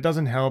 And it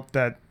doesn't help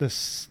that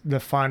the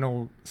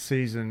final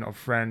season of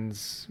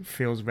Friends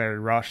feels very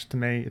rushed to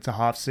me. It's a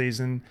half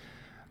season.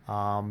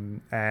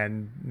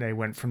 And they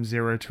went from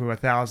 0 to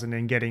 1,000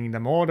 in getting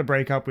them all to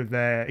break up with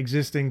their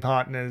existing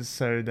partners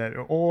so that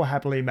they're all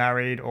happily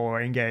married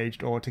or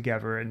engaged or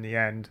together in the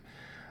end.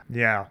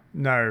 Yeah,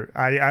 no,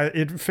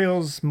 it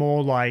feels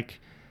more like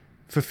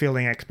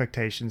fulfilling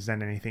expectations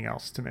than anything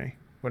else to me.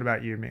 What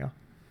about you, Mia?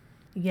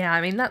 Yeah,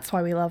 I mean, that's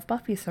why we love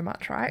Buffy so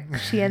much, right?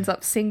 She ends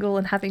up single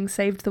and having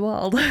saved the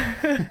world.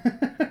 Yeah,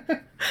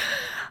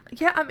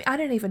 I mean, I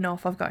don't even know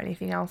if I've got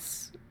anything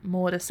else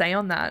more to say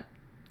on that.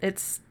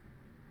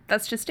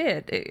 That's just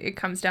it. It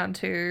comes down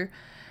to,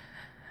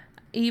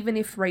 even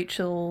if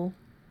Rachel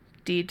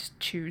did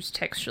choose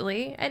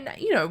textually, and,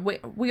 you know,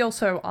 we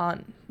also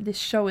aren't,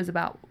 this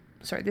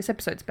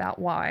episode's about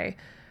why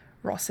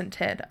Ross and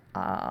Ted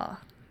are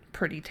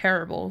pretty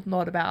terrible,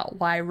 not about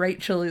why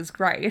Rachel is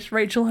great.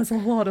 Rachel has a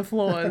lot of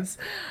flaws.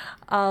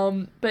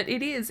 But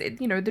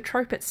the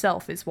trope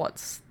itself is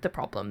what's the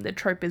problem. The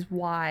trope is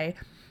why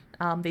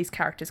these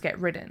characters get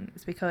written.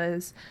 It's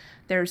because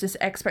there is this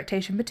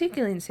expectation,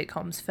 particularly in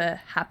sitcoms,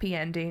 for happy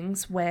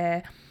endings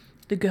where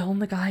the girl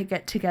and the guy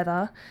get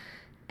together,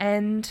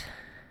 and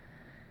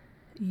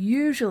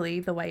usually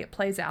the way it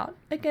plays out,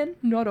 again,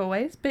 not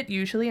always, but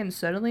usually, and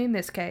certainly in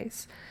this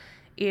case,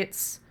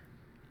 it's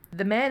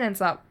the man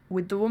ends up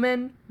with the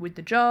woman, with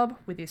the job,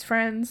 with his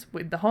friends,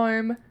 with the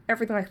home,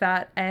 everything like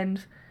that,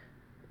 and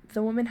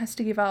the woman has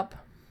to give up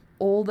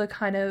all the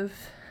kind of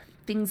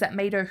things that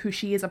made her who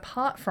she is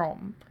apart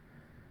from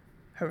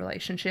her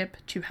relationship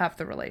to have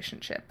the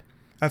relationship.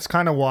 That's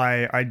kind of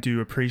why I do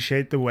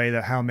appreciate the way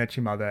that How I Met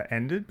Your Mother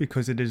ended,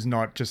 because it is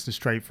not just a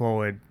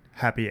straightforward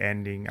happy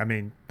ending. I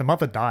mean, the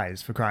mother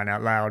dies, for crying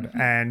out loud.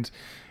 Mm-hmm. And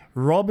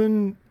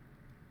Robin,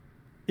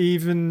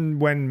 even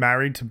when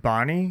married to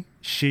Barney,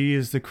 she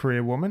is the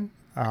career woman.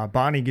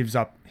 Barney gives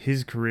up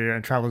his career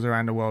and travels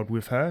around the world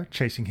with her,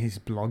 chasing his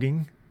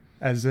blogging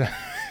as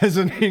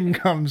an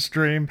income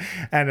stream,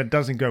 and it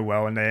doesn't go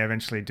well, and they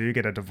eventually do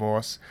get a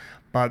divorce.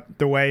 But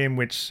the way in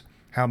which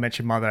How I Met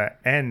Your Mother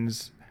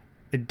ends,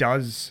 it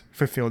does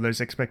fulfill those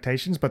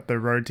expectations, but the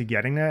road to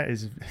getting there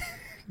is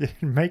it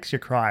makes you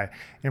cry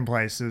in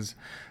places.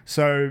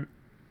 So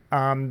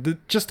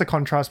just the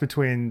contrast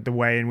between the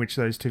way in which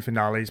those two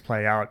finales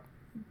play out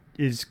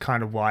is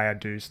kind of why I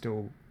do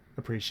still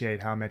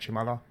appreciate How I Met Your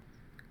Mother.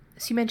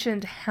 So you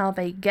mentioned how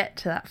they get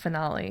to that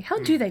finale. How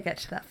do they get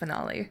to that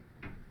finale?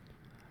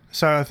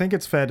 So I think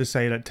it's fair to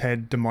say that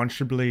Ted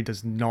demonstrably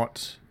does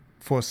not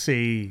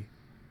foresee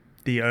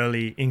the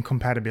early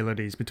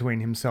incompatibilities between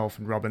himself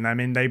and Robin. I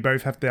mean, they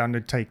both have to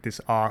undertake this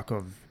arc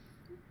of,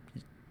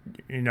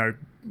 you know,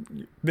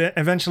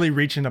 eventually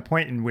reaching a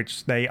point in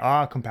which they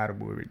are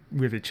compatible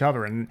with each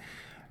other. And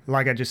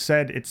like I just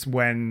said, it's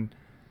when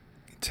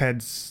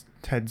Ted's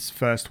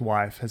first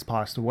wife has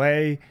passed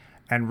away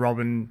and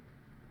Robin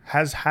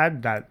has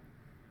had that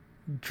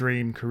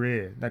dream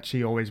career that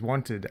she always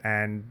wanted,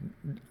 and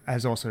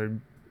has also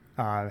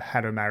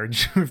had her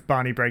marriage with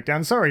Barney break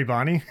down. Sorry,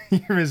 Barney,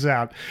 you miss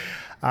out.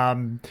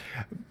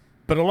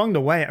 But along the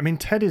way, I mean,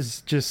 Ted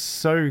is just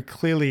so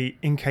clearly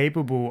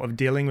incapable of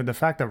dealing with the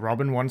fact that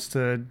Robin wants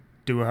to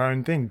do her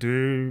own thing,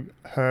 do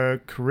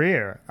her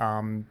career,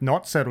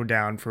 not settle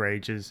down for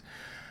ages.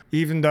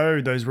 Even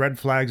though those red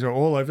flags are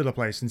all over the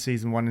place in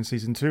season 1 and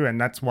season 2,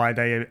 and that's why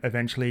they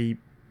eventually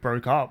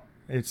broke up.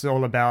 It's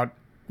all about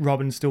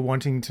Robin still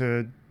wanting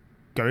to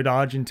go to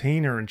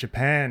Argentina and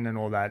Japan and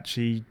all that.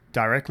 She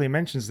directly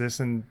mentions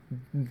this, and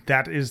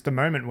that is the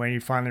moment when he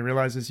finally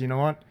realizes, you know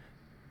what?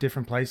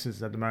 Different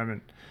places at the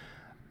moment.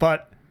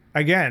 But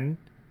again,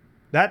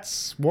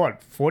 that's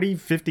what, 40,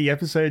 50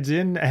 episodes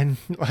in, and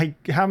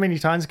like, how many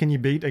times can you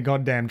beat a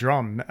goddamn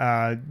drum?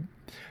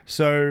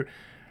 So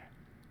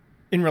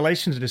in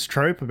relation to this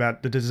trope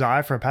about the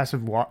desire for a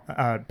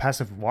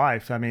passive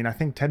wife, I mean, I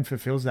think Ted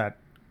fulfills that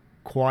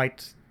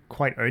quite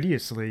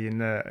odiously in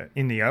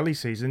the early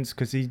seasons,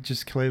 because he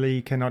just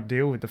clearly cannot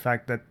deal with the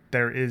fact that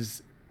there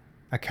is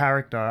a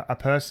character, a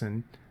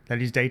person that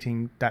he's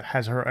dating that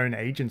has her own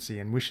agency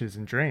and wishes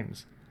and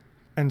dreams.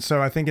 And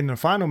so I think in the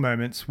final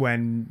moments,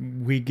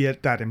 when we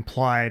get that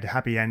implied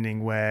happy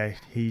ending where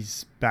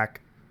he's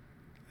back,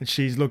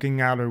 she's looking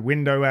out her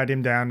window at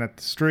him down at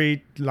the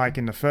street, like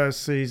in the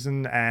first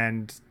season,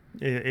 and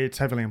it's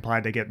heavily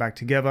implied they get back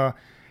together.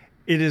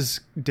 It is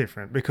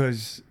different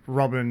because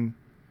Robin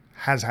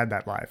has had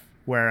that life,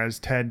 whereas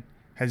Ted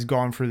has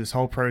gone through this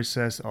whole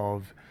process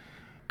of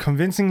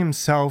convincing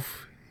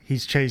himself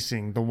he's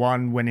chasing the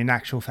one when in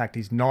actual fact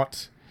he's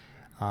not.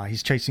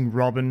 He's chasing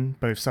Robin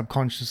both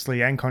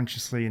subconsciously and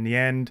consciously in the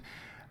end,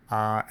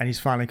 and he's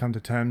finally come to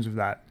terms with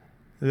that.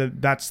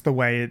 That's the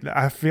way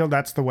I feel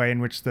that's the way in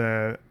which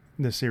the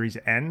series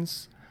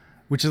ends,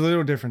 which is a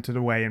little different to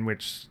the way in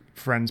which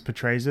Friends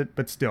portrays it,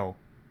 but still,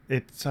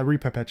 it's a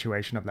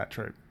reperpetuation of that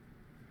trope.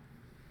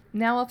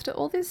 Now, after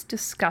all this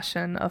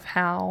discussion of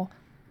how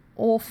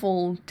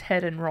awful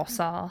Ted and Ross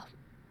are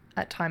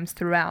at times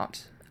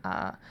throughout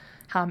How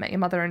I Met Your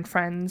Mother and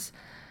Friends,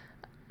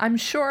 I'm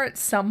sure at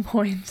some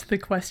point the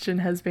question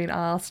has been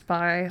asked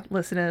by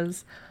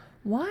listeners,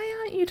 why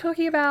aren't you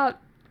talking about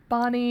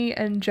Barney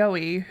and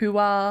Joey, who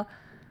are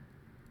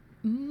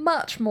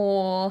much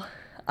more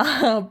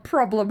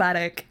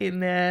problematic in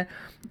their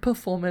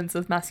performance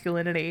of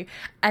masculinity?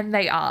 And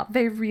they are.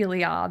 They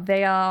really are.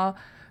 They are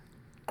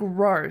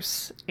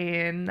gross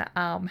in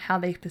how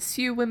they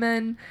pursue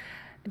women.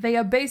 They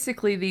are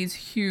basically these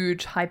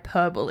huge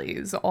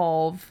hyperboles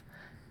of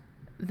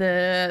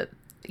the,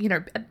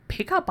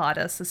 pickup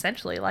artists,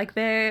 essentially. Like,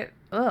 they're,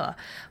 ugh.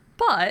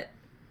 But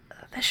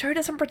the show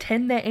doesn't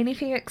pretend they're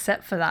anything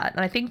except for that.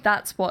 And I think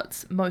that's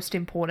what's most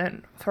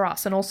important for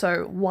us, and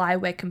also why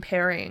we're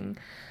comparing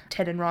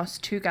Ted and Ross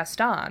to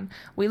Gaston.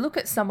 We look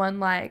at someone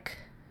like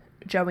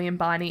Joey and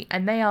Barney,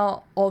 and they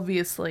are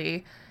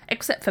obviously,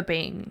 except for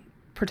being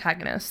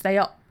protagonists, they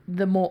are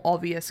the more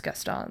obvious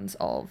Gastons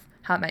of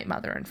How I Met Your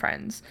Mother and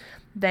Friends.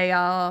 They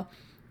are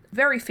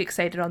very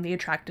fixated on the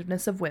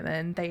attractiveness of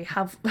women. They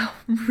have a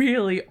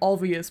really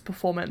obvious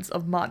performance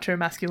of macho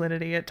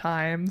masculinity at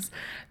times.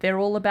 They're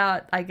all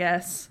about, I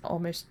guess,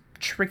 almost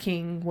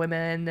tricking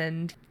women,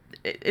 and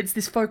it's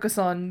this focus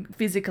on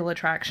physical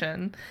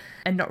attraction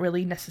and not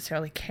really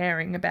necessarily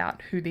caring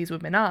about who these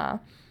women are.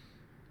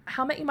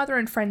 How I Met Your Mother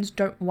and Friends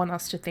don't want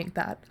us to think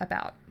that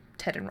about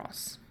Ted and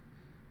Ross.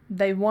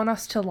 They want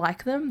us to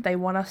like them. They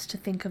want us to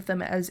think of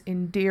them as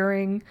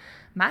endearing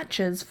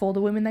matches for the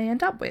women they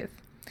end up with.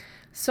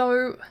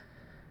 So,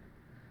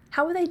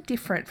 how are they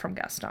different from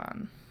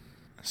Gaston?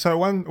 So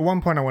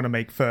one point I want to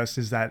make first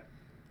is that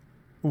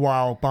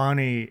while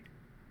Barney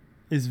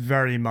is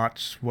very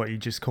much what you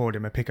just called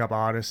him, a pickup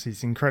artist,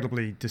 he's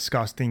incredibly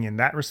disgusting in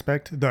that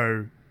respect,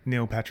 though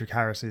Neil Patrick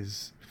Harris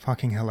is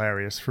fucking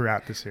hilarious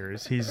throughout the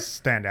series. He's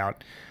standout.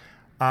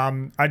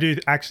 I do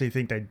actually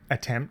think they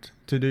attempt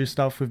to do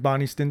stuff with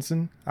Barney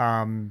Stinson,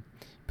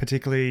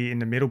 particularly in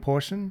the middle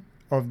portion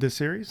of the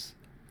series.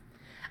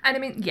 And I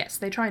mean, yes,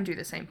 they try and do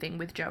the same thing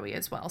with Joey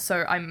as well.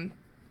 So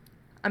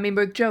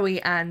both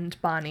Joey and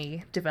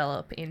Barney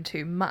develop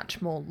into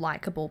much more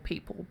likable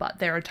people, but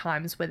there are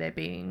times where they're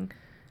being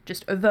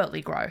just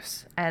overtly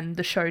gross, and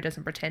the show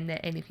doesn't pretend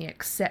they're anything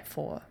except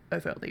for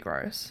overtly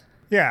gross.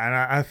 Yeah, and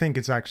I think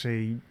it's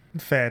actually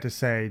fair to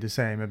say the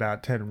same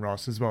about Ted and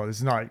Ross as well.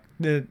 It's not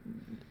the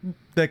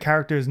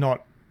character is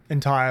not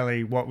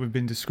entirely what we've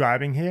been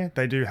describing here.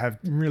 They do have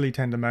really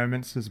tender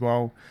moments as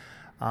well.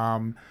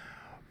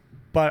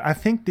 But I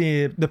think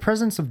the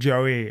presence of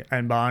Joey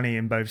and Barney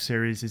in both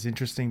series is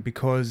interesting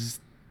because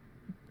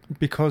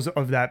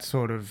of that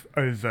sort of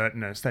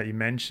overtness that you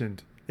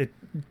mentioned. It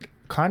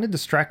kind of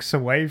distracts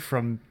away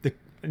from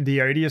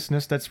the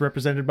odiousness that's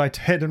represented by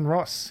Ted and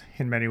Ross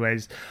in many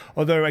ways.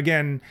 Although,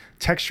 again,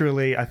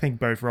 texturally, I think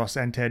both Ross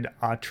and Ted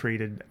are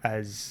treated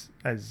as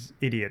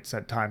idiots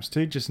at times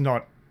too, just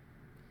not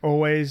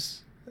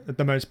always at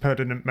the most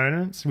pertinent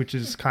moments, which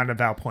is kind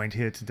of our point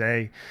here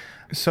today.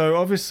 So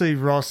obviously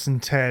Ross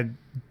and Ted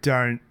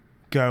don't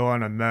go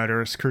on a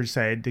murderous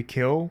crusade to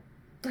kill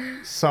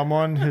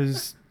someone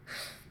who's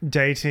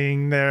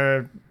dating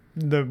the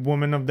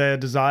woman of their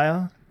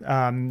desire.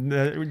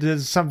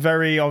 There's some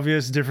very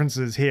obvious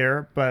differences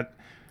here, but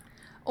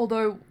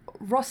although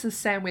Ross's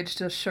sandwich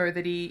does show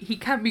that he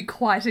can be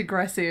quite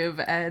aggressive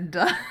and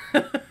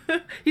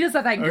he does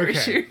have anger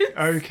issues.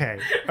 Okay.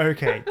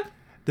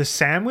 The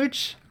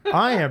sandwich?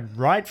 I am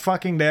right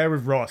fucking there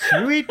with Ross.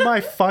 You eat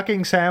my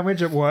fucking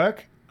sandwich at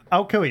work,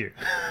 I'll kill you.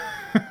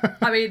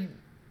 I mean,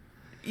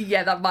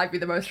 yeah, that might be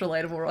the most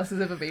relatable Ross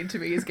has ever been to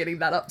me, is getting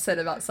that upset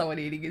about someone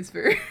eating his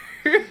food.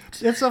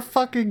 It's a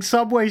fucking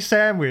Subway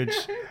sandwich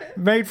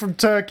made from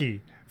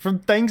turkey. From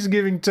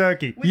Thanksgiving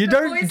turkey. You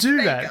don't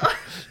do that.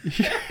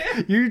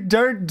 You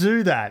don't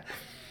do that.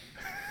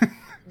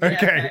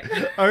 Okay.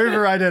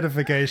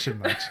 Over-identification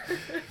much.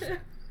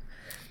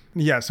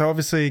 Yeah, so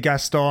obviously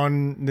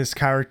Gaston, this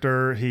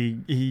character,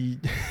 he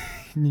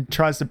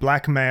tries to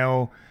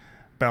blackmail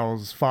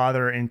Belle's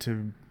father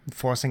into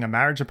forcing a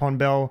marriage upon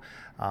Belle.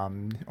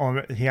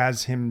 Or he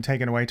has him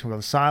taken away to an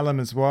asylum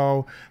as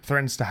well.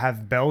 Threatens to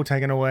have Belle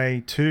taken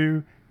away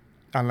too,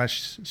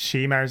 unless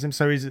she marries him.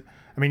 So he's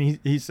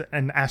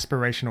an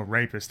aspirational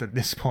rapist at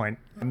this point.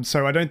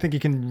 So I don't think you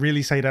can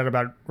really say that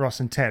about Ross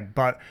and Ted.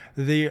 But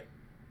the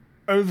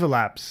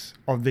overlaps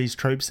of these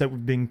tropes that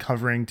we've been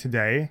covering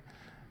today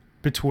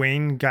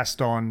between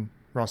Gaston,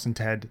 Ross and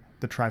Ted,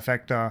 the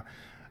trifecta,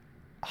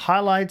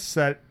 highlights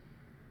that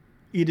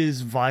it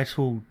is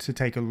vital to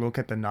take a look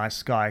at the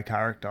nice guy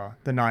character,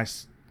 the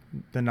nice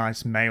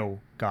male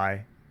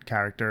guy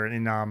character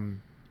in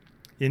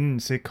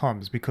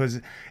sitcoms,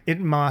 because it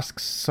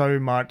masks so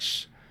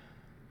much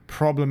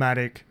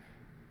problematic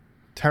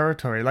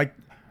territory. Like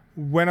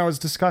when I was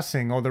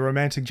discussing all the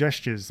romantic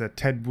gestures that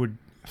Ted would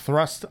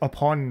thrust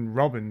upon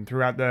Robin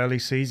throughout the early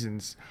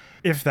seasons,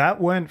 if that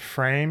weren't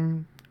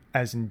framed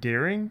as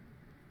endearing,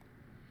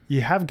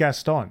 you have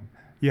Gaston.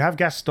 You have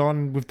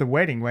Gaston with the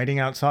wedding waiting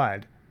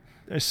outside.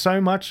 There's so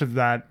much of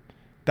that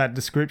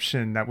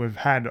description that we've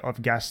had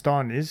of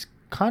Gaston is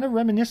kind of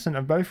reminiscent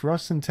of both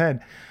Ross and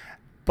Ted.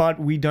 But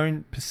we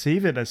don't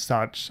perceive it as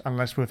such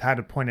unless we've had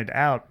it pointed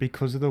out,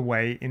 because of the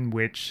way in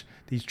which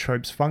these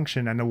tropes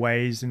function and the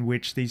ways in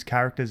which these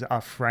characters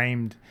are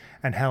framed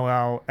and how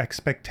our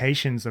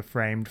expectations are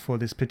framed for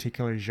this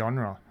particular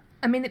genre.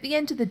 I mean, at the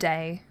end of the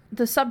day,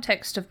 the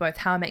subtext of both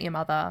How I Met Your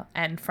Mother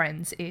and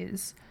Friends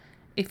is,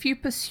 if you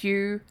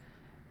pursue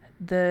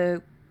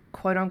the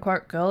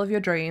quote-unquote girl of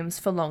your dreams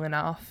for long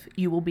enough,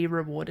 you will be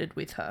rewarded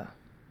with her.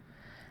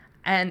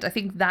 And I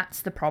think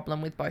that's the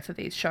problem with both of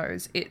these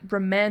shows. It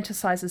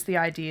romanticizes the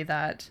idea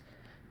that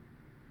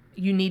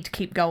you need to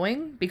keep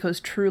going because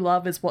true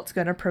love is what's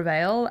going to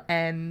prevail,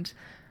 and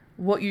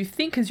what you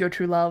think is your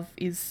true love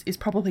is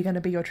probably going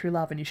to be your true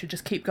love, and you should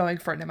just keep going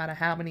for it no matter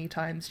how many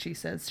times she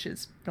says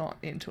she's not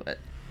into it.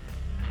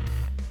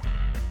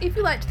 If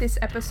you liked this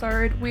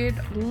episode, we'd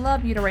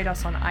love you to rate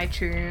us on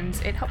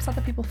iTunes. It helps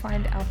other people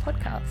find our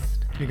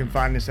podcast. You can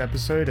find this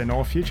episode and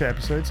all future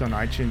episodes on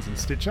iTunes and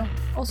Stitcher.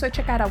 Also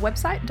check out our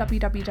website,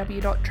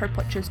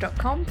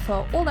 www.tropewatchers.com,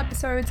 for all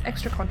episodes,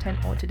 extra content,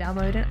 or to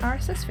download an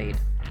RSS feed.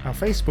 Our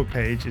Facebook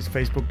page is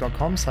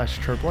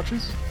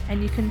facebook.com/tropewatchers.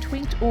 And you can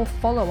tweet or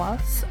follow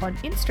us on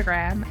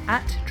Instagram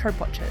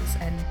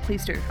 @tropewatchers. And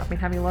please do. I've been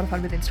having a lot of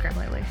fun with Instagram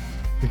lately.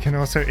 You can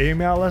also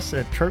email us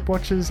at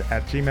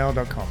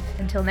tropewatchers@gmail.com.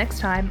 Until next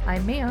time,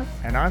 I'm Mia.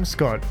 And I'm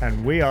Scott,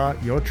 and we are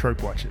your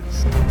Trope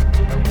Watchers.